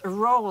there's a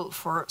role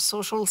for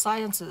social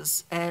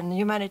sciences and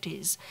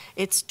humanities,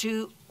 it's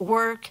to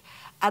work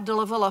at the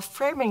level of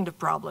framing the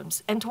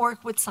problems and to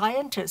work with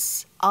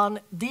scientists on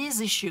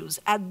these issues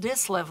at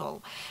this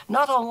level,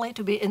 not only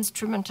to be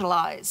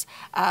instrumentalized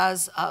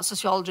as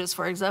sociologists,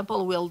 for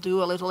example, will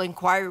do a little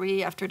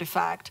inquiry after the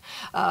fact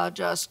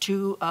just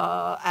to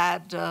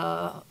add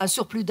un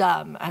surplus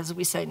d'âme, as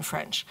we say in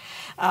French.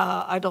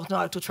 I don't know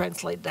how to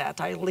translate that.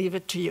 I leave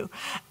it to you.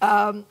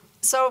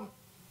 So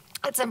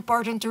it's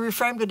important to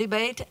reframe the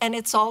debate, and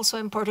it's also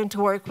important to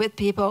work with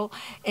people.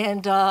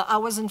 And I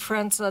was in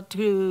France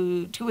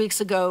 2 weeks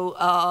ago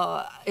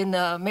in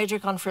a major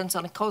conference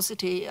on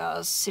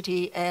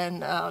city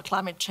and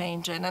climate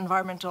change and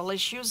environmental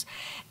issues.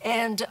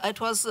 And it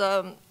was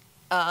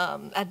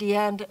at the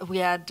end, we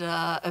had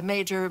a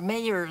major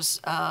mayors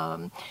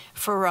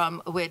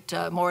forum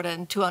with more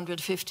than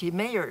 250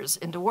 mayors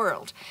in the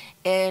world.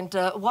 And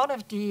one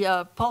of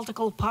the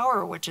political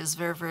power, which is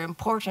very, very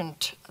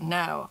important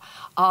now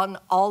on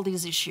all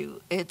these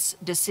issues, it's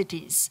the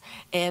cities.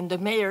 And the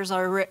mayors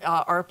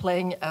are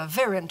playing a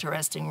very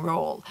interesting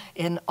role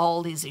in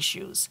all these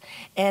issues.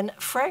 And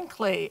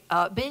frankly,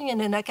 being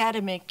in an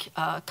academic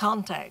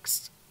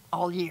context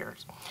all year,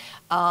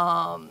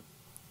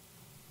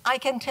 I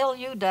can tell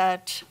you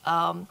that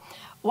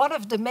one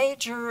of the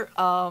major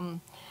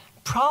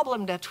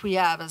problem that we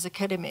have as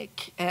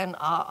academic, and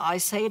I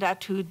say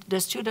that to the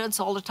students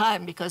all the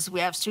time because we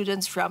have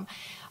students from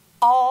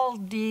all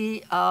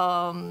the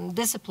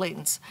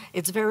disciplines.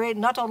 It's very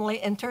not only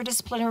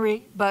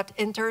interdisciplinary, but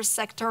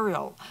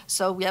intersectorial.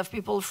 So we have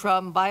people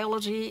from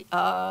biology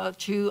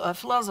to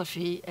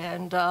philosophy,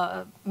 and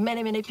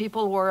many, many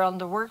people were on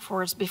the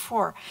workforce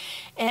before.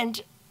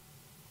 And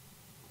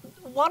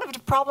one of the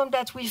problems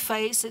that we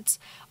face, it's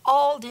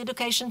all the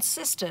education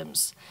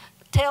systems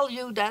tell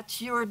you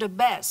that you're the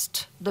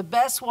best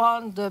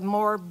one, the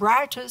more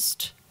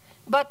brightest,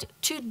 but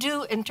to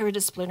do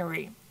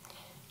interdisciplinary,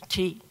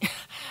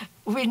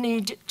 we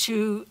need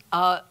to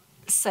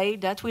say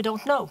that we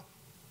don't know.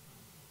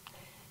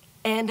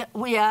 And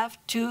we have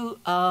to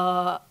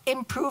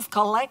improve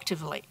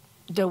collectively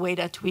the way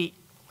that we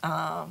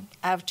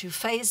have to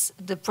face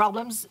the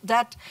problems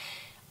that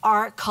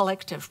are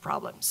collective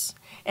problems.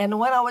 And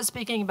when I was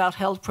speaking about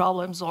health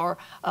problems or,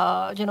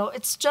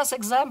 it's just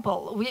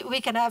example.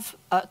 We can have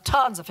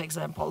tons of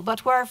examples,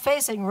 but we're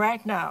facing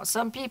right now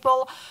some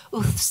people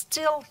who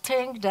still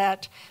think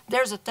that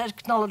there's a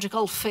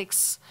technological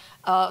fix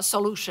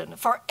solution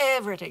for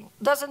everything.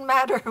 Doesn't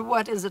matter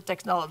what is the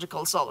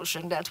technological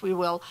solution that we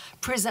will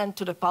present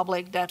to the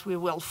public, that we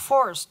will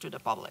force to the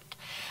public.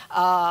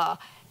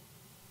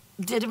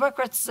 The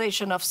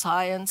democratization of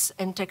science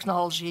and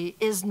technology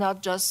is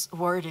not just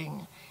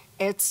wording.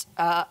 It's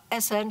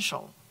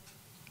essential.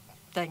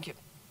 Thank you.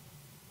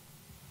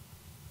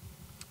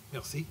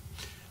 Merci.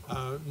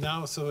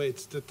 Now, so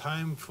it's the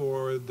time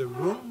for the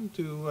room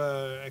to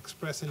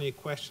express any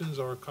questions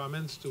or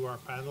comments to our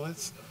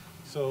panelists.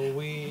 So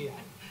we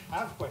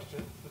have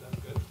questions, so that's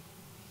good.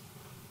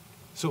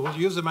 So we'll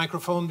use the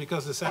microphone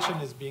because the session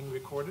is being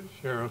recorded.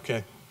 Sure,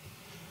 okay.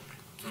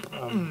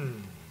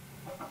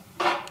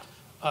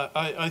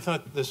 I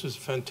thought this was a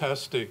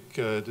fantastic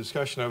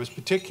discussion. I was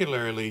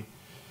particularly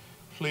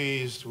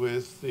pleased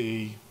with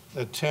the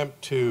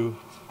attempt to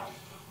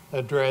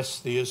address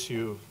the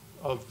issue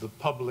of the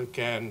public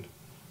and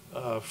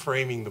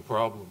framing the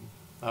problem.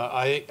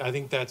 I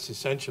think that's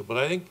essential, but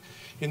I think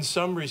in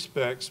some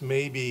respects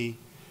maybe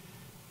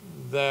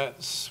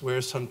that's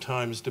where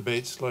sometimes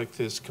debates like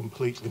this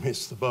completely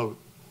miss the boat.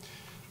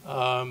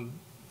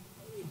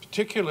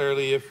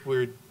 Particularly if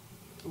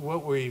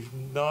what we've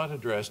not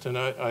addressed, and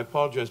I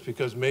apologize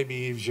because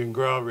maybe Yves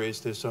Gingras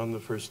raised this on the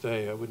first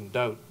day, I wouldn't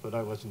doubt, but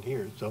I wasn't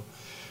here. So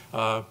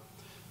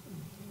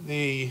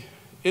the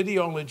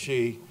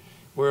ideology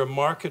where a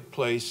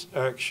marketplace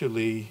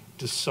actually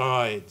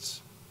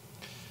decides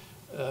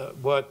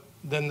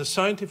then the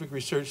scientific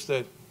research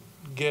that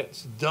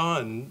gets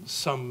done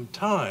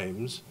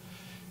sometimes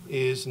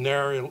is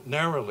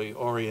narrowly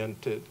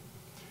oriented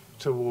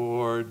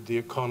toward the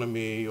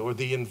economy or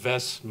the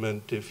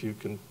investment, if you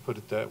can put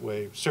it that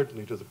way,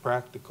 certainly to the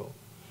practical.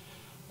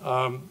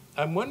 I'm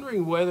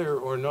wondering whether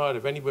or not,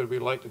 if anybody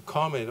would like to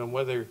comment on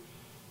whether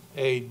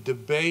a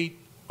debate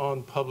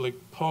on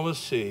public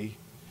policy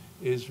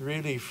is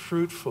really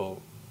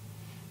fruitful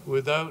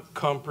without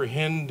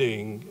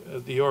comprehending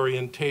the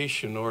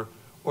orientation or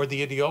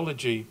the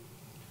ideology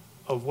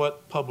of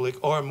what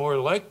public, or more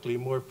likely,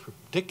 more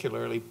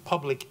particularly,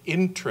 public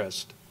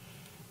interest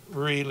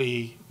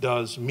really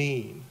does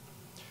mean.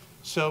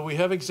 So we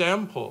have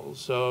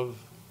examples of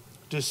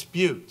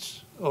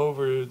disputes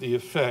over the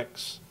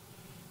effects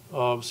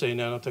of, say,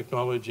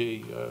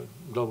 nanotechnology,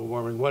 global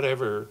warming,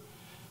 whatever,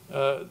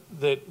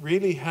 that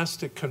really has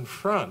to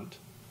confront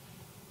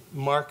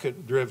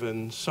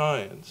market-driven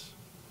science.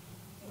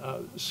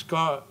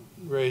 Scott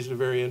raised a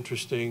very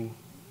interesting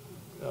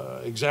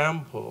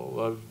example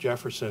of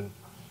Jefferson,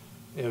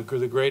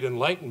 the great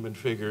Enlightenment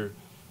figure,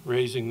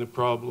 raising the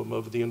problem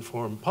of the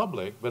informed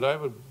public, but I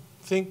would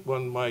think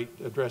one might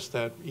address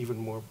that even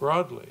more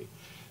broadly.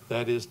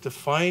 That is,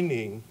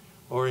 defining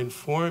or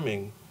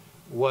informing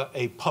what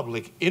a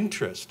public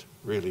interest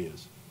really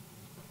is.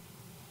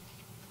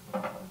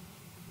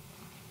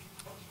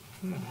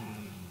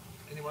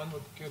 Anyone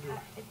would care to?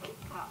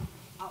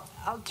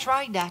 I'll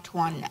try that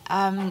one.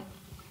 A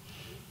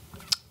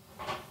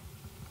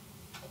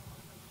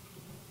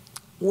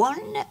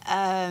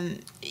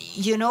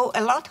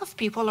lot of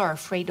people are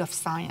afraid of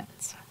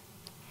science.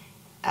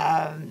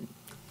 And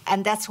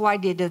that's why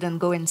they didn't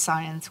go in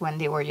science when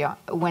they were young,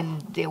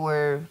 when they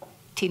were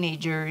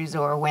teenagers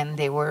or when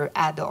they were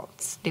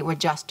adults. They were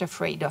just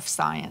afraid of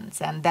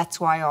science. And that's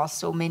why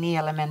also many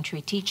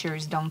elementary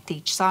teachers don't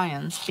teach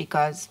science,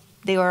 because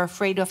they are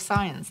afraid of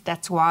science.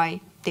 That's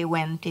why they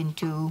went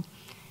into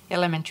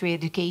elementary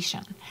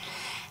education.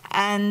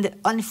 And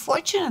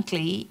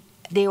unfortunately,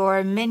 there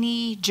are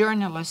many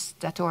journalists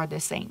that are the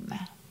same.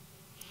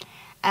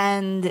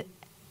 And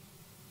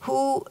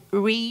who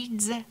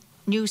reads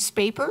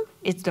newspaper?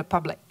 It's the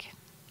public.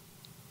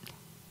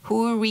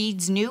 Who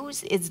reads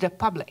news? It's the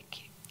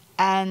public.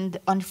 And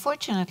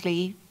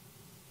unfortunately,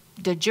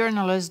 the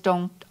journalists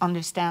don't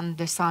understand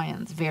the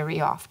science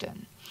very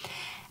often.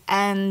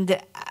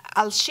 And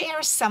I'll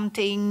share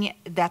something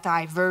that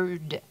I've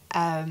heard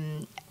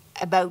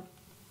about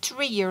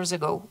 3 years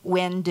ago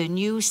when the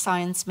new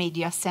Science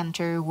Media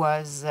Center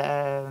was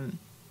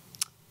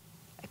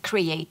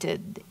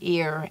created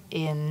here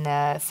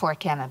for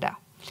Canada.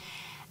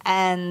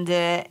 And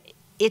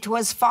it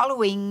was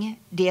following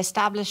the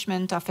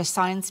establishment of a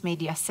science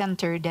media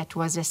center that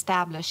was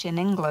established in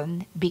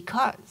England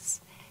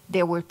because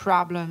there were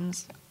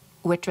problems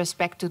with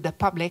respect to the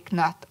public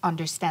not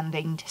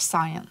understanding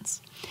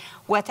science.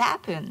 What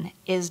happened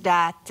is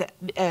that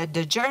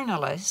the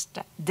journalist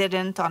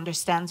didn't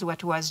understand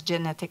what was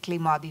genetically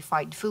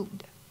modified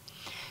food.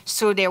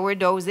 So there were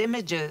those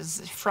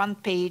images,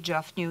 front page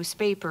of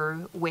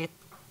newspaper with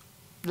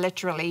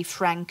literally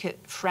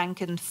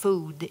franken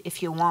food,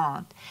 if you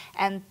want,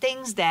 and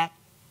things that,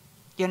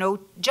 you know,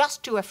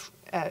 just to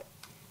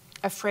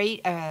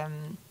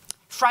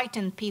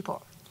frighten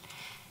people.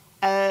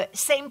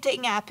 Same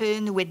thing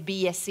happened with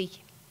BSE.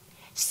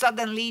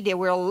 Suddenly, there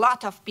were a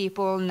lot of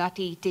people not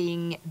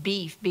eating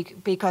beef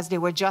because they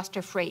were just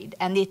afraid.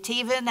 And it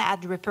even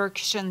had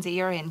repercussions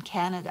here in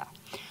Canada.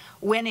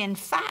 When in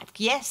fact,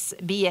 yes,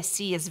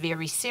 BSE is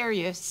very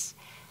serious,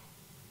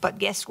 but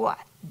guess what?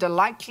 The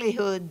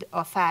likelihood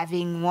of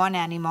having one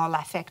animal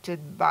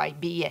affected by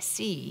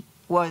BSE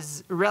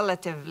was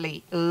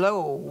relatively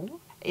low,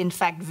 in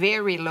fact,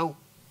 very low,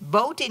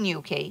 both in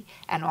UK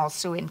and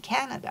also in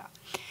Canada.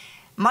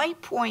 My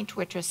point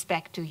with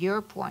respect to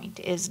your point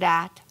is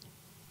that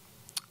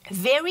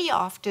very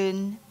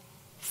often,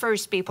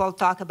 first people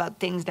talk about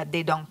things that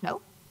they don't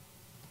know,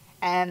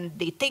 and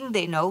they think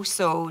they know,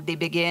 so they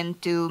begin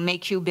to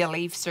make you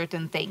believe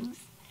certain things.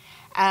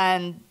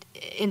 And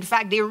in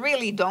fact, they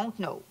really don't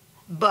know,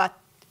 but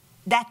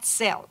that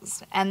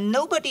sells. And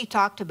nobody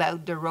talked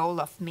about the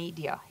role of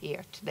media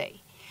here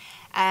today.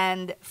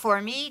 And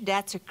for me,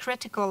 that's a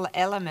critical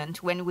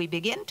element when we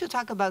begin to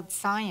talk about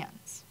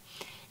science.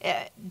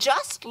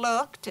 Just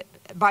looked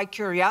by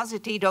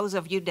curiosity, those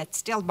of you that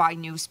still buy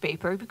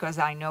newspaper, because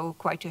I know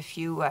quite a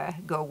few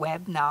go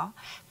web now,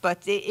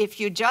 but if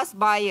you just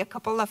buy a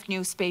couple of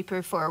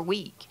newspaper for a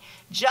week,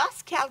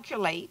 just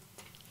calculate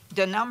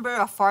the number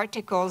of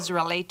articles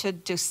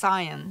related to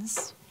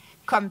science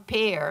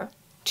compare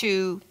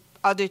to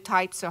other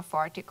types of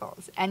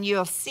articles, and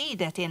you'll see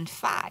that in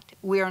fact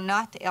we're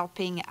not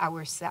helping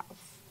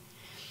ourselves.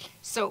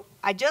 So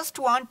I just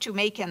want to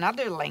make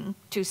another link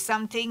to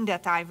something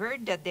that I've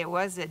heard, that there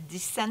was a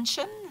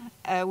dissension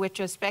with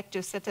respect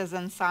to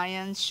citizen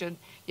science. Should,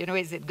 you know,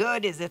 is it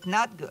good, is it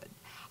not good?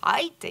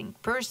 I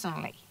think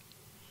personally,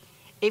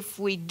 if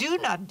we do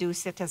not do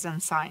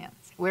citizen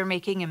science, we're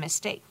making a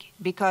mistake,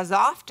 because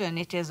often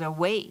it is a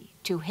way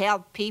to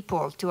help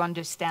people to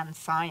understand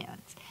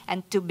science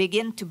and to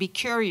begin to be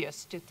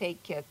curious, to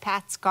take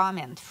Pat's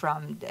comment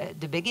from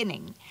the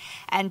beginning,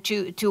 and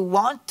to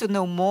want to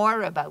know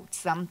more about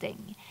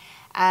something.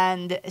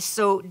 And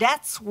so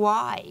that's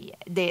why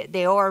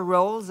there are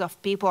roles of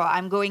people.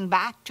 I'm going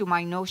back to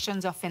my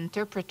notions of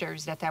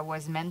interpreters that I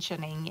was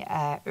mentioning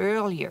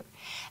earlier.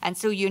 And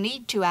so you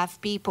need to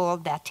have people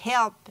that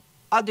help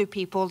other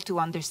people to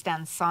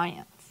understand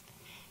science.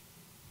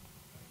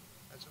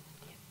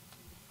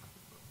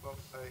 Well,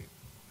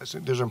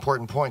 those are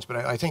important points, but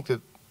I think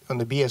that on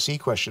the BSE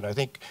question, I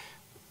think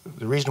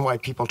the reason why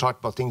people talked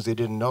about things they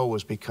didn't know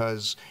was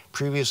because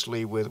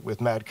previously with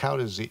mad cow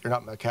disease, or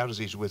not mad cow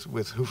disease,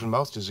 with hoof and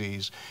mouth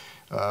disease,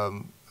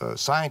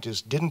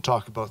 scientists didn't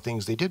talk about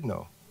things they did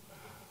know.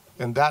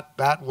 And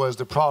that was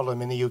the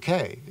problem in the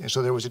UK. And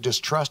so there was a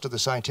distrust of the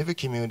scientific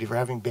community for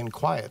having been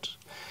quiet.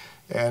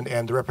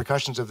 And the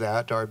repercussions of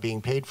that are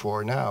being paid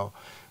for now.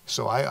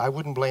 So I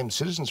wouldn't blame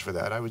citizens for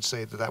that. I would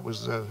say that that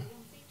was...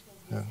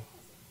 yeah.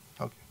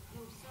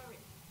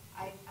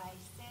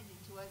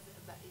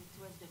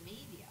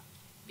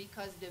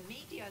 Because the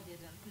media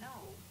didn't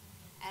know,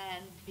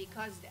 and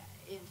because,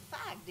 in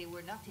fact, they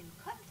were not in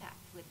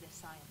contact with the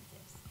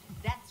scientists.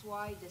 That's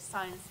why the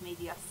Science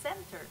Media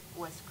Center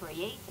was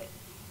created,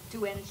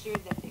 to ensure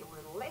that there were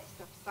a list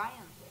of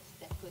scientists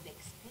that could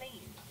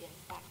explain, in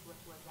fact, what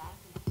was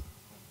happening.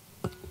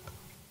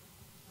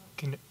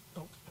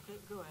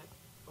 Go ahead.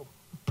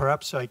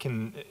 Perhaps I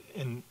can,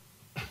 and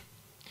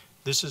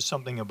this is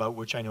something about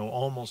which I know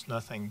almost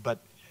nothing, but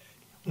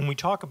when we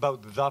talk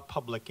about the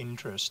public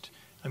interest,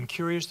 I'm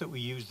curious that we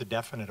use the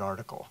definite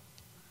article,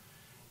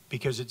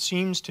 because it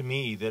seems to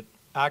me that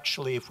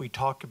actually if we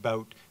talk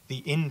about the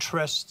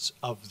interests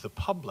of the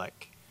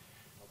public,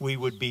 we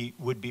would be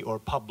or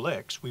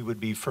publics, we would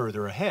be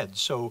further ahead.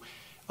 So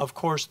of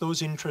course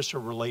those interests are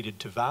related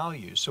to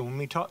values. So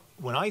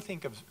when I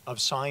think of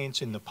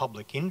science in the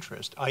public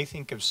interest, I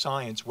think of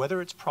science,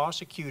 whether it's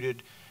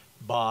prosecuted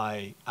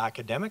by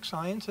academic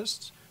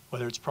scientists,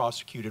 whether it's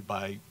prosecuted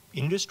by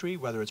industry,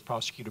 whether it's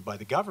prosecuted by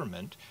the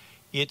government,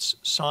 it's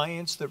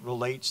science that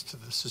relates to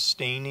the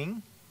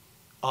sustaining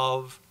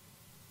of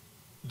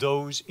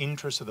those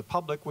interests of the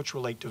public which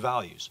relate to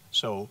values.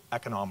 So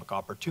economic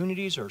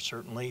opportunities are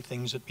certainly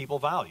things that people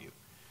value.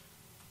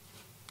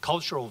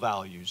 Cultural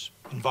values,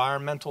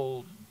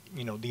 environmental,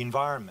 you know, the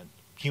environment,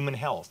 human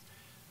health.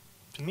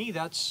 To me,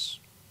 that's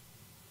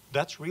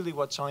really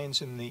what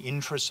science in the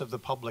interests of the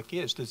public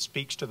is, that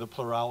speaks to the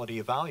plurality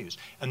of values.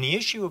 And the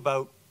issue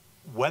about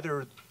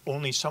whether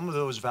only some of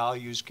those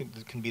values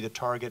can be the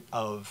target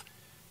of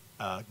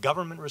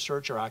government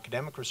research or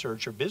academic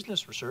research or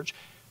business research,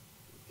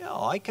 you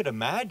know, I could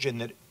imagine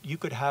that you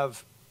could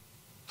have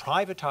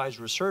privatized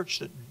research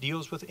that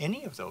deals with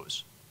any of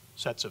those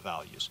sets of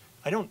values.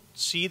 I don't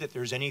see that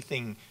there's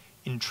anything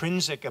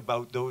intrinsic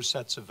about those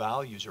sets of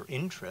values or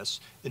interests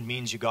that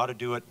means you got to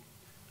do it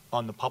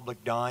on the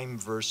public dime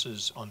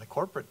versus on the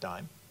corporate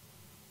dime.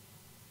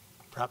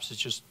 Perhaps it's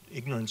just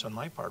ignorance on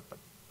my part, but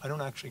I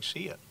don't actually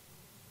see it.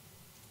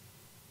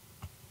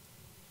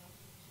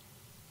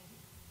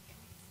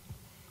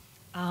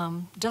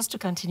 Just to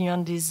continue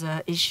on these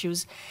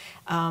issues,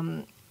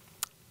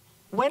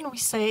 when we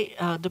say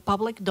the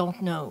public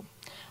don't know,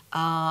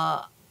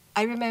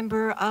 I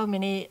remember how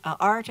many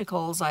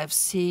articles I've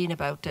seen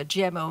about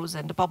GMOs,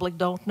 and the public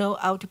don't know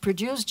how to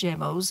produce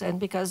GMOs, and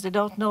because they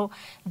don't know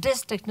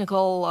this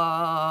technical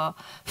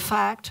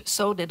fact,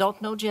 so they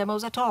don't know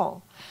GMOs at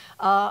all.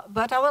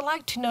 But I would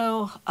like to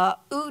know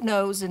who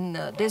knows in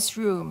this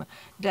room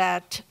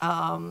that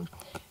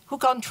who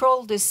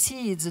control the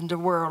seeds in the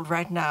world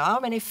right now? How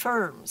many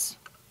firms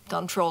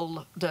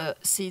control the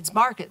seeds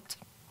market?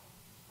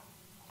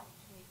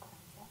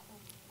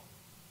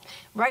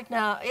 Right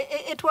now,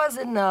 it was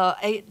in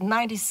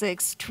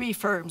 96, 3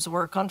 firms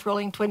were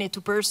controlling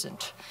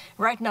 22%.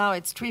 Right now,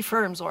 it's 3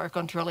 firms who are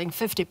controlling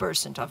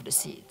 50% of the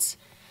seeds.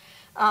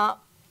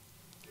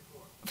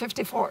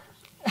 54.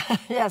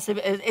 Yes,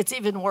 it's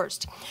even worse.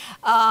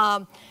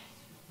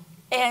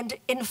 And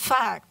in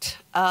fact,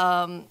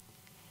 the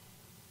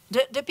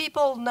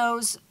people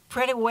knows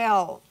pretty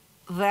well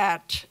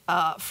that,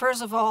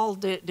 first of all,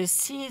 the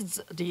seeds,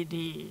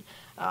 the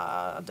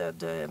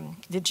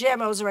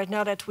GMOs right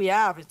now that we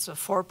have, it's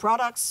 4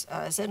 products,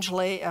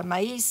 essentially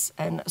maize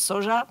and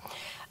soja,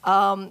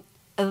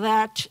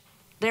 that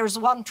there's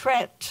one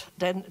threat,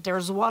 then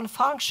there's one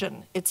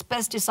function, it's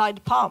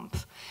pesticide pump.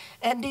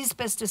 And this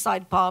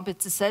pesticide pump,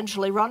 it's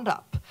essentially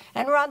Roundup.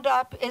 And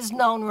Roundup is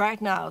known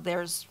right now.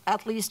 There's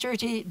at least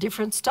 30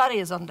 different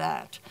studies on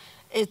that.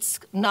 It's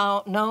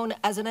now known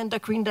as an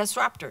endocrine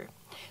disruptor.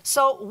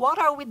 So what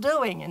are we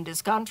doing in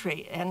this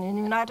country and in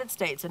the United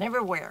States and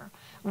everywhere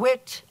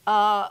with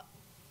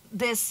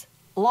this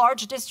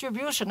large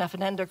distribution of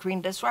an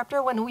endocrine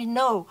disruptor when we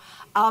know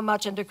how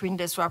much endocrine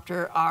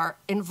disruptors are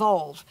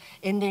involved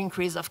in the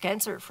increase of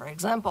cancer, for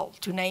example,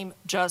 to name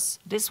just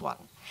this one.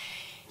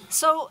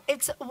 So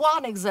it's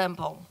one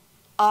example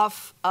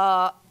of,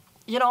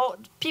 you know,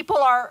 people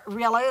are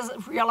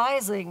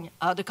realizing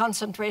the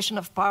concentration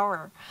of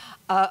power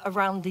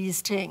around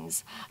these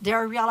things. They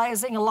are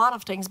realizing a lot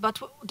of things, but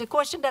the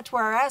question that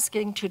we're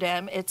asking to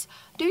them is,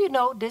 do you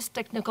know this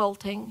technical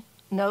thing?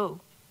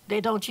 No,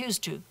 they don't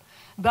used to,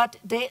 but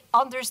they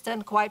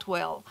understand quite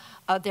well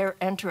their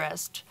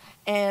interest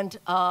and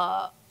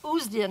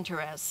who's the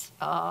interest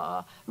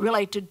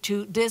related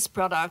to this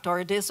product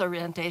or this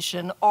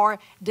orientation or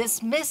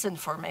this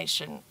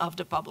misinformation of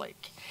the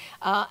public.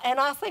 And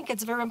I think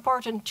it's very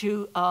important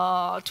to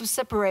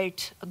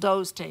separate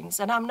those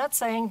things. And I'm not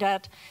saying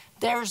that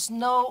there's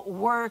no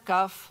work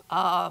of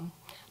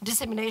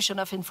dissemination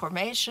of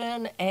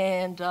information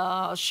and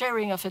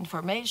sharing of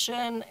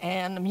information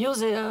and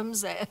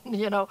museums, and,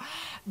 you know,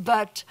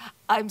 but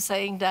I'm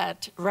saying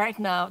that right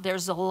now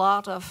there's a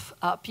lot of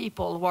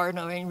people who are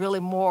knowing really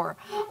more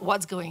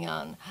what's going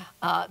on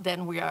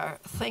than we are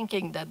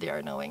thinking that they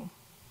are knowing.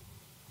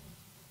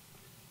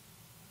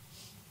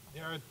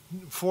 There are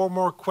 4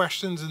 more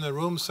questions in the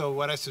room, so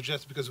what I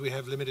suggest, because we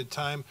have limited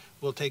time,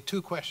 we'll take 2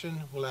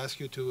 questions. We'll ask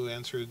you to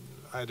answer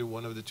either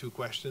one of the 2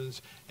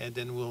 questions, and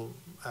then we'll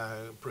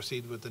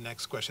proceed with the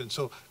next question.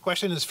 So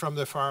question is from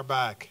the far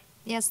back.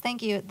 Yes,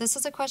 thank you. This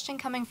is a question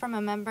coming from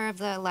a member of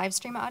the live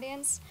stream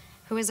audience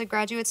who is a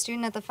graduate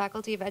student at the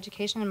Faculty of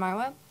Education in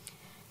Marwa.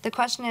 The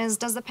question is,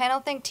 does the panel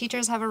think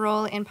teachers have a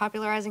role in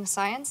popularizing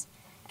science?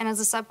 And as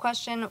a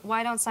sub-question,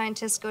 why don't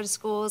scientists go to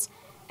schools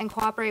and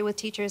cooperate with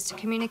teachers to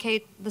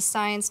communicate the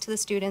science to the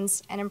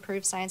students and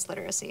improve science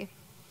literacy?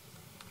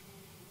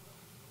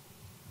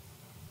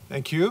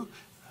 Thank you.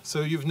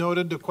 So you've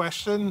noted the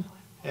question,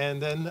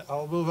 and then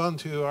I'll move on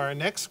to our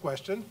next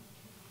question.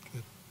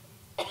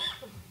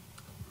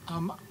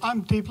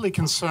 I'm deeply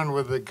concerned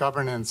with the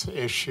governance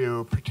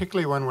issue,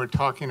 particularly when we're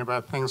talking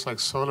about things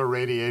like solar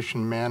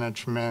radiation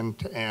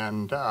management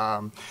and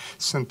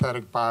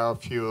synthetic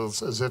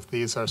biofuels, as if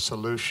these are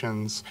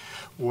solutions,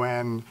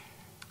 when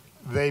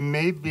they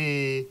may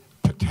be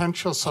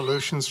potential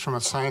solutions from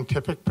a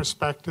scientific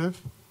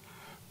perspective,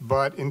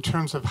 but in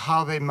terms of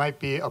how they might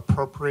be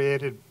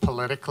appropriated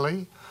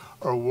politically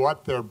or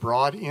what their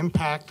broad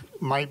impact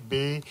might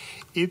be,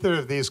 either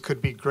of these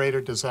could be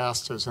greater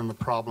disasters than the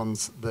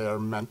problems they're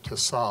meant to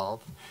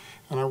solve.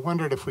 And I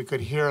wondered if we could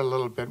hear a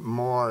little bit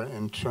more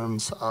in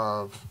terms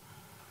of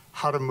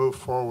how to move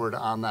forward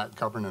on that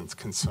governance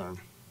concern.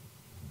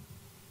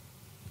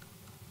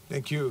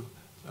 Thank you.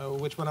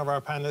 Which one of our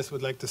panelists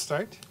would like to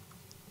start?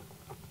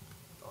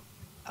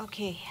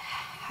 Okay,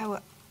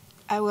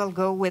 I will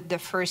go with the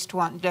first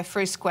one, the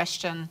first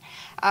question.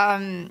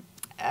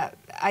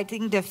 I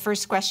think the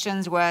first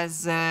question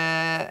was,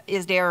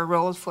 is there a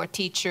role for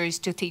teachers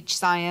to teach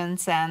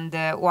science, and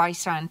why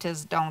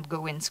scientists don't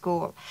go in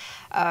school?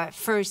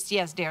 First,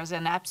 yes, there's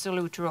an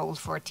absolute role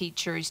for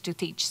teachers to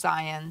teach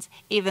science,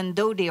 even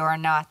though they are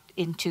not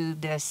into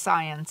the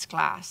science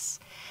class.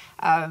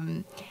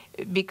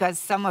 Because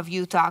some of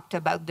you talked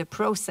about the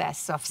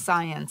process of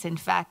science. In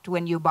fact,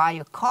 when you buy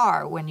a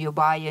car, when you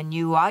buy a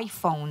new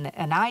iPhone,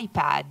 an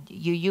iPad,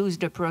 you use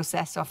the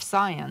process of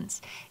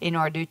science in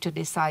order to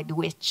decide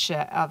which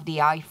of the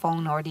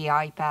iPhone or the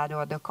iPad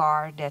or the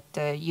car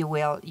that you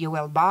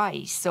will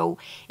buy. So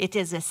it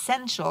is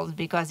essential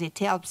because it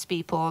helps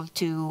people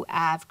to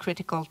have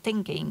critical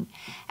thinking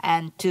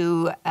and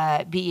to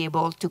be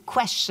able to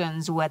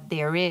question what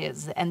there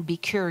is and be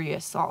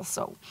curious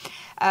also.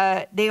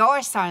 There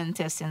are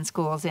scientists in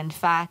schools. In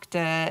fact,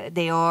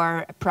 there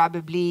are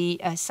probably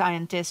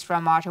scientists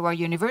from Ottawa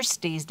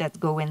universities that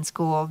go in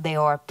school.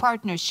 There are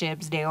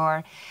partnerships. There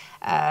are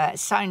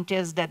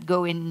scientists that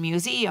go in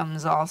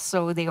museums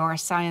also. There are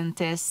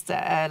scientists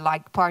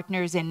like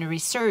partners in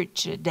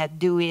research that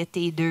do it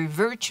either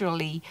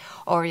virtually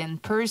or in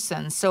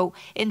person. So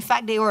in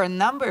fact, there are a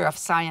number of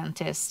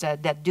scientists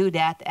that do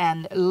that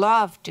and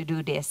love to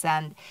do this.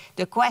 And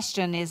the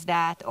question is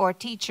that are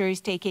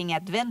teachers taking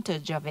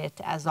advantage of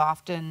it as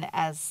often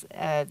as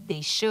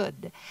they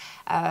should?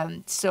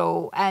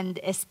 And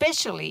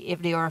especially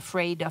if they are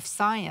afraid of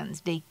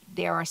science,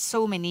 there are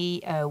so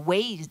many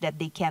ways that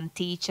they can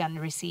teach and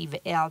receive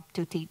help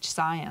to teach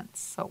science.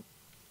 So,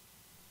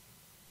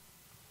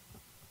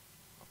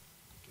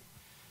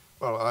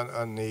 well,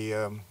 on the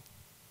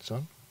is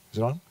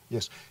it on?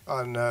 Yes.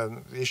 On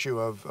the issue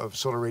of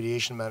solar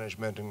radiation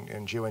management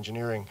and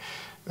geoengineering,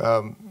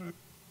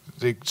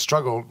 the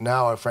struggle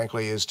now,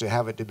 frankly, is to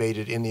have it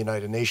debated in the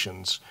United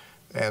Nations,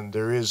 and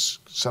there is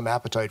some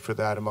appetite for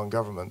that among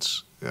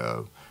governments.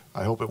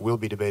 I hope it will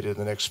be debated in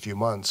the next few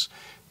months.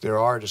 There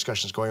are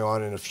discussions going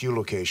on in a few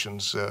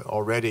locations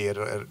already,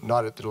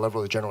 not at the level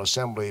of the General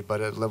Assembly,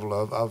 but at the level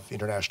of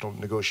international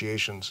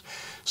negotiations,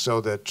 so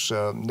that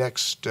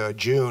next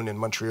June in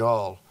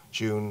Montreal,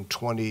 June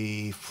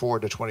 24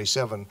 to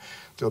 27,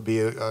 there'll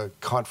be a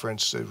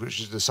conference, which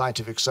is the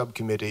scientific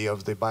subcommittee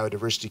of the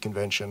Biodiversity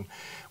Convention.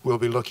 We'll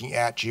be looking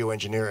at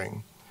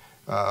geoengineering,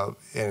 and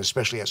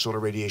especially at solar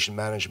radiation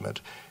management.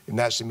 And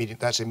that's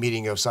a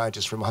meeting of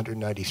scientists from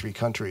 193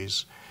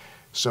 countries.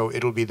 So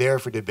it'll be there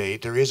for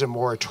debate. There is a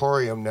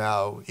moratorium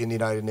now in the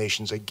United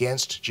Nations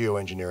against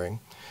geoengineering,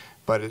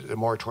 but a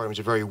moratorium is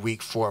a very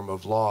weak form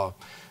of law.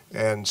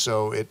 And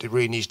so it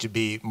really needs to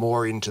be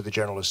more into the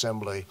General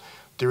Assembly.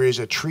 There is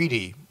a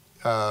treaty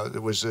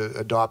that was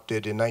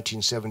adopted in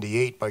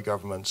 1978 by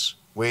governments,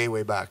 way,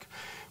 way back,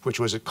 which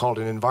was called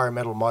an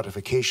Environmental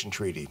Modification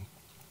Treaty,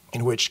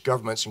 in which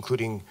governments,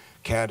 including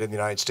Canada and the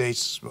United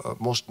States,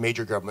 most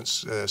major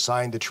governments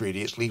signed the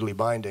treaty. It's legally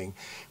binding,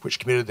 which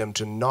committed them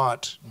to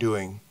not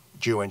doing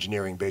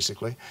geoengineering,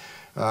 basically.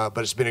 But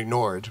it's been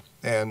ignored.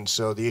 And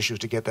so the issue is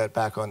to get that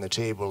back on the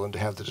table and to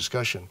have the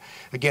discussion.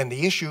 Again,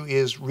 the issue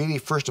is really,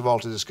 first of all,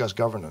 to discuss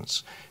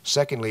governance.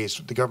 Secondly, it's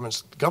the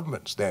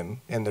governments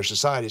then and their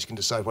societies can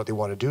decide what they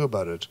want to do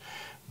about it.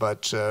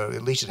 But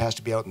at least it has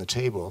to be out on the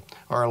table.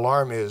 Our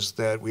alarm is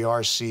that we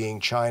are seeing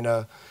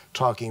China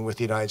talking with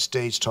the United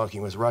States,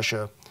 talking with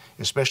Russia,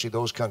 especially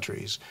those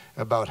countries,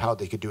 about how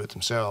they could do it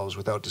themselves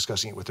without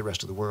discussing it with the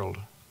rest of the world.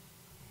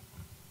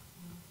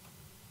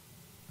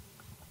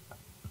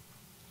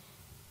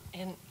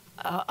 And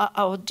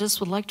I would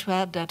like to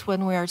add that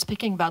when we are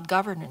speaking about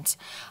governance,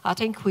 I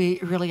think we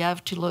really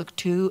have to look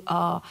to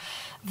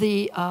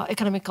the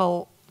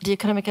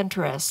economic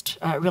interest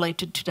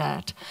related to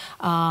that.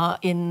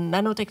 In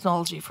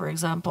nanotechnology, for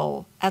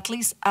example, at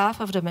least half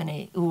of the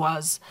money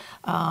was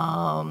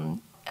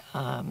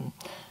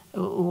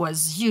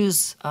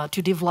used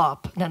to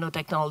develop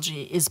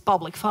nanotechnology is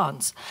public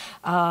funds.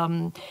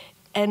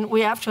 And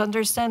we have to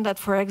understand that,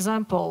 for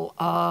example,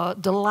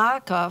 the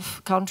lack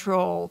of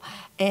control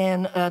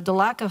and the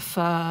lack of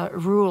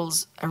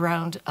rules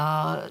around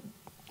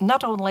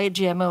not only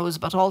GMOs,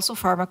 but also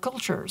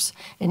pharmacultures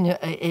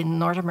in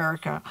North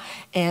America,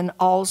 and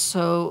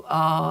also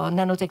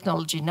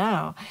nanotechnology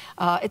now.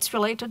 It's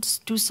related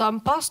to some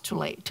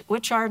postulate,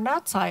 which are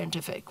not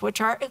scientific, which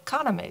are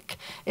economic.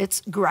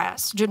 It's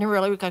grass,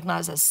 generally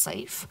recognized as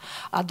safe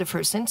at the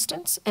first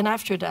instance, and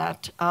after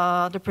that,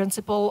 the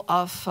principle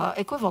of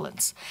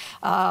equivalence.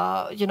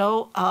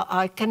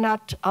 I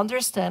cannot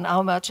understand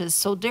how much is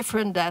so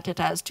different that it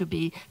has to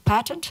be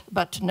patent,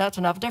 but not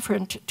enough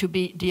different to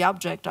be the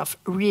object of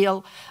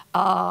real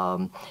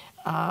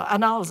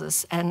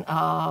analysis and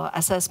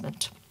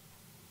assessment.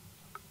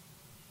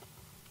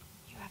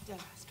 You have the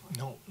last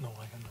one. No,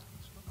 I haven't.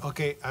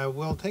 Okay, I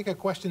will take a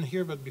question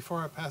here, but before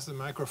I pass the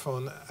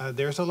microphone,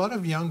 there's a lot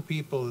of young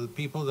people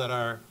that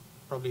are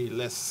probably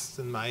less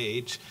than my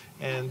age,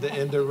 and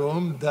in the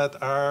room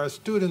that are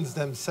students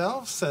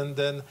themselves, and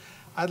then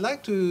I'd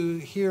like to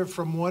hear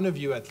from one of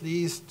you at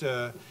least.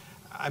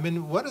 I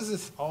mean, what does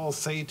this all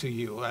say to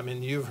you? I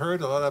mean, you've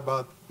heard a lot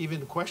about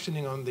even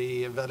questioning on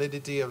the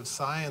validity of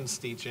science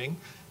teaching,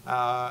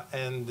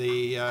 and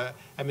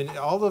I mean,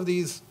 all of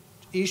these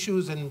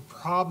issues and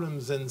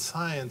problems in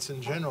science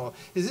in general.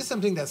 Is this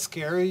something that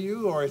scares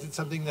you, or is it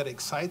something that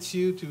excites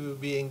you to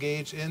be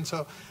engaged in?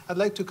 So I'd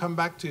like to come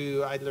back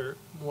to either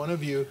one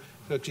of you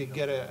to actually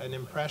get an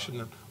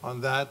impression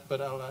on that, but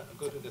I'll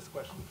go to this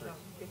question first.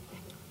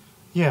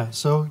 Yeah,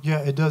 so yeah,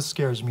 it does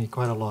scares me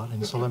quite a lot,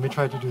 and so let me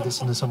try to do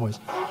this in some ways.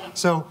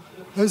 So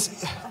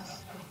is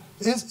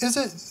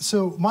it,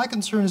 so my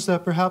concern is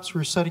that perhaps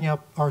we're setting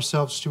up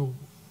ourselves to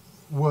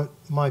what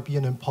might be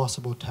an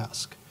impossible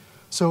task.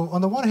 So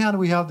on the one hand,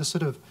 we have this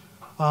sort of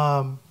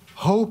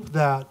hope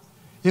that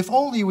if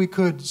only we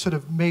could sort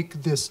of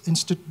make this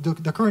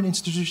the current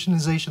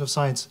institutionalization of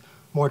science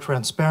more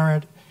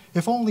transparent,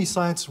 if only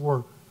science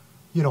were,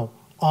 you know,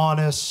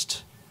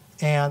 honest,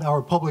 and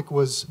our public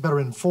was better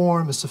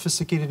informed and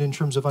sophisticated in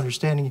terms of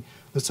understanding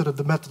the sort of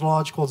the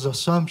methodological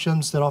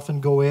assumptions that often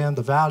go in,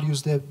 the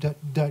values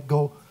that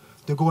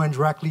go in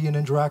directly and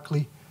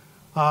indirectly.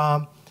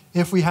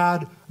 If we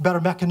had better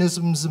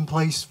mechanisms in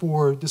place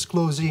for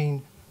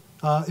disclosing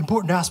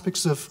important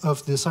aspects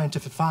of the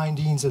scientific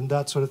findings and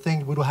that sort of thing,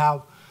 we would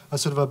have a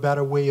sort of a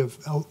better way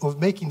of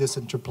making this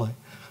interplay.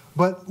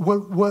 But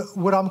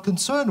what I'm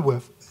concerned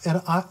with,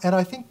 and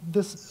I think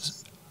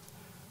this,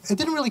 it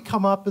didn't really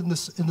come up in the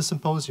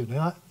symposium.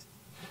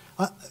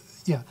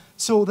 Yeah,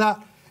 so that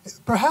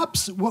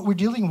perhaps what we're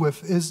dealing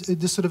with is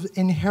this sort of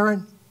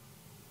inherent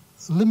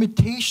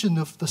limitation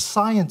of the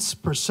science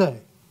per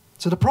se.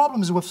 So the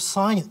problem is with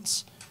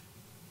science,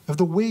 of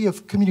the way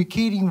of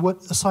communicating what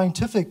a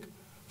scientific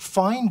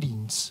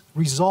findings,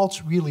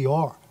 results really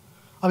are.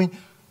 I mean,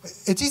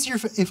 it's easier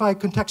if I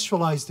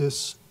contextualize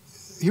this.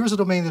 Here's a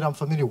domain that I'm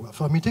familiar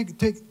with. I mean, take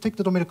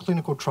the domain of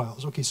clinical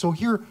trials. Okay, so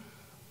here,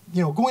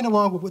 you know, going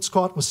along with what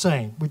Scott was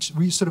saying, which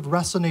sort of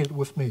resonated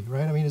with me,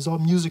 right? I mean, it's all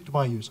music to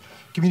my ears.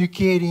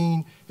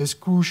 Communicating is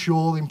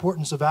crucial, the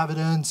importance of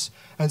evidence,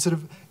 and sort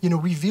of, you know,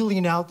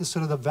 revealing out the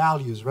sort of the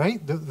values,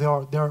 right?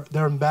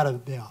 They're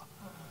embedded there.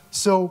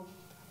 So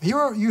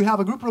here you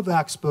have a group of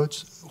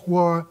experts who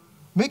are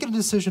making a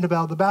decision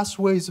about the best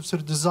ways of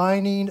sort of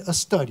designing a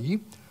study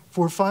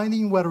for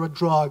finding whether a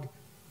drug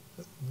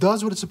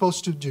does what it's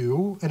supposed to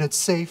do and it's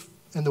safe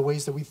in the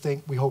ways that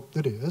we hope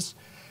it is.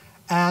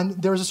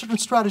 And there's a certain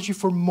strategy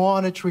for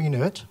monitoring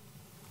it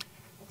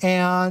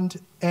and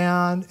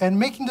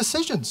making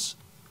decisions.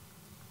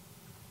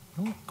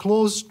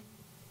 Closed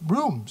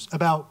rooms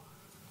about,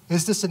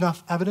 is this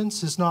enough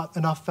evidence? Is not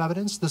enough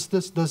evidence?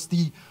 Does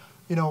the,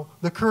 you know,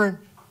 the current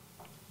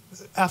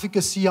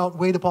efficacy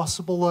outweigh the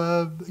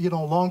possible, you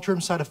know,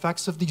 long-term side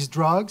effects of these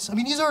drugs? I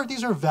mean, these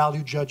are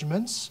value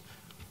judgments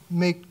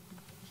made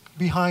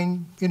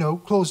behind, you know,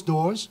 closed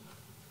doors.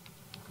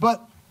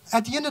 But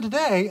at the end of the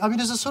day, I mean,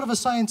 this is sort of a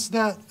science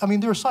that, I mean,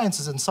 there are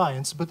sciences in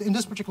science, but in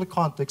this particular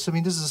context, I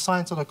mean, this is a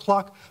science on a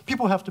clock.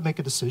 People have to make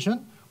a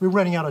decision. We're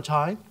running out of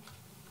time,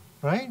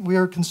 right? We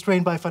are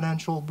constrained by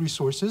financial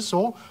resources,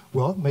 so,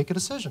 well, make a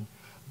decision.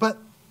 But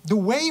the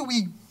way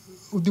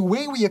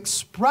we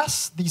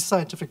express these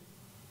scientific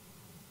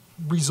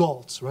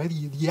results, right?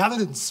 The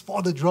evidence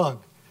for the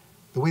drug,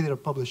 the way they're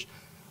published,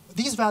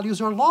 these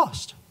values are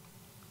lost.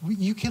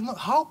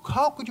 How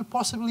could you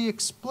possibly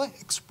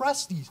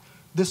express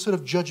this sort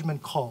of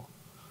judgment call?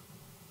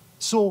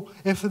 So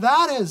if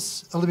that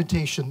is a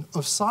limitation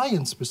of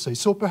science per se,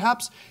 so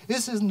perhaps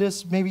isn't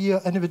this maybe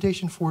an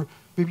invitation for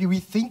maybe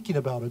rethinking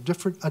about a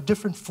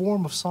different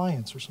form of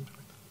science or something like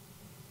that?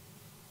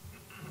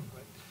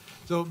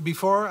 So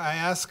before I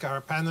ask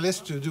our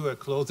panelists to do a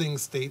closing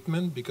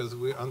statement, because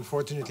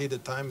unfortunately the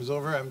time is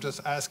over, I'm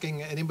just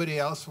asking anybody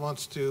else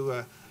wants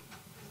to...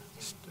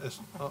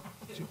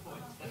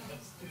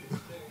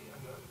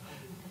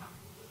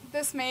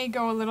 This may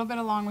go a little bit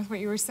along with what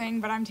you were saying,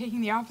 but I'm taking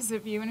the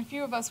opposite view. And a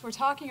few of us were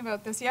talking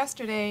about this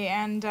yesterday,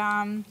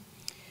 and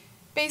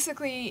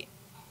basically,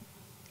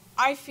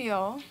 I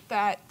feel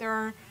that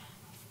I'm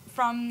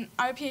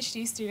a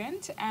PhD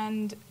student,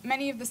 and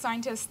many of the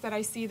scientists that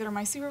I see that are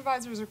my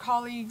supervisors or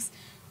colleagues,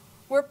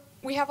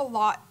 we have a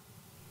lot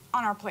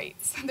on our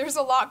plates. There's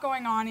a lot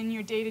going on in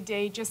your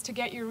day-to-day just to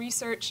get your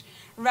research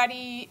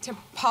ready to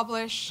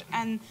publish,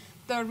 and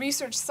the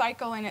research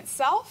cycle in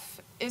itself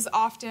is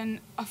often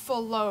a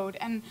full load,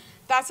 and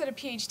that's at a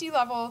PhD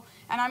level,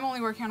 and I'm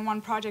only working on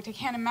one project. I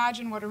can't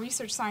imagine what a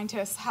research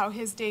scientist, how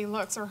his day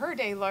looks or her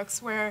day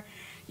looks, where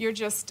you're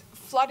just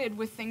flooded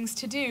with things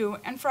to do.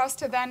 And for us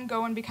to then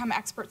go and become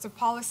experts of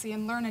policy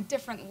and learn a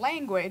different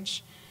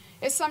language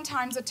is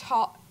sometimes a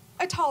tall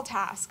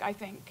task, I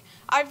think.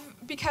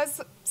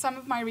 Because some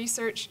of my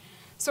research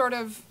sort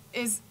of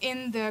is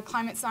in the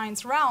climate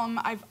science realm,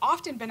 I've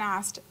often been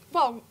asked,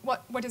 well,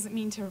 what does it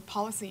mean to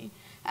policy?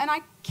 And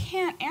I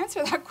can't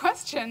answer that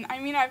question. I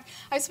mean,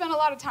 I spent a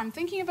lot of time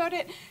thinking about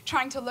it,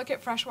 trying to look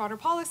at freshwater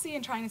policy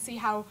and trying to see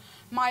how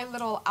my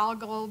little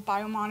algal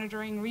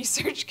biomonitoring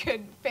research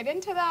could fit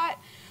into that.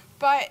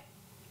 But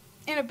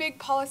in a big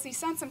policy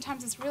sense,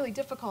 sometimes it's really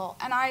difficult.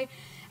 And I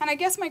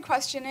guess my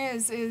question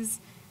is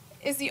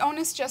the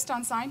onus just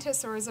on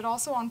scientists, or is it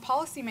also on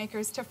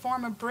policymakers to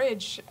form a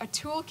bridge, a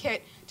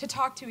toolkit to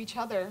talk to each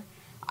other?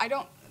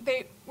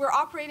 we're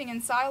operating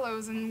in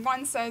silos, and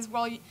one says,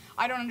 well,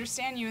 I don't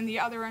understand you, and the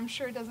other, I'm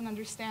sure, doesn't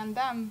understand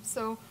them.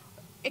 So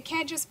it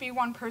can't just be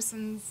one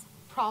person's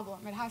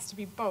problem. It has to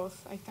be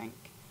both, I think.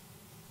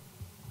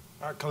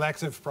 Our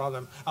collective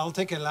problem. I'll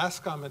take a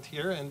last comment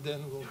here, and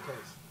then we'll close.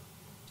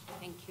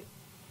 Thank you.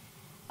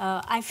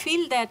 I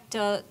feel that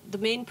the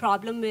main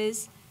problem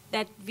is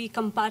that we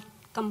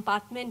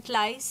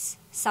compartmentalize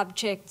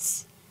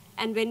subjects,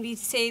 and when we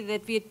say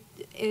that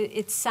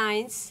it's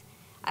science,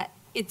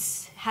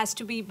 it has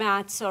to be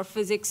maths or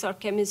physics or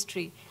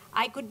chemistry.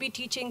 I could be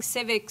teaching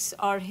civics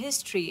or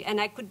history,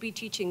 and I could be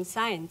teaching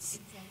science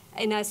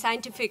in a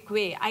scientific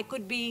way. I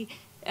could be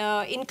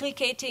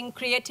inculcating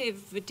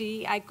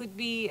creativity. I could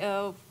be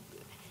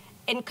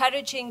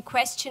encouraging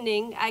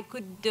questioning. I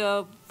could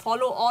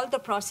follow all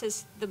the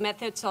the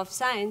methods of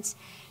science.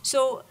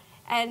 So,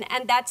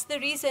 and that's the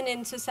reason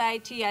in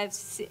society,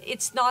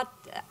 it's not,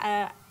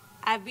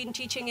 I've been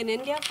teaching in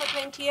India for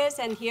 20 years,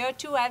 and here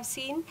too I've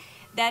seen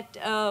that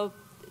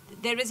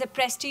there is a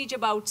prestige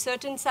about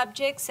certain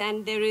subjects,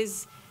 and there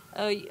is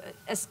a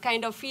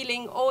kind of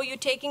feeling, oh, you're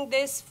taking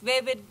this,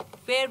 where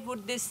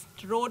would this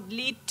road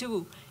lead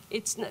to?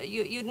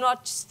 You're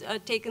not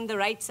taken the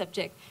right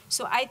subject.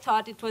 So I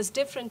thought it was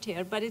different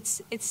here, but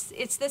it's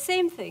the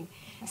same thing.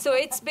 So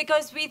it's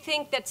because we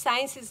think that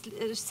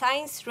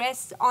science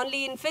rests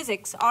only in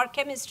physics or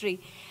chemistry.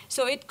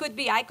 So it could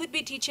be, I could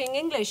be teaching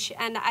English,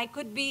 and I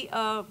could be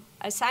a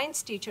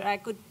science teacher. I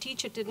could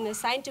teach it in a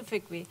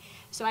scientific way.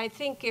 So I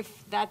think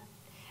if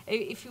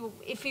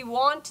we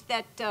want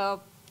that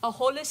a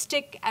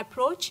holistic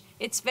approach,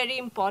 it's very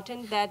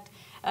important that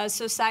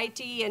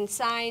society and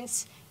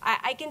science.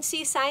 I can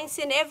see science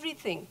in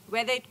everything,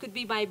 whether it could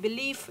be my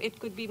belief, it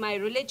could be my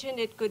religion,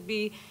 it could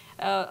be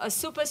a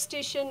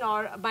superstition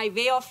or my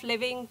way of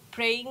living,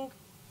 praying,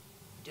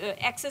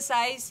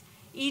 exercise,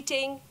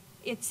 eating.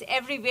 It's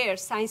everywhere.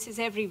 Science is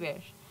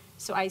everywhere.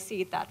 So I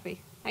see it that way.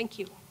 Thank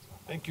you.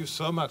 Thank you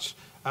so much.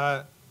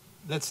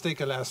 Let's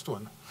take a last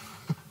one.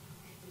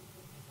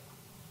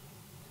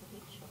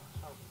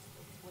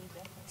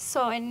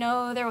 So I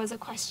know there was a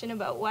question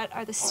about what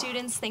are the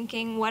students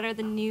thinking, what are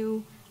the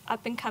new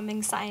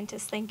up-and-coming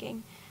scientists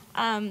thinking.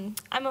 I'm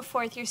a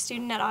fourth-year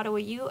student at Ottawa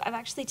U. I've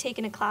actually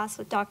taken a class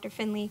with Dr.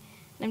 Findlay,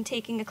 and I'm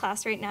taking a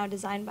class right now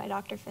designed by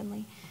Dr.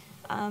 Findlay.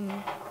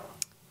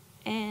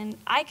 And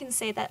I can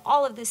say that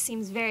all of this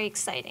seems very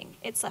exciting.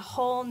 It's a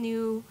whole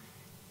new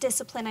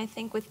discipline, I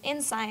think,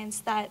 within science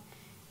that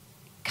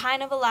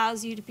kind of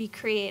allows you to be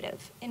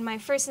creative. In my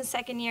first and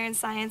second year in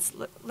science,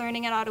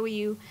 learning at Ottawa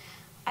U,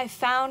 I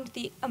found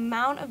the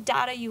amount of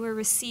data you were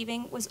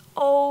receiving was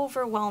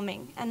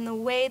overwhelming, and the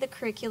way the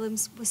curriculum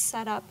was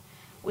set up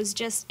was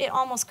just, it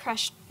almost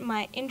crushed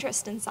my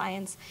interest in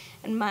science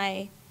and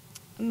my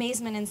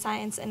amazement in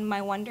science and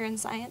my wonder in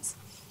science.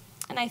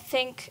 And I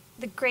think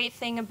the great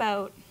thing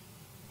about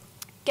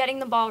getting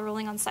the ball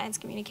rolling on science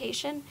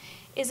communication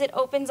is it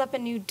opens up a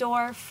new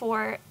door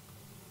for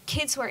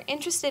kids who are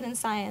interested in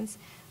science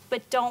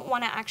but don't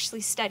want to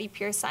actually study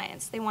pure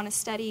science. They want to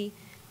study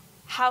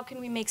how can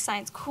we make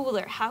science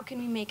cooler? How can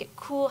we make it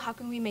cool? How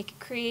can we make it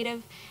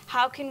creative?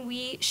 How can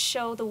we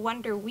show the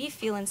wonder we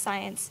feel in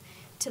science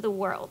to the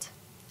world?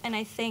 And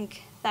I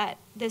think that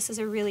this is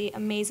a really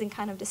amazing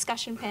kind of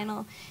discussion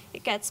panel.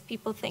 It gets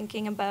people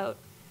thinking about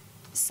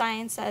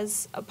science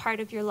as a part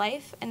of your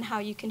life and how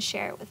you can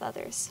share it with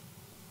others.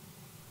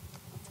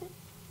 That's it.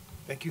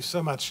 Thank you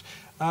so much.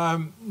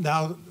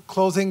 Now,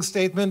 closing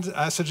statement,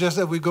 I suggest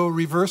that we go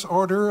reverse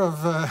order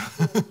of...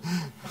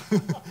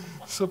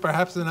 So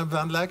perhaps, Madame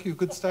Vandelac, you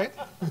could start?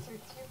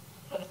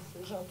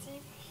 C'est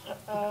gentil.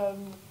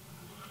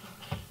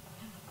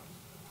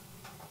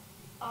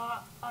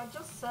 I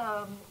just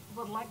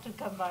would like to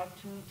come back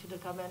to the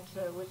comment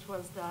which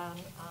was done,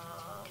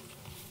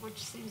 which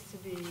seems to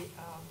be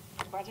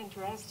quite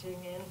interesting.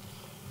 And,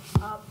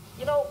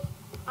 you know,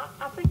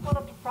 I think one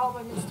of the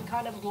problems is the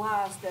kind of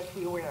glass that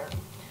we wear.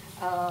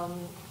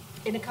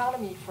 In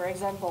economy, for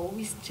example,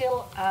 we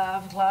still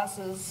have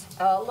glasses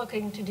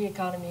looking to the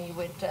economy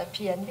with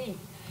PNB.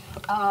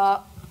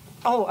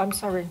 Oh, I'm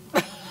sorry.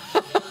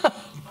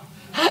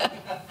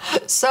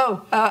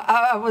 So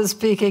I was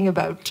speaking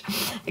about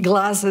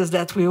glasses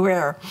that we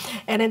wear,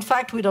 and in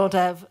fact, we don't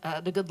have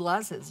the good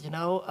glasses. You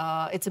know,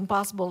 it's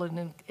impossible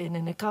in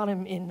an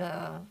economy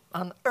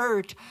on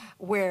Earth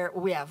where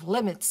we have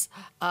limits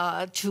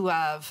to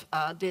have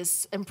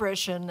this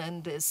impression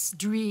and this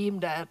dream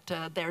that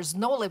there's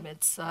no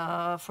limits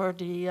for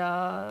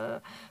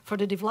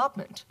the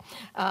development.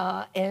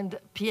 And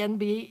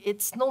PNB,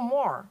 it's no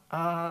more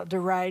the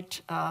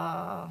right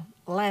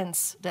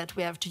lens that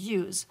we have to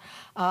use.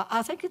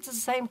 I think it's the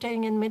same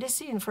thing in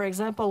medicine. For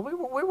example,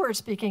 we were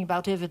speaking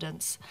about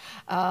evidence,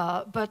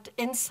 but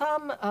in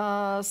some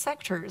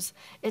sectors,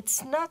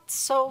 it's not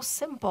so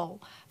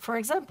simple. For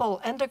example,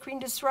 endocrine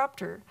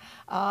disruptor,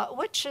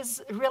 which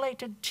is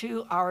related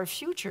to our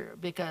future,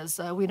 because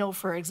we know,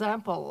 for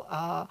example,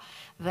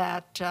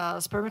 that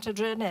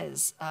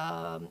spermatogenèse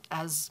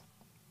has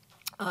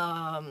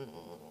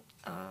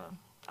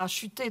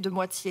chuté de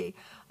moitié.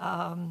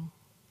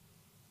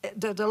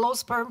 the low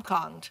sperm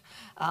count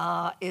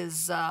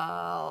is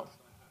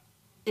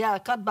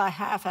cut by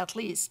half at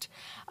least.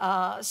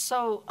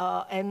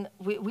 And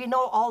we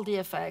know all the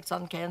effects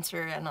on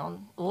cancer and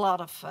on a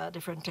lot of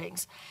different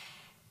things.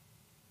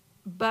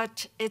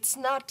 But it's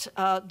not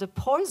the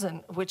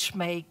poison which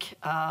make,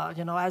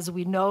 as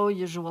we know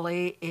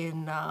usually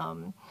in...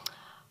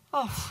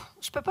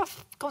 je peux pas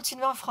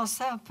continuer en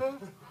français un peu?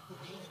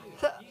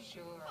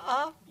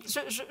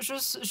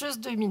 Juste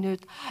 2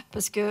 minutes,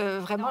 parce que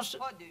vraiment... Non,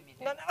 pas 2 minutes.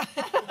 Non.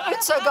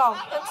 Une seconde.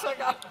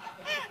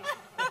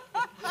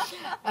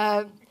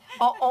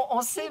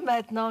 On sait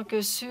maintenant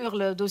que sur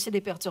le dossier des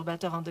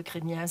perturbateurs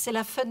endocriniens, c'est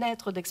la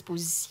fenêtre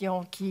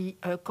d'exposition qui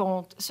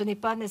compte. Ce n'est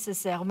pas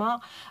nécessairement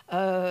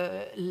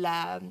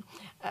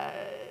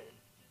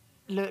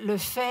le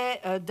fait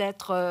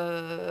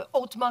d'être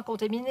hautement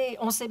contaminé.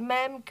 On sait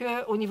même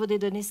qu'au niveau des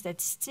données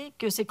statistiques,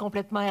 que c'est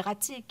complètement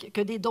erratique,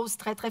 que des doses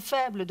très, très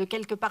faibles, de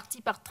quelques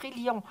parties par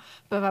trillion,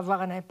 peuvent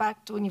avoir un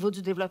impact au niveau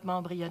du développement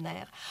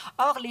embryonnaire.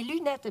 Or, les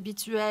lunettes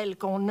habituelles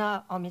qu'on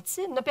a en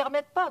médecine ne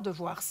permettent pas de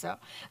voir ça.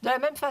 De la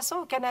même façon,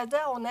 au Canada,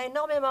 on a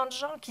énormément de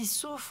gens qui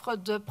souffrent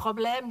de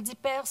problèmes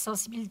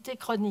d'hypersensibilité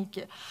chronique.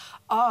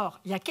 Or,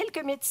 il y a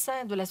quelques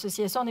médecins de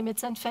l'Association des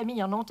médecins de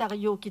famille en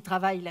Ontario qui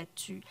travaillent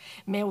là-dessus.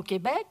 Mais au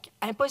Québec,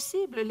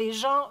 impossible. Les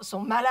gens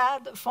sont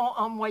malades, font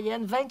en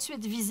moyenne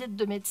 28 visites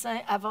de médecins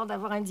avant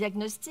d'avoir un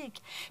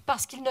diagnostic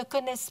parce qu'ils ne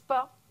connaissent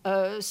pas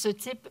ce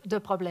type de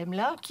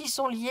problèmes-là, qui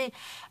sont liés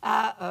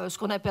à ce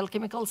qu'on appelle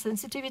chemical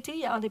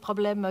sensitivity, des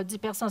problèmes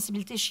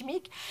d'hypersensibilité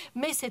chimique,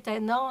 mais c'est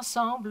un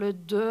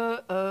ensemble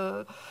de,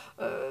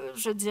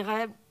 je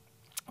dirais,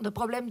 de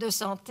problèmes de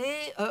santé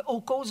aux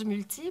causes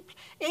multiples.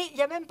 Et il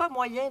n'y a même pas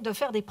moyen de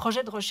faire des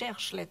projets de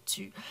recherche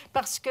là-dessus.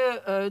 Parce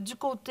que du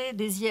côté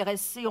des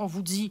IRSC, on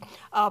vous dit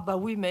 « Ah, ben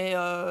oui, mais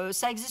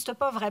ça n'existe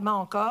pas vraiment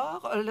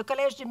encore. Le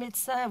Collège des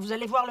médecins, vous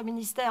allez voir le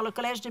ministère, le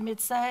Collège des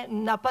médecins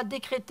n'a pas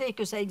décrété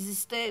que ça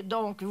existait,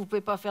 donc vous ne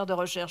pouvez pas faire de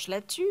recherche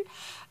là-dessus. »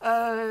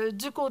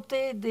 Du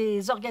côté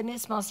des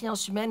organismes en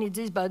sciences humaines, ils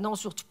disent « Ben non,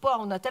 surtout pas,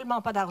 on n'a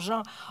tellement pas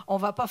d'argent, on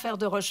ne va pas faire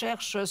de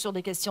recherche sur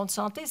des questions de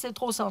santé, c'est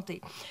trop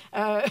santé. »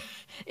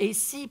 Et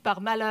si,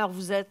 par malheur,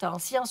 vous êtes en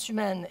sciences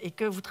humaines et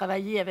que vous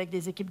travaillez avec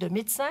des équipes de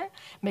médecins,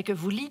 mais que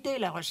vous lidez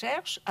la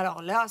recherche,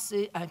 alors là,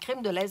 c'est un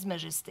crime de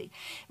lèse-majesté.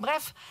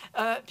 Bref,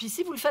 puis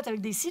si vous le faites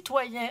avec des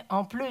citoyens,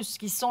 en plus,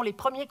 qui sont les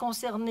premiers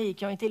concernés,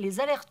 qui ont été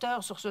les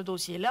alerteurs sur ce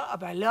dossier-là, ah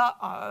ben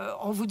là,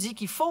 on vous dit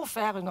qu'il faut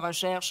faire une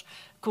recherche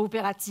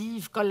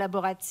coopérative,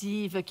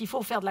 collaborative, qu'il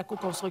faut faire de la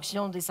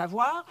co-construction des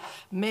savoirs,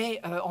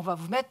 mais on va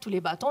vous mettre tous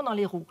les bâtons dans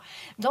les roues.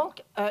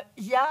 Donc,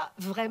 il y a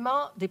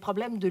vraiment des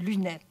problèmes de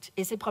lunettes.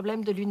 Et ces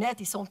problèmes de lunettes,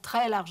 ils sont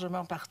très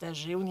largement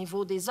partagés au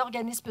niveau des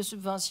organismes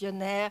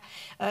subventionnaires.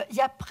 Il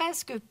n'y a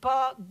presque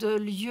pas de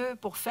lieu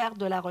pour faire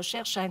de la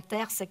recherche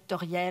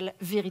intersectorielle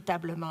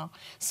véritablement,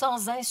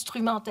 sans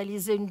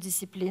instrumentaliser une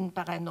discipline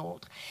par un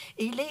autre.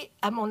 Et il est,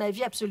 à mon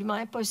avis, absolument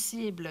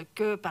impossible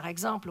que, par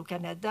exemple, au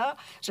Canada,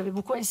 j'avais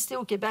beaucoup insisté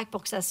au Québec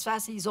pour que ça se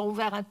fasse, et ils ont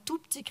ouvert un tout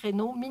petit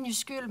créneau,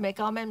 minuscule, mais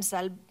quand même, ça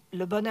a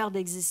le bonheur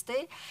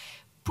d'exister,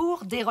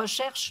 pour des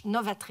recherches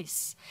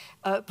novatrices,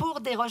 pour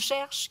des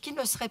recherches qui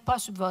ne seraient pas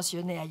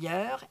subventionnées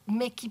ailleurs,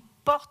 mais qui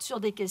portent sur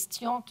des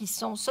questions qui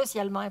sont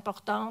socialement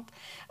importantes,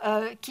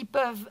 qui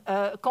peuvent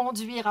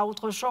conduire à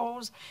autre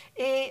chose,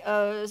 et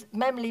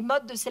même les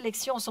modes de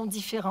sélection sont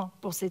différents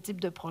pour ces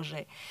types de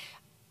projets.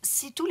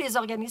 Si tous les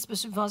organismes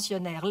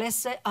subventionnaires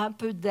laissaient un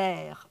peu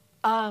d'air,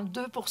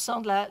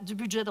 1-2% du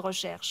budget de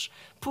recherche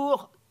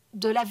pour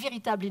de la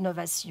véritable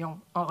innovation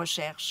en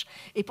recherche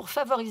et pour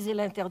favoriser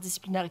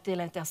l'interdisciplinarité et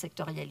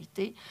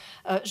l'intersectorialité,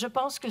 je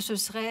pense que ce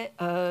serait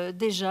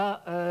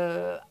déjà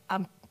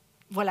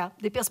voilà,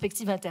 des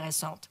perspectives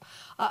intéressantes.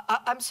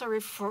 I'm sorry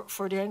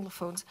for the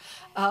Anglophones.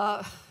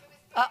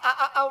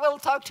 I will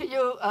talk to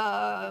you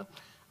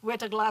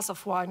with a glass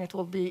of wine. It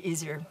will be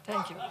easier.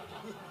 Thank you.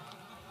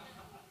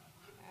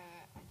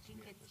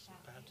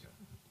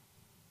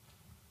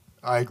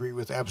 I agree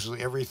with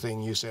absolutely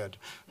everything you said,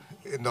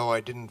 though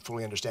I didn't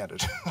fully understand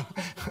it.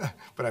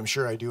 But I'm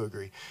sure I do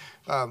agree.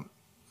 I'm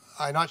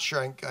not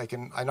sure I'm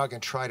not going to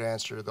try to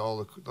answer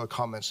all the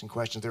comments and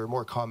questions. There are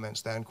more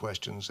comments than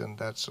questions, and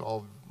that's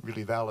all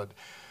really valid.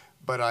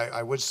 But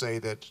I would say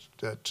that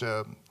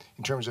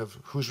in terms of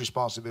whose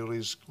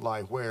responsibilities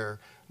lie where,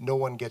 no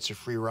one gets a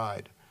free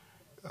ride.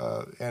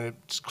 And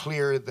it's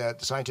clear that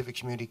the scientific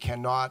community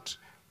cannot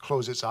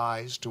close its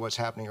eyes to what's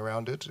happening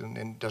around it,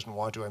 and doesn't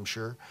want to, I'm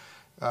sure.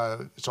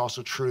 It's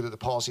also true that the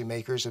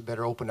policymakers have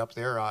better open up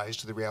their eyes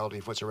to the reality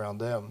of what's around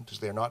them, because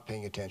they're not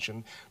paying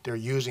attention. They're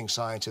using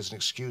science as an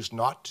excuse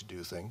not to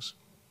do things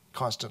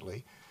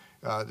constantly.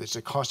 It's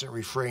a constant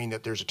refrain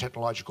that there's a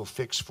technological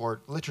fix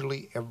for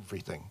literally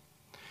everything.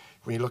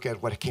 When you look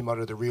at what came out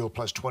of the Rio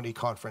Plus 20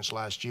 conference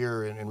last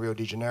year in Rio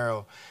de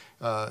Janeiro,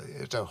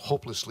 it's a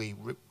hopelessly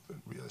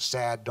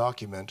sad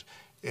document.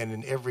 And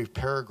in every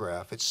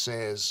paragraph, it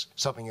says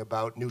something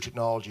about new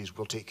technologies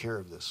will take care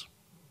of this.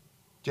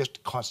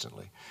 Just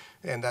constantly,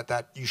 and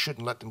that you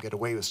shouldn't let them get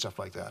away with stuff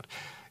like that.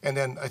 And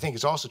then I think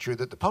it's also true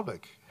that the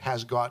public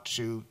has got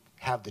to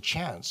have the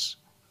chance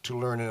to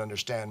learn and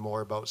understand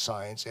more about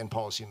science and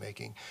policy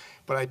making.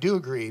 But I do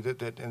agree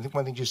that and I think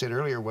one thing you said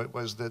earlier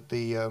was that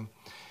the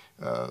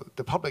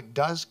public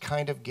does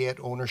kind of get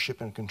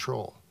ownership and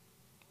control.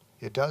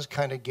 It does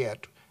kind of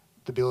get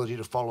the ability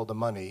to follow the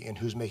money and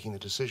who's making the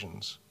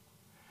decisions.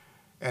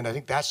 And I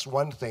think that's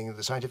one thing that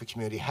the scientific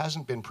community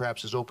hasn't been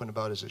perhaps as open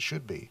about as it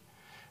should be.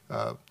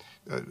 To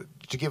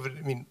give it,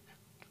 I mean,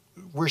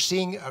 we're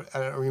seeing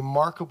a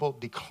remarkable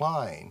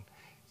decline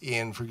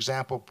in, for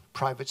example,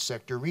 private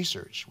sector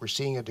research. We're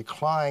seeing a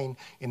decline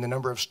in the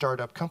number of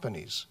startup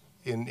companies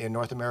in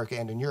North America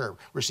and in Europe.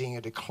 We're seeing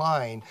a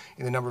decline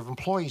in the number of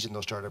employees in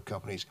those startup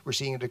companies. We're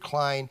seeing a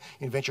decline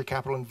in venture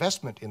capital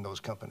investment in those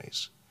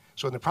companies.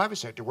 So in the private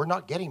sector, we're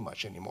not getting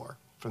much anymore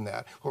from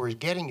that. What we're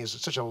getting is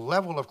such a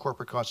level of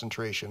corporate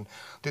concentration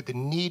that the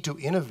need to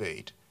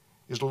innovate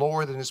is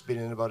lower than it's been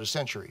in about a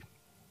century.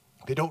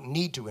 They don't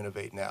need to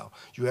innovate now.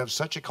 You have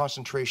such a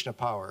concentration of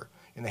power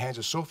in the hands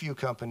of so few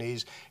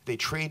companies. They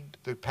trade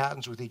the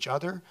patents with each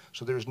other,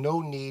 so there's no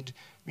need.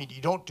 I mean,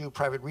 you don't do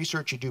private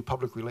research, you do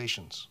public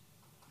relations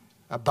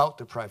about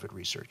the private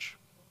research.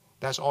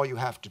 That's all you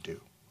have to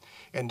do.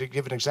 And to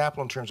give an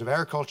example in terms of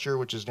agriculture,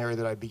 which is an area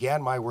that I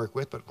began my work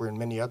with, but we're in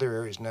many other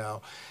areas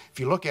now, if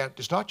you look at,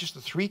 it's not just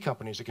the 3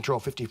 companies that control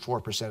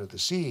 54% of the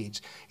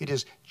seeds, it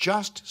is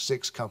just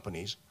 6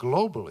 companies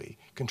globally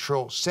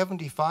control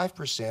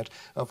 75%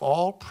 of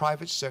all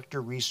private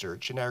sector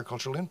research in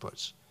agricultural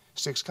inputs.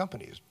 6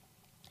 companies.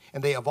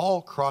 And they have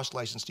all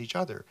cross-licensed each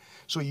other.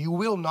 So you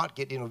will not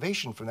get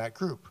innovation from that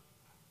group.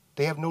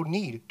 They have no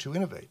need to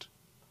innovate.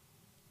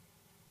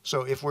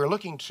 So if we're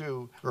looking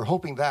to, or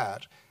hoping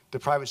that, the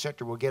private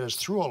sector will get us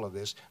through all of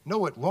this,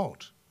 no, it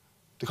won't.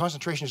 The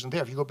concentration isn't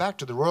there. If you go back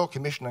to the Royal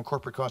Commission on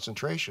Corporate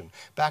Concentration,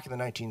 back in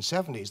the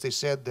 1970s, they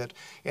said that,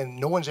 and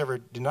no one's ever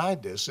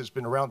denied this, it's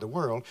been around the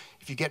world,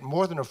 if you get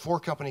more than a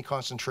 4-company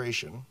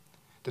concentration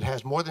that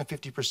has more than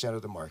 50%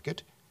 of the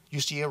market, you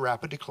see a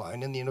rapid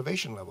decline in the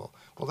innovation level.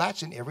 Well,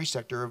 that's in every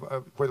sector,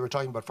 whether we're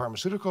talking about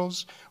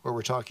pharmaceuticals or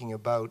we're talking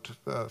about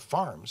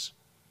farms.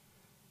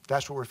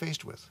 That's what we're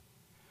faced with.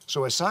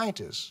 So as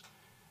scientists,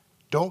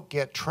 don't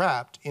get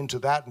trapped into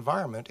that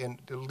environment,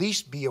 and at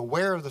least be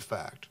aware of the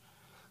fact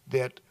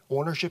that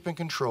ownership and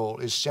control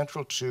is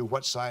central to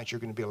what science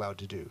you're going to be allowed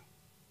to do.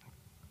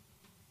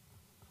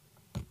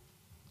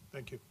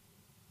 Thank you.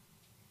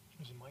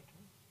 Is it my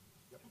turn?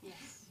 Yep.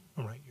 Yes.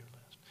 All right, you're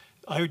last.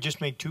 I would just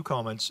make 2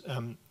 comments.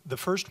 The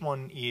first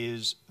one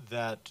is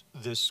that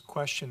this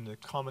question, the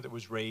comment that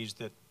was raised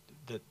that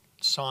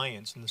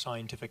science and the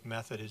scientific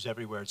method is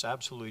everywhere. It's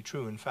absolutely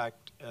true. In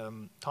fact,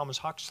 Thomas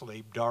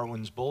Huxley,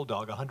 Darwin's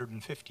bulldog,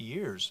 150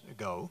 years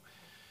ago,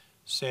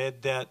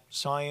 said that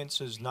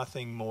science is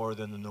nothing more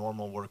than the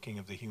normal working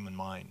of the human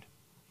mind.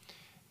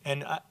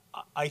 And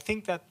I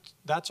think that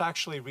that's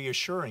actually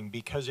reassuring,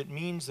 because it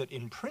means that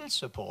in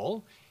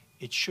principle,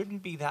 it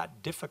shouldn't be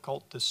that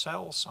difficult to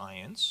sell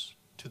science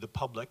to the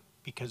public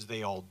because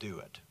they all do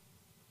it.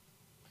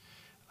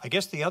 I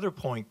guess the other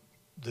point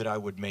that I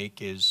would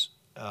make is,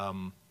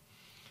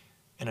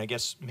 and I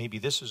guess maybe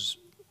this is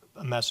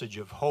a message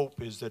of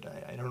hope, is that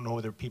I don't know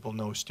whether people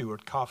know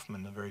Stuart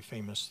Kauffman, the very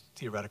famous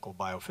theoretical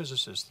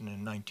biophysicist, and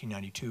in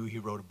 1992 he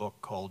wrote a book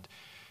called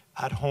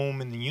At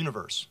Home in the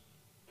Universe.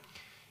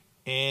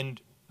 And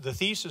the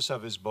thesis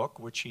of his book,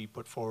 which he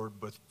put forward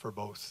for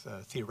both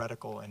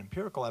theoretical and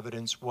empirical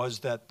evidence, was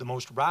that the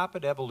most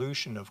rapid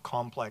evolution of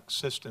complex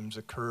systems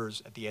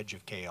occurs at the edge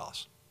of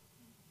chaos.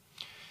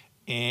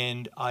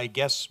 And I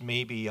guess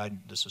maybe,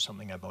 this is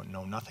something I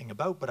know nothing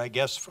about, but I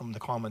guess from the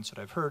comments that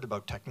I've heard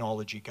about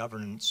technology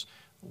governance,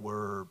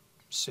 we're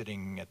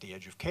sitting at the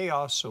edge of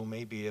chaos, so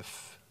maybe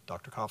if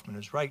Dr. Kauffman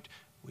is right,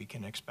 we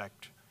can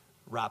expect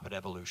rapid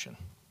evolution.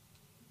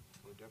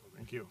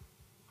 Thank you.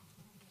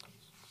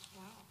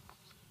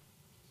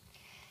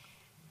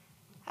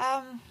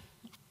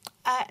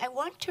 I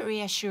want to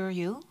reassure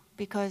you,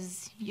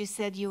 because you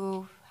said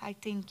I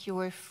think you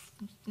were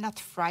not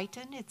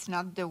frightened, it's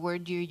not the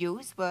word you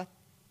use, but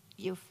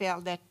you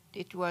felt that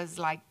it was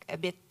like a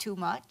bit too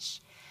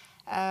much.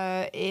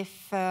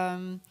 If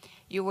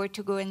you were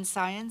to go in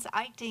science,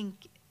 I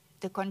think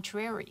the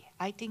contrary.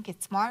 I think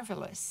it's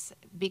marvelous,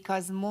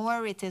 because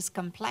more it is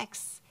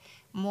complex,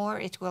 more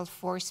it will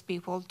force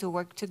people to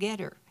work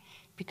together.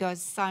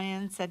 Because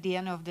science, at the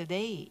end of the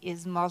day,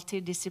 is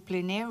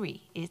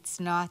multidisciplinary. It's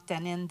not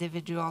an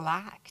individual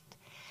act.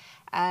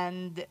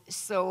 And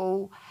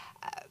so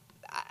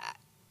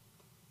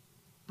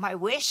my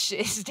wish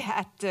is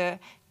that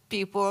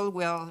people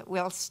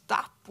will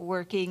stop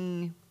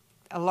working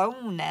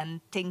alone and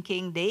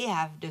thinking they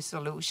have the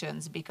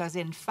solutions, because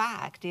in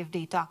fact, if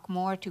they talk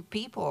more to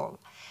people,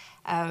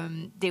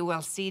 they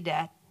will see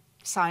that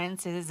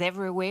science is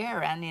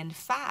everywhere, and in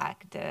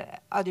fact,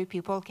 other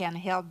people can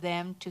help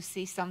them to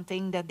see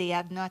something that they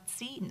had not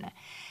seen.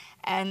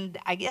 And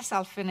I guess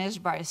I'll finish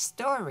by a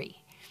story.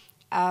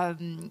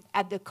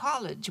 At the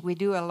college, we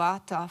do a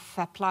lot of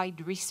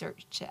applied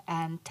research,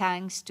 and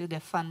thanks to the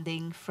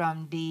funding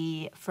from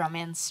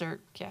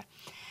NSERC.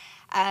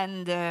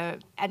 And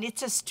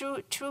it's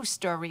a true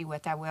story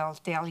what I will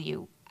tell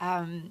you.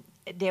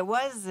 there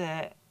was,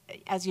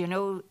 as you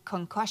know,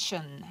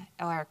 concussion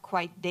are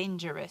quite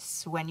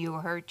dangerous when you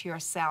hurt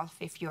yourself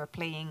if you're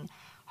playing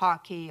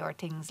hockey or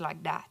things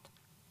like that.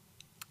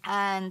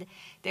 And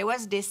there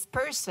was this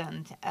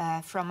person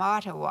from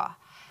Ottawa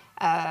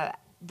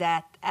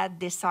that had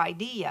this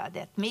idea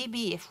that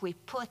maybe if we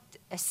put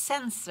a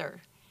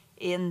sensor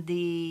in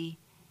the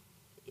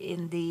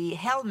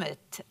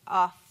helmet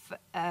of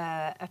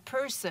a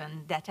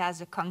person that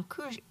has a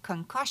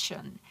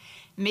concussion,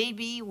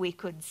 maybe we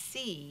could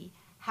see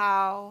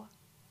how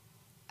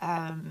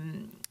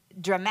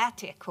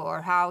dramatic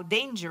or how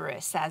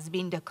dangerous has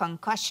been the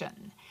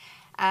concussion.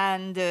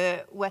 And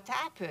what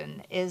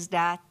happened is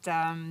that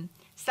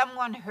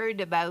someone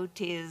heard about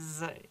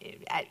his,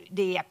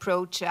 they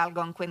approached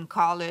Algonquin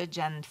College,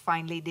 and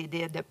finally they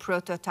did a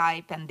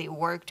prototype and they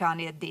worked on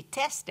it, they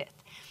tested it.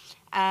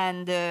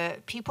 And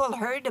people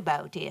heard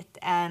about it,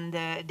 and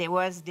there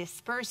was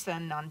this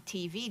person on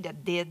TV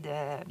that did,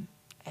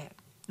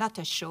 not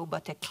a show,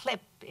 but a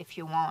clip, if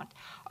you want,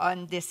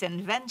 on this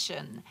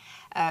invention.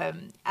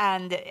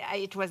 And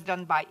it was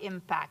done by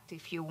Impact,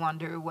 if you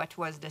wonder what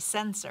was the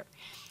sensor.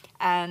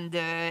 And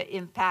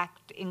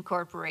Impact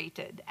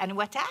Incorporated. And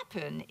what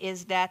happened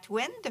is that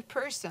when the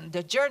person,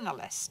 the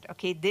journalist,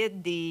 okay,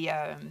 did the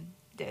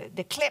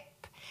clip,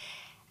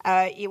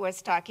 he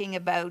was talking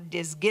about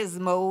this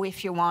gizmo,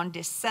 if you want,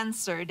 this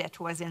sensor that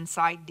was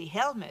inside the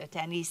helmet.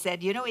 And he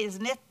said, you know,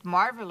 isn't it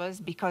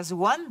marvelous? Because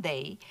one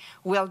day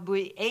we'll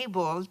be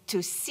able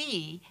to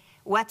see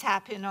what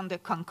happened on the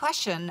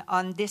concussion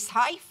on this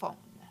iPhone.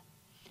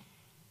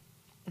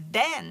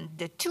 Then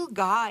the two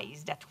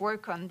guys that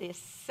work on this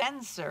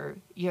sensor,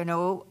 you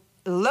know,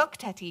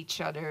 looked at each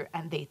other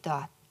and they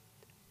thought,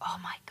 oh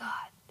my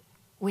God,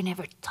 we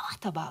never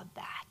thought about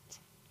that.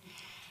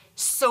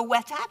 So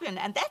what happened,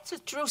 and that's a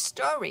true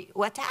story,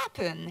 what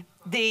happened,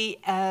 they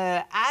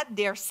had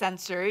their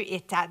sensor,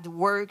 it had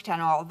worked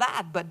and all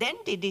that, but then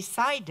they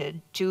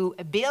decided to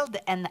build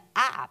an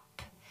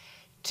app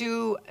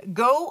to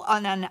go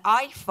on an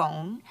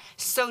iPhone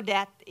so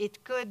that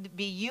it could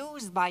be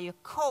used by a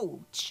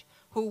coach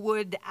who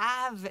would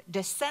have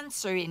the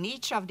sensor in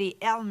each of the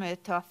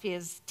helmet of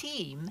his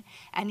team,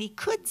 and he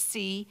could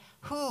see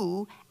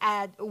who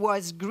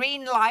was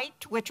green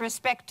light with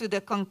respect to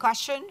the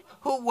concussion,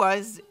 who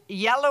was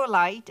yellow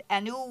light,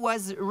 and who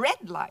was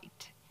red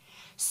light.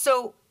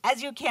 So,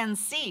 as you can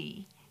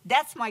see,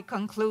 that's my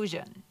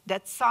conclusion,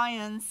 that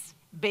science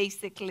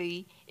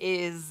basically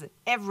is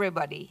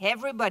everybody.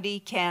 Everybody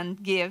can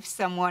give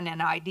someone an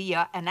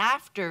idea, and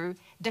after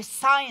the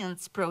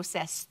science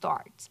process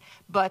starts.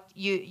 But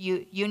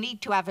you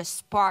need to have a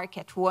spark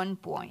at one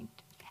point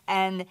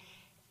and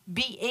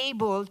be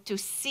able to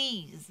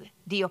seize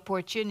the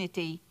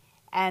opportunity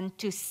and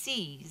to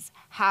seize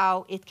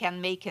how it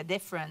can make a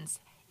difference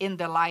in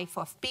the life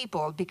of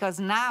people, because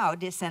now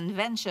this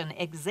invention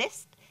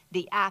exists,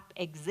 the app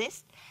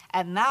exists,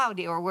 and now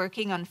they are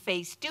working on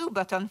phase 2,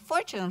 but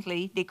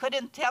unfortunately, they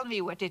couldn't tell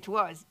me what it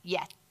was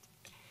yet.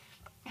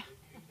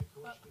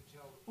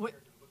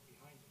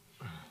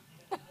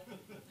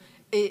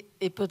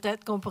 Et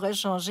peut-être qu'on pourrait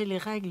changer les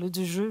règles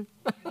du jeu.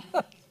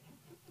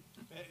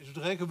 Je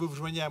voudrais que vous vous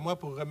joigniez à moi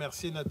pour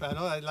remercier notre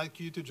panel. I'd like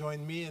you to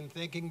join me in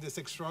thanking this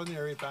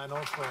extraordinary panel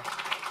for...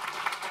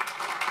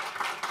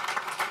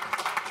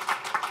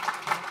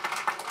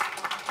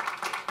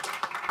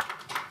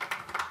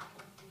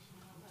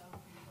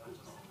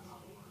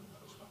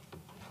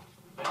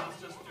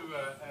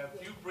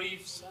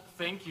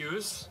 Thank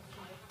yous.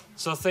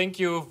 So thank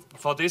you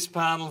for this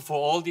panel, for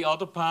all the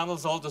other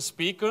panels, all the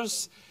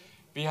speakers.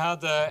 We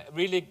had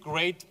really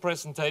great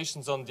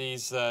presentations on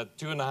these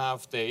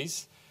 2.5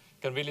 days.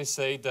 I can really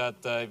say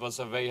that it was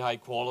a very high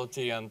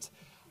quality, and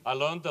I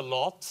learned a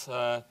lot.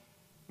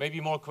 Maybe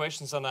more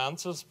questions than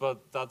answers,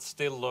 but that's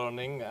still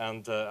learning,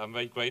 and I'm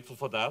very grateful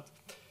for that.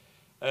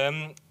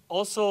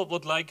 Also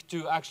would like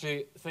to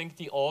actually thank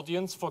the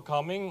audience for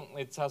coming.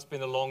 It has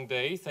been a long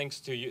day.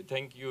 Thanks to you.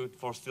 Thank you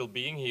for still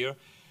being here.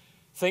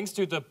 Thanks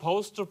to the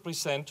poster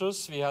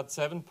presenters. We had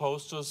 7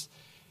 posters.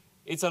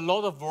 It's a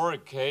lot of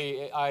work.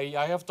 Hey?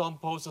 I have done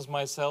posters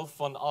myself.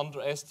 One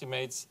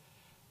underestimates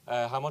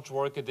how much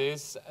work it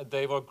is.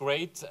 They were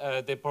great.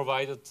 They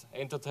provided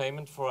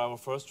entertainment for our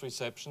first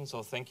reception,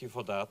 so thank you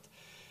for that.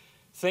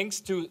 Thanks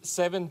to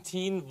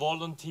 17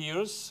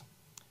 volunteers.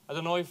 I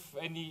don't know if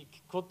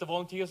could the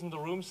volunteers in the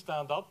room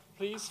stand up,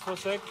 please, for a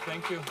sec?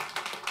 Thank you.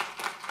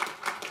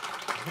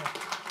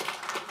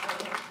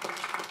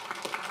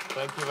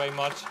 Thank you very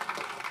much.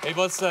 It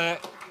was,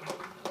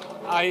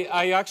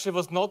 I actually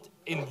was not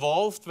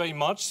involved very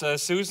much.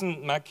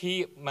 Susan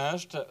Mackey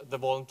managed the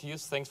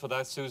volunteers. Thanks for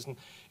that, Susan.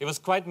 It was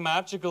quite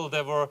magical.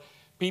 There were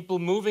people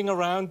moving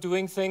around,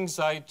 doing things.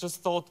 I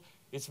just thought,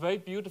 it's very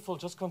beautiful,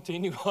 just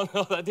continue on.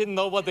 I didn't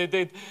know what they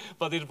did,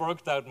 but it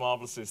worked out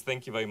marvelously.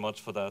 Thank you very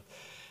much for that.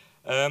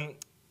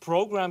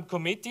 Program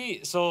committee,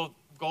 so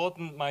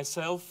Gordon,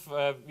 myself,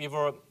 we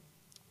were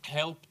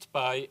helped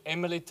by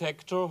Emily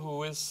Tector,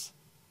 who is,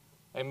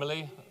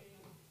 Emily,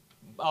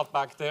 out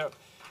back there.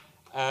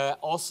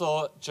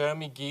 Also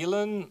Jeremy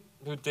Gielan,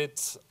 who did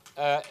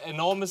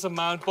enormous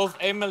amount. Both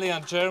Emily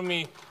and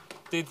Jeremy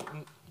did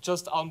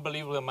just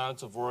unbelievable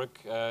amounts of work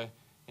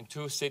in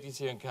 2 cities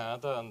here in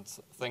Canada, and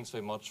thanks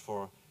very much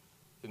for,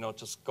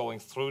 just going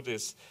through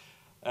this.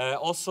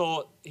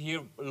 Also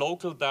here,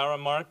 local Dara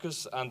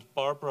Marcus and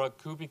Barbara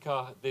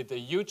Kubica did a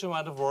huge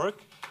amount of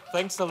work.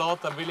 Thanks a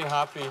lot. I'm really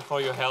happy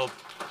for your help.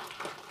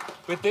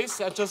 With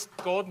this,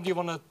 Gordon, do you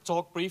want to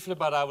talk briefly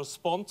about our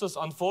sponsors?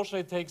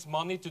 Unfortunately, it takes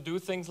money to do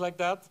things like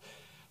that,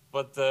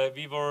 but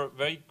we were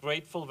very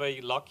grateful,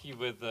 very lucky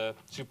with the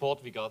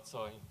support we got.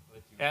 So.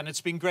 And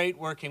it's been great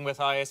working with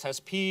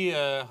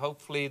ISSP.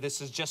 Hopefully,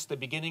 this is just the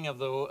beginning of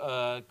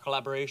the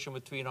collaboration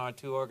between our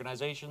 2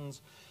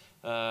 organizations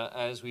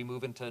as we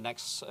move into the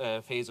next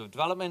phase of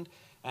development.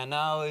 And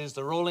now is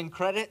the rolling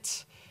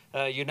credits.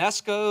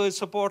 UNESCO has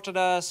supported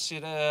us,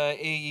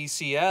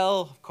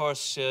 AECL, of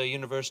course,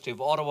 University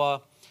of Ottawa,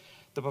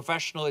 the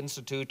Professional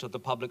Institute of the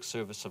Public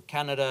Service of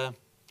Canada.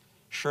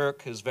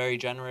 SSHRC is very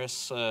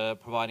generous,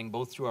 providing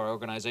both through our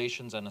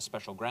organizations and a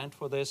special grant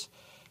for this.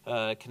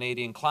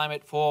 Canadian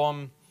Climate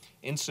Forum,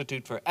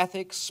 Institute for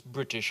Ethics,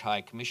 British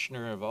High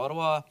Commissioner of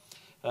Ottawa,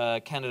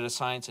 Canada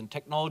Science and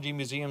Technology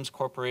Museums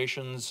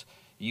Corporations,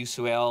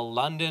 UCL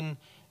London,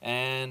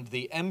 and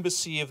the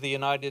Embassy of the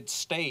United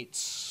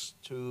States,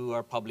 who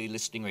are probably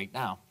listening right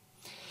now.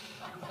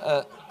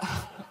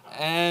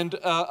 And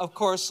of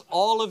course,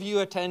 all of you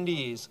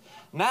attendees.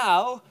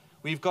 Now,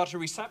 we've got a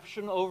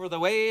reception over the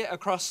way,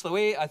 across the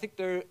way. I think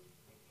they're,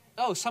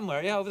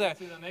 somewhere, yeah, over there.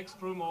 To the next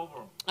room over.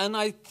 And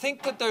I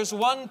think that there's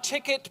 1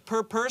 ticket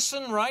per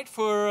person, right,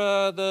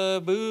 for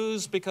the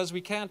booze, because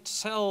we can't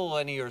sell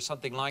any or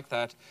something like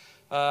that.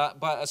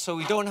 So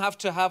we don't have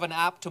to have an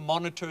app to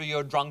monitor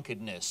your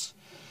drunkenness.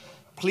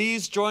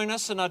 Please join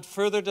us in a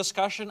further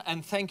discussion,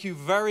 and thank you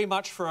very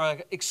much for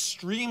an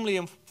extremely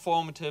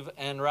informative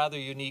and rather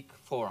unique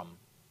forum.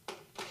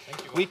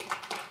 Thank you.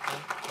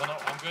 No,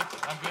 I'm good.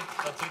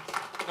 That's it.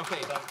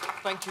 Okay,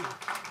 thank you.